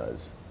else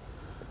does?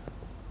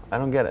 I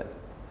don't get it.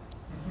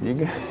 You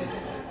get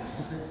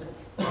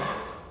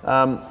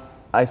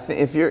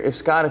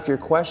if your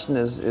question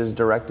is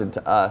directed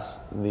to us,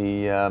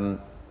 I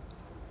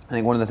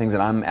think one of the things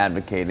that I'm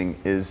advocating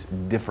is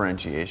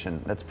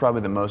differentiation. That's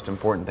probably the most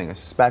important thing,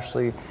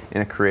 especially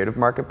in a creative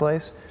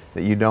marketplace,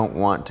 that you don't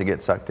want to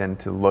get sucked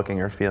into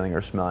looking or feeling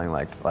or smelling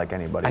like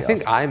anybody else. I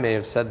think I may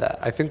have said that.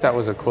 I think that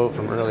was a quote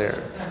from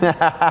earlier, but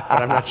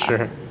I'm not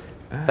sure.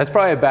 That's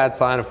probably a bad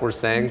sign if we're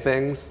saying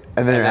things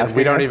and then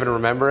we don't even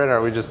remember it, or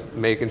are we just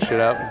making shit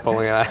up and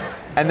pulling it out?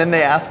 And then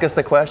they ask us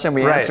the question,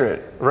 we answer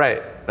it.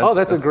 Right.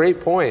 That's a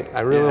great point.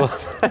 I really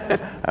love that.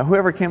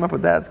 Whoever came up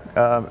with that,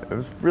 it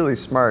was really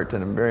smart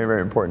and a very,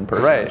 very important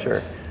person, I'm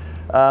sure.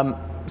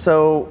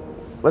 So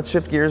let's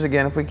shift gears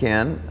again if we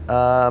can.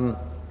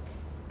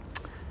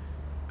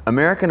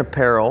 American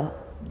Apparel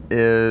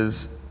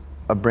is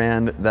a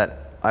brand that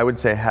I would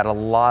say had a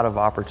lot of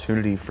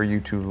opportunity for you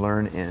to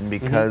learn in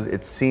because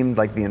it seemed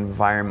like the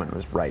environment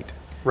was right.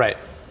 Right.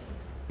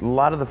 A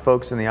lot of the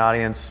folks in the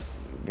audience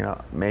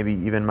maybe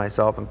even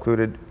myself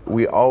included,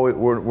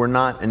 we're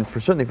not, and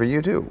certainly for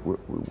you too,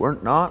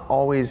 we're not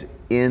always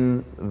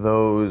in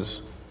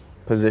those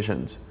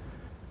positions.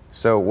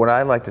 So what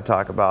I like to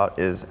talk about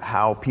is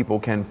how people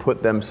can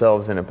put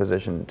themselves in a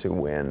position to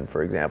win,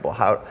 for example.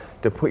 How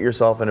to put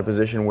yourself in a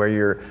position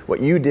where what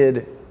you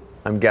did,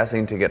 I'm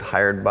guessing, to get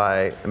hired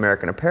by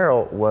American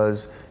Apparel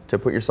was to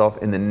put yourself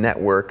in the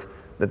network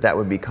that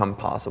would become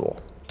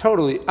possible.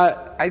 Totally.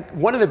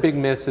 One of the big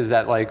myths is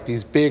that like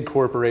these big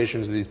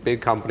corporations, these big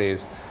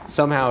companies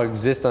somehow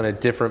exist on a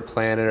different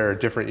planet or a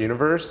different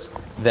universe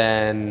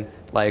than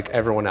like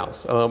everyone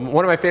else. One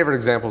of my favorite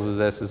examples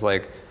is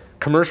like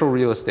commercial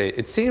real estate.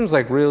 It seems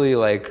like really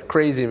like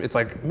crazy. It's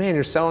like, man,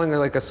 you're selling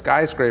like a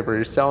skyscraper,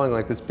 you're selling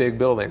like this big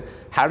building.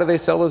 How do they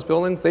sell those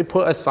buildings? They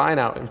put a sign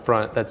out in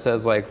front that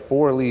says like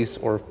for lease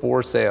or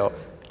for sale,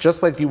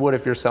 just like you would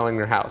if you're selling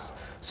your house.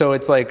 So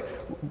it's like,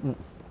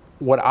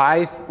 what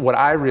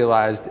I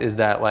realized is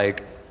that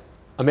like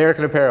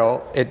American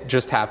Apparel, it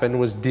just happened,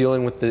 was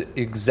dealing with the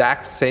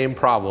exact same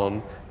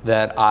problem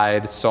that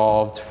I'd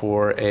solved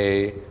for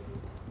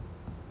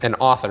an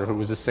author who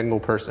was a single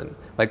person.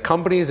 Like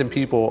companies and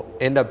people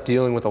end up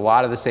dealing with a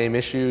lot of the same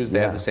issues. They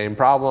have the same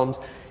problems.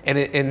 And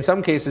in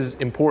some cases,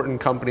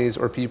 important companies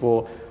or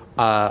people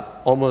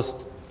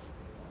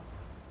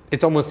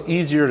it's almost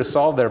easier to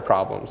solve their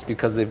problems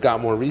because they've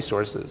got more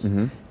resources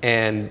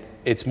and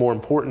it's more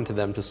important to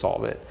them to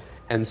solve it.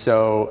 And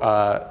so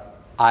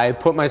I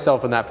put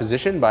myself in that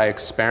position by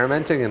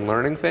experimenting and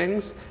learning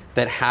things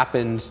that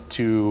happened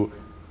to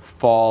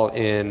fall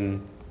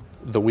in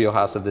the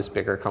wheelhouse of this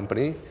bigger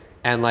company.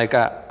 And like,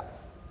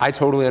 I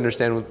totally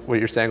understand what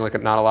you're saying.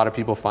 Like, not a lot of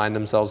people find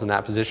themselves in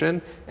that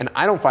position. And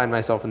I don't find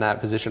myself in that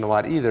position a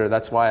lot either.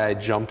 That's why I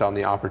jumped on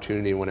the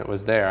opportunity when it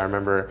was there. I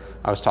remember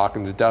I was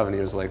talking to Dove and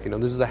he was like,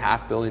 this is a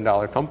 $500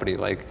 million company.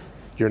 Like,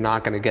 you're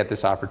not going to get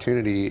this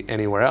opportunity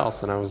anywhere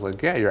else. And I was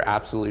like, yeah, you're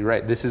absolutely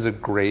right. This is a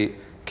great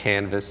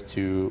canvas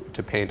to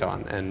paint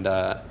on. And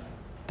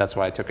that's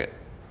why I took it.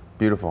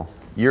 Beautiful.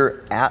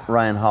 You're at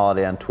Ryan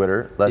Holiday on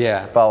Twitter.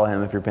 Let's follow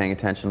him if you're paying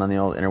attention on the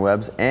old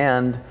interwebs.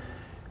 And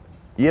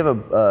you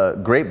have a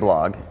great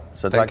blog.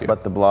 So talk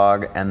about the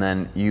blog, and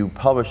then you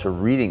publish a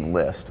reading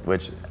list,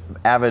 which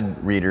avid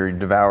reader,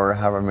 devour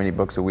however many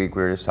books a week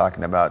we were just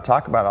talking about.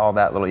 Talk about all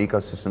that little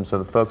ecosystem so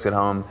the folks at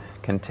home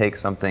can take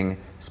something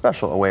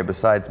special away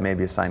besides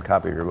maybe a signed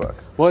copy of your book.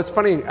 Well, it's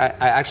funny,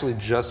 I actually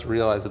just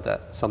realized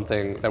that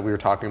something that we were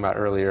talking about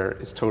earlier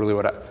is totally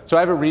so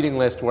I have a reading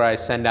list where I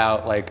send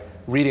out like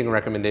reading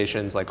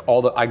recommendations, like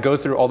I go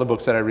through all the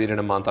books that I read in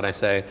a month and I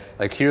say,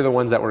 like, here are the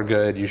ones that were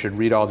good, you should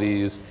read all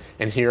these,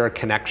 and here are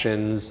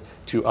connections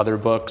to other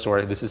books,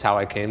 or this is how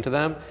I came to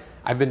them.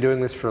 I've been doing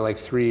this for like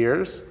 3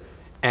 years,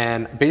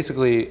 and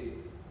basically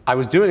I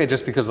was doing it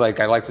just because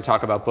like I like to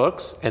talk about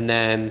books, and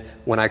then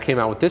when I came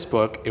out with this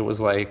book, it was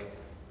like,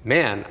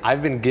 man,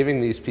 I've been giving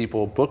these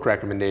people book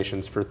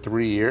recommendations for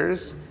 3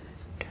 years.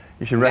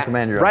 You should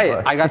recommend your own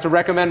book. I got to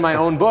recommend my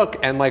own book,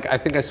 and like I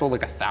think I sold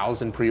like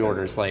 1,000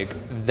 pre-orders like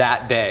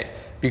that day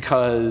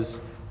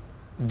because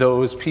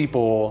those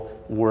people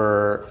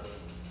were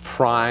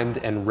primed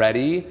and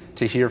ready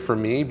to hear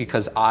from me,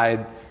 because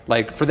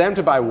for them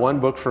to buy one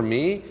book from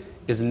me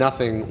is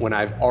nothing when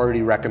I've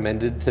already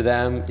recommended to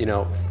them,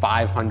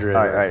 500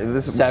 or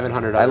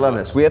 700 I love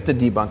books. this. We have to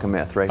debunk a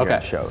myth right here on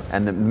the show.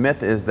 And the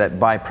myth is that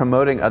by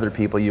promoting other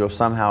people, you'll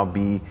somehow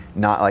be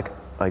not like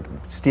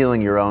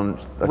stealing your own.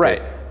 Okay.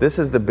 Right. This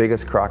is the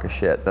biggest crock of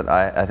shit that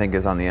I think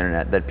is on the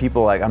internet, that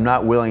people I'm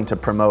not willing to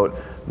promote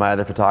my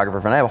other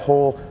photographer. And I have a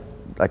whole,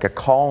 a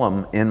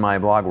column in my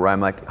blog where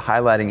I'm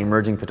highlighting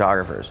emerging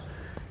photographers.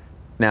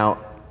 Now,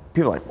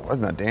 people are like, well,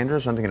 isn't that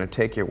dangerous? Aren't they going to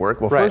take your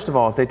work? Well, first of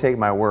all, if they take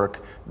my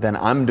work, then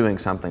I'm doing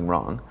something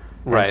wrong.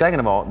 And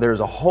second of all, there's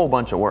a whole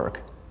bunch of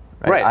work.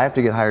 Right? I have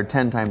to get hired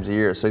 10 times a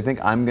year. So you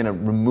think I'm going to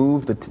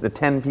remove the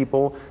 10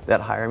 people that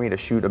hire me to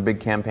shoot a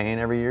big campaign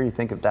every year? You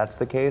think if that's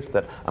the case,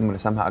 that I'm going to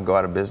somehow go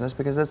out of business?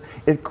 Because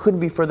it couldn't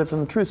be further from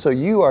the truth. So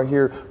you are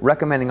here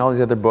recommending all these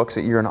other books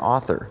that you're an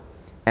author.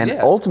 And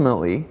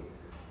ultimately,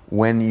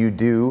 when you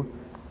do...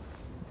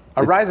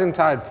 A rising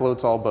tide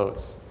floats all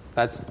boats.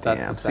 That's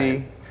the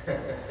saying. See?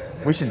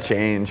 We should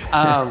change.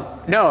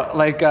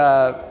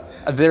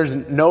 There's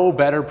no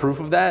better proof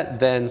of that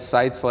than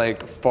sites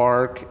like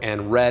FARC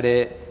and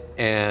Reddit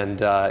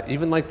and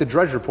even like the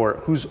Drudge Report,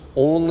 whose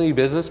only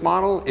business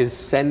model is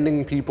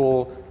sending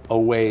people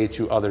away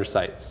to other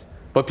sites.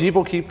 But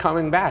people keep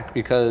coming back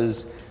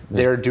because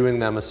they're doing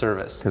them a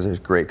service. Because there's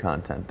great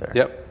content there.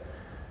 Yep.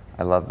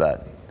 I love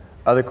that.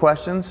 Other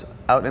questions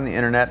out in the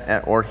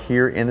internet or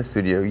here in the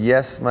studio?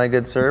 Yes, my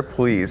good sir,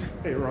 please.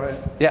 Hey,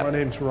 Ryan. Yeah. My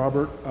name's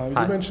Robert.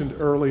 You mentioned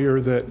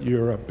earlier that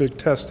you're a big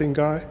testing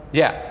guy.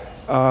 Yeah.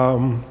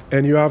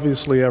 And you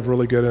obviously have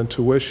really good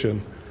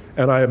intuition.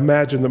 And I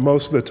imagine that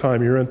most of the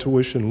time your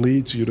intuition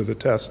leads you to the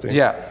testing.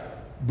 Yeah.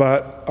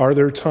 But are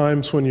there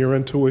times when your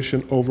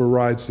intuition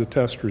overrides the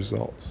test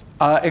results?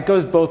 It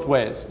goes both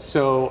ways.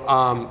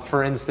 So,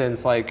 for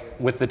instance, like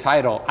with the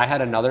title, I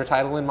had another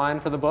title in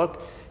mind for the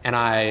book, and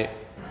I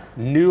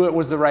knew it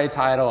was the right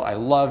title. I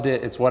loved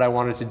it. It's what I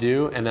wanted to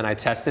do. And then I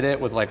tested it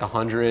with like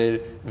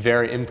 100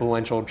 very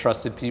influential,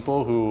 trusted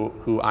people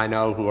who I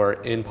know who are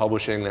in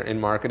publishing, they're in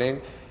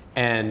marketing.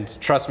 And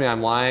trust me,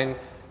 I'm lying.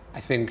 I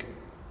think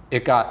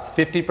it got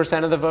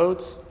 50% of the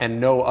votes, and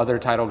no other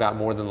title got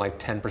more than like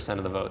 10%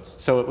 of the votes.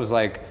 So it was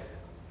like,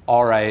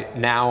 all right,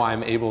 now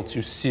I'm able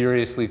to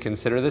seriously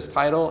consider this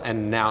title,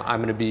 and now I'm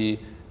gonna be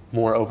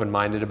more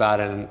open-minded about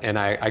it. And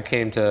I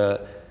came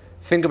to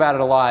think about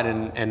it a lot,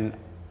 and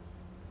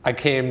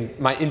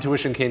my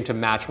intuition came to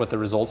match what the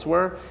results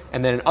were.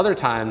 And then other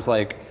times,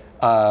 like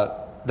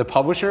the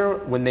publisher,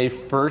 when they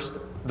first,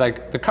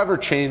 like the cover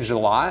changed a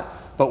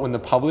lot, but when the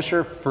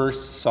publisher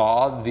first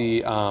saw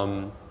the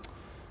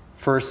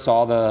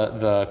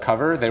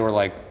cover, they were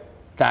like,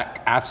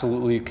 that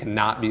absolutely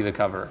cannot be the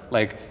cover.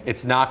 Like,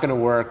 it's not gonna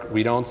work,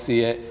 we don't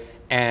see it.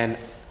 And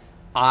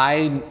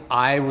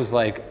I was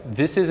like,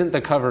 this isn't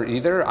the cover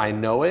either, I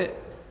know it,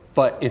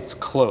 but it's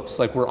close,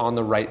 like we're on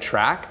the right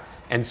track.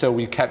 And so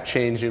we kept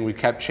changing, we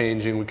kept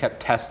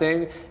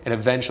testing, and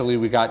eventually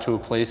we got to a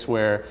place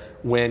where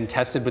when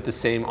tested with the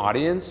same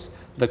audience,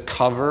 the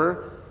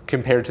cover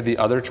compared to the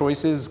other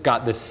choices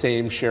got the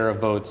same share of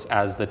votes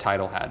as the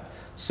title had.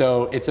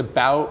 So it's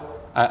about,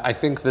 I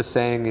think the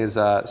saying is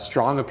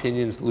strong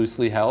opinions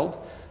loosely held.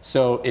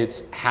 So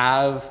it's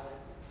have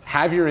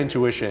your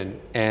intuition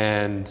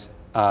and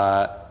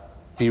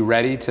be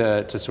ready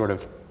to sort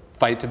of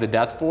fight to the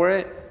death for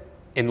it,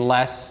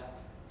 unless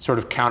sort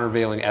of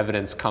countervailing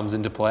evidence comes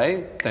into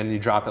play, then you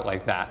drop it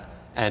like that.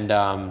 And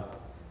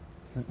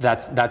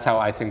that's how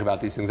I think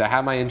about these things. I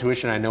have my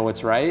intuition, I know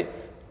what's right,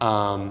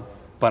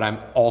 but I'm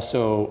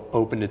also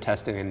open to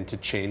testing and to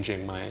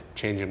changing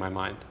my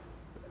mind.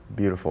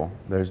 Beautiful.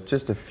 There's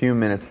just a few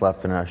minutes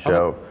left in our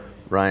show. Okay.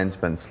 Ryan's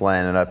been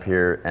slaying it up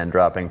here and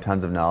dropping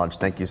tons of knowledge.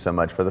 Thank you so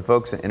much. For the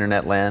folks in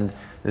internet land,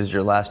 this is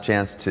your last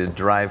chance to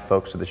drive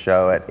folks to the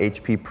show at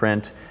HP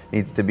Print.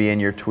 Needs to be in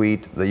your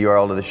tweet, the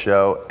URL to the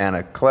show, and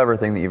a clever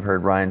thing that you've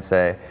heard Ryan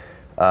say,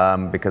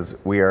 because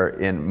we are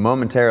in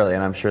momentarily,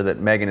 and I'm sure that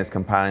Megan is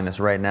compiling this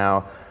right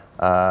now,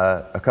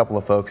 a couple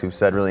of folks who've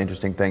said really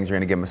interesting things. You're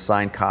going to give them a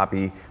signed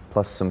copy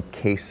plus some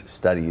case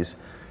studies.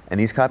 And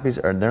these copies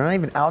they're not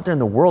even out there in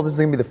the world. This is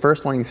going to be the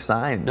first one you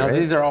signed, No, right?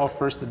 These are all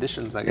first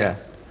editions, I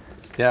guess.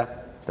 Yeah.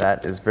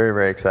 That is very,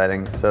 very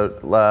exciting. So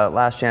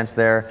last chance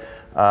there.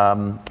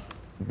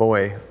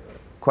 Boy,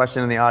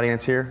 question in the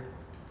audience here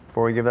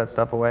before we give that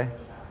stuff away?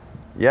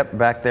 Yep,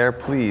 back there,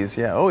 please.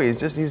 Yeah. Oh,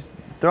 he's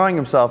throwing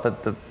himself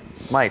at the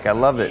mic. I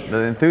love it.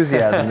 The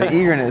enthusiasm, the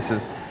eagerness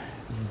is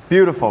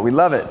beautiful. We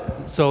love it.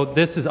 So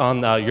this is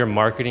on your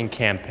marketing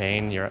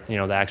campaign,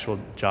 the actual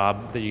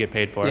job that you get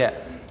paid for.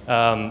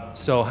 Yeah.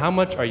 So how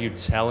much are you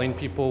telling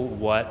people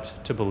what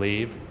to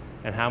believe,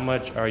 and how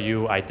much are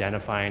you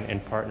identifying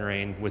and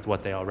partnering with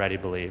what they already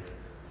believe?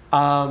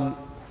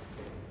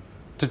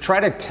 To try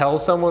to tell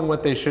someone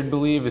what they should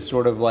believe is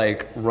sort of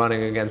like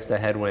running against a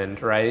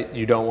headwind, right?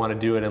 You don't want to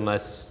do it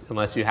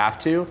unless you have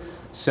to.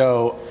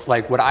 So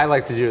like what I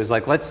like to do is,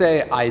 like, let's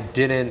say I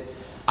didn't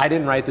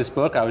write this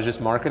book, I was just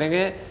marketing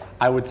it.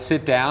 I would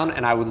sit down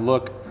and I would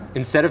look,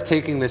 instead of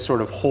taking this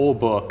sort of whole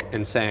book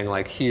and saying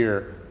like,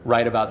 here,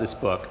 write about this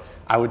book,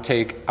 I would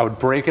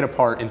break it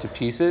apart into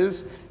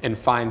pieces and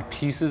find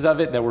pieces of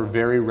it that were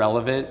very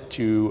relevant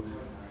to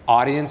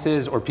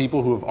audiences or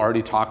people who have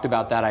already talked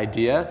about that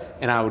idea,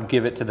 and I would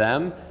give it to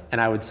them, and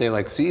I would say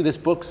like, see, this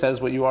book says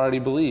what you already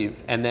believe.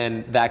 And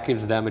then that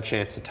gives them a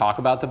chance to talk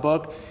about the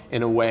book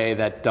in a way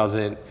that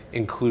doesn't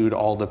include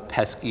all the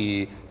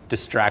pesky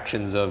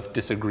distractions of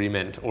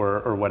disagreement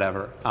or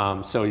whatever.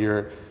 So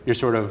you're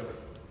sort of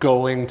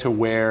going to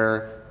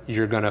where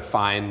you're going to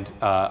find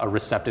a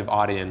receptive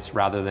audience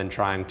rather than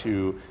trying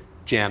to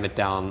jam it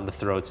down the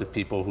throats of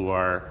people who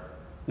are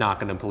not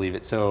going to believe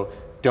it. So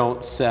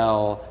don't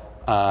sell,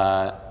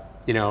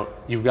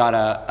 you've got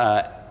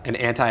an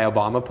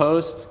anti-Obama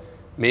post.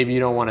 Maybe you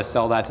don't want to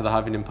sell that to the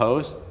Huffington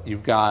Post.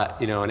 You've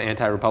got, an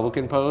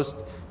anti-Republican post.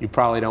 You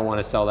probably don't want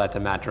to sell that to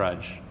Matt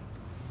Drudge.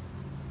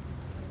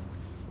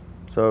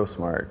 So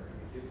smart.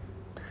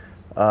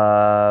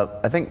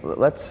 I think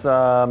let's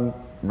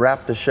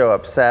wrap the show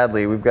up.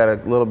 Sadly, we've got a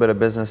little bit of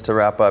business to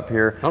wrap up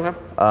here.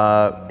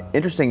 Okay.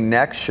 Interesting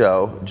next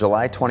show,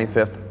 July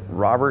 25th,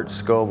 Robert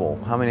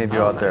Scoble. How many of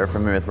you out there are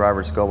familiar with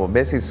Robert Scoble?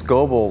 Basically,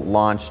 Scoble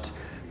launched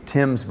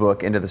Tim's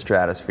book into the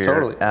stratosphere.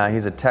 Totally.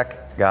 He's a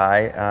tech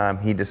guy.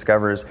 He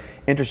discovers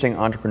interesting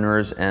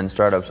entrepreneurs and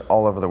startups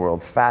all over the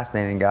world.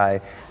 Fascinating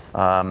guy,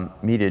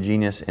 media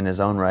genius in his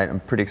own right. I'm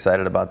pretty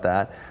excited about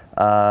that.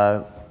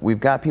 We've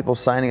got people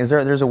signing.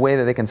 There's a way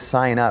that they can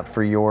sign up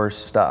for your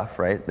stuff,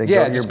 right?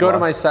 Just go to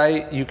my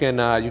site. You can.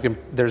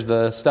 There's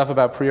the stuff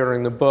about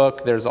pre-ordering the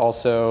book. There's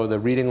also the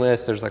reading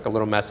list. There's like a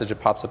little message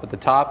that pops up at the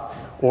top,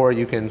 or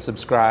you can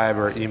subscribe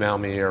or email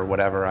me or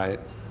whatever.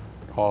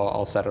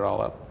 I'll set it all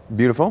up.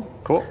 Beautiful.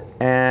 Cool.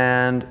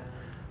 And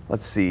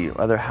let's see,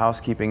 other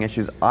housekeeping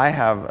issues. I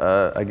have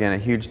again a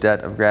huge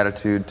debt of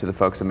gratitude to the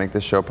folks that make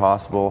this show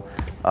possible.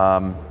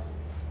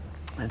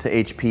 And to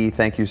HP,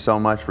 thank you so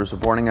much for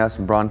supporting us,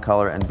 and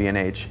Broncolor and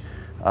B&H.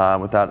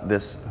 Without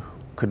this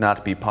could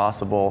not be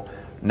possible.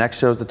 Next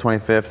show's the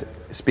 25th.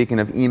 Speaking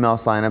of email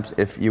signups,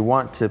 if you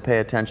want to pay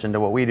attention to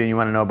what we do and you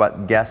want to know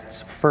about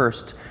guests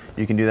first,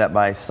 you can do that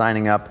by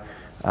signing up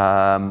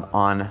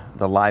on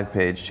the live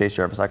page,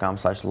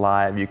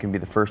 chasejarvis.com/live. You can be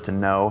the first to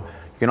know.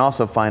 You can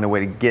also find a way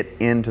to get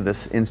into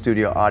this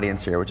in-studio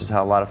audience here, which is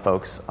how a lot of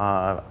folks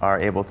are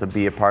able to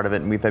be a part of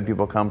it. And we've had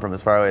people come from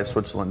as far away as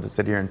Switzerland to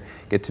sit here and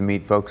get to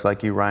meet folks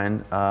like you,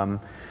 Ryan.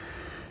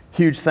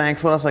 Huge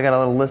thanks. What else? I got a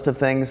little list of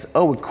things.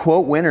 Oh,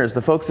 quote winners,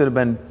 the folks that have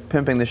been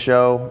pimping the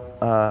show.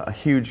 A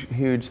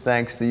huge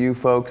thanks to you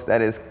folks.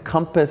 That is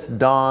Compass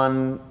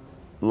Dawn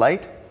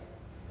Light.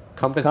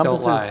 Compass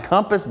Don't Lie.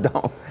 Compass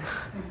Don't.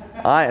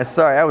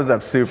 Sorry, I was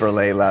up super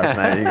late last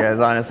night, you guys.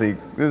 Honestly,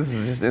 this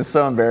is just—it's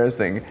so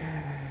embarrassing.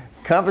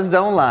 Compass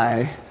Don't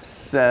Lie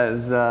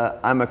says,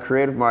 "I'm a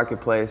creative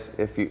marketplace.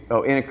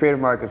 In a creative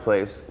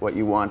marketplace, what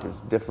you want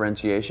is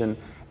differentiation."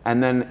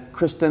 And then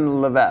Kristen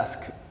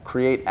Levesque,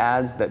 create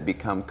ads that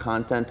become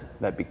content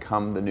that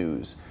become the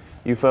news.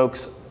 You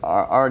folks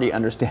already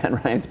understand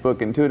Ryan's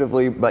book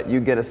intuitively, but you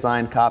get a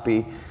signed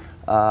copy.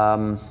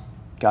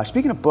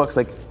 Speaking of books,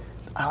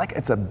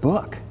 it's a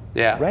book.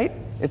 Yeah. Right?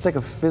 It's like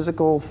a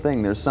physical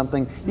thing. There's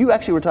something, you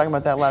actually were talking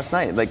about that last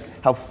night, like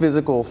how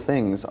physical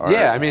things are.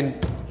 Yeah, I mean,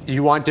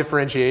 you want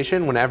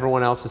differentiation when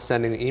everyone else is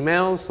sending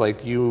emails,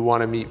 like you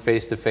want to meet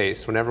face to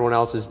face. When everyone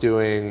else is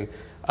doing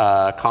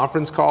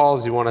conference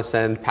calls, you want to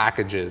send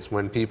packages.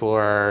 When people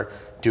are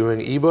doing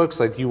ebooks,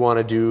 like you want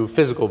to do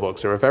physical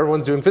books. Or if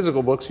everyone's doing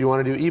physical books, you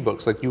want to do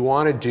ebooks. Like you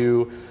want to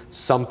do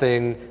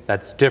something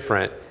that's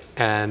different.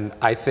 And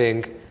I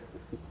think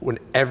when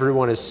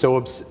everyone is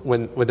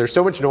when there's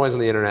so much noise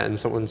on the internet and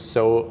someone's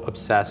so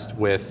obsessed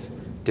with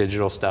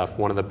digital stuff,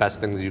 one of the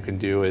best things you can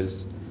do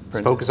is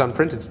focus on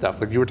printed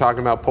stuff. Like you were talking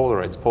about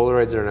Polaroids.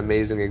 Polaroids are an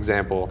amazing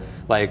example.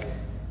 Like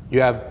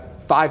you have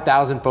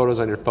 5,000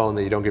 photos on your phone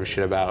that you don't give a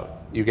shit about.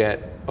 You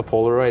get a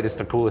Polaroid, it's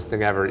the coolest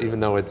thing ever,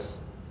 even though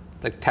it's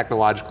like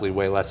technologically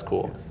way less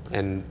cool.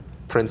 And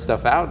print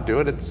stuff out, do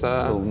it, it's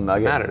little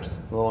nugget. Matters.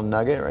 A little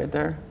nugget right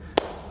there.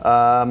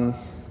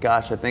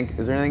 Gosh, I think,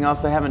 is there anything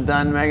else I haven't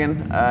done,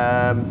 Megan?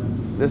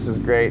 This is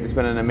great. It's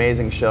been an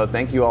amazing show.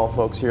 Thank you all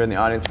folks here in the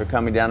audience for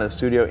coming down to the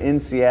studio in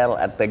Seattle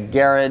at the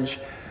Garage.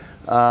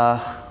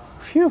 Make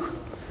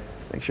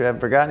sure I haven't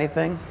forgot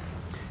anything.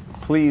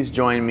 Please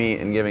join me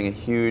in giving a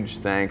huge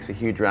thanks, a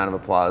huge round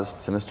of applause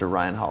to Mr.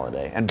 Ryan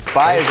Holiday. And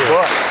buy his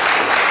book.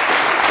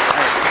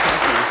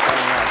 Thank you so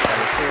much.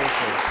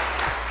 Seriously.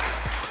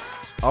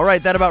 All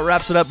right, that about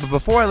wraps it up. But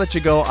before I let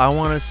you go, I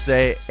want to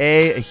say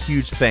A, a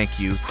huge thank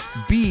you.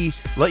 B,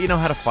 let you know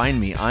how to find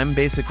me. I'm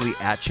basically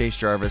at Chase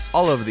Jarvis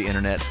all over the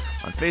internet,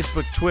 on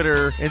Facebook,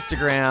 Twitter,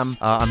 Instagram.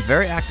 I'm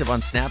very active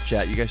on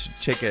Snapchat. You guys should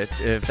check it.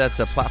 If that's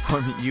a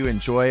platform that you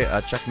enjoy,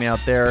 check me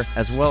out there,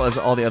 as well as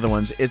all the other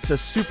ones. It's a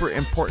super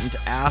important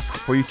ask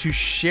for you to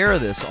share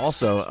this.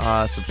 Also,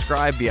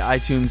 subscribe via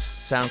iTunes,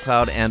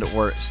 SoundCloud, and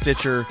or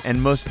Stitcher.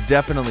 And most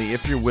definitely,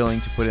 if you're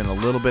willing to put in a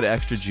little bit of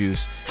extra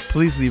juice,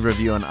 please leave a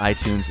review on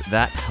iTunes.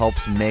 That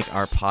helps make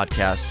our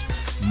podcast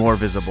more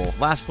visible.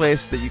 Last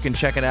place that you can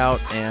check it out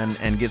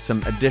and get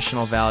some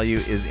additional value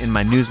is in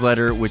my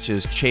newsletter, which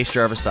is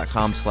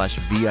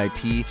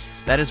chasejarvis.com/VIP.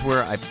 That is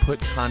where I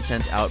put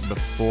content out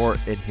before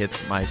it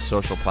hits my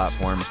social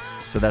platforms.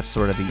 So that's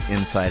sort of the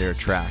insider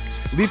track.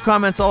 Leave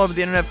comments all over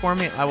the internet for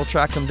me. I will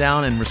track them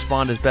down and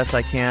respond as best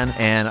I can.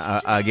 And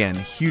again,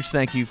 huge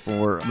thank you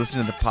for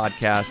listening to the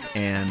podcast.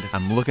 And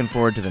I'm looking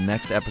forward to the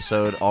next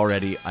episode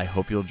already. I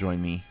hope you'll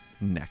join me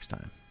next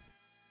time.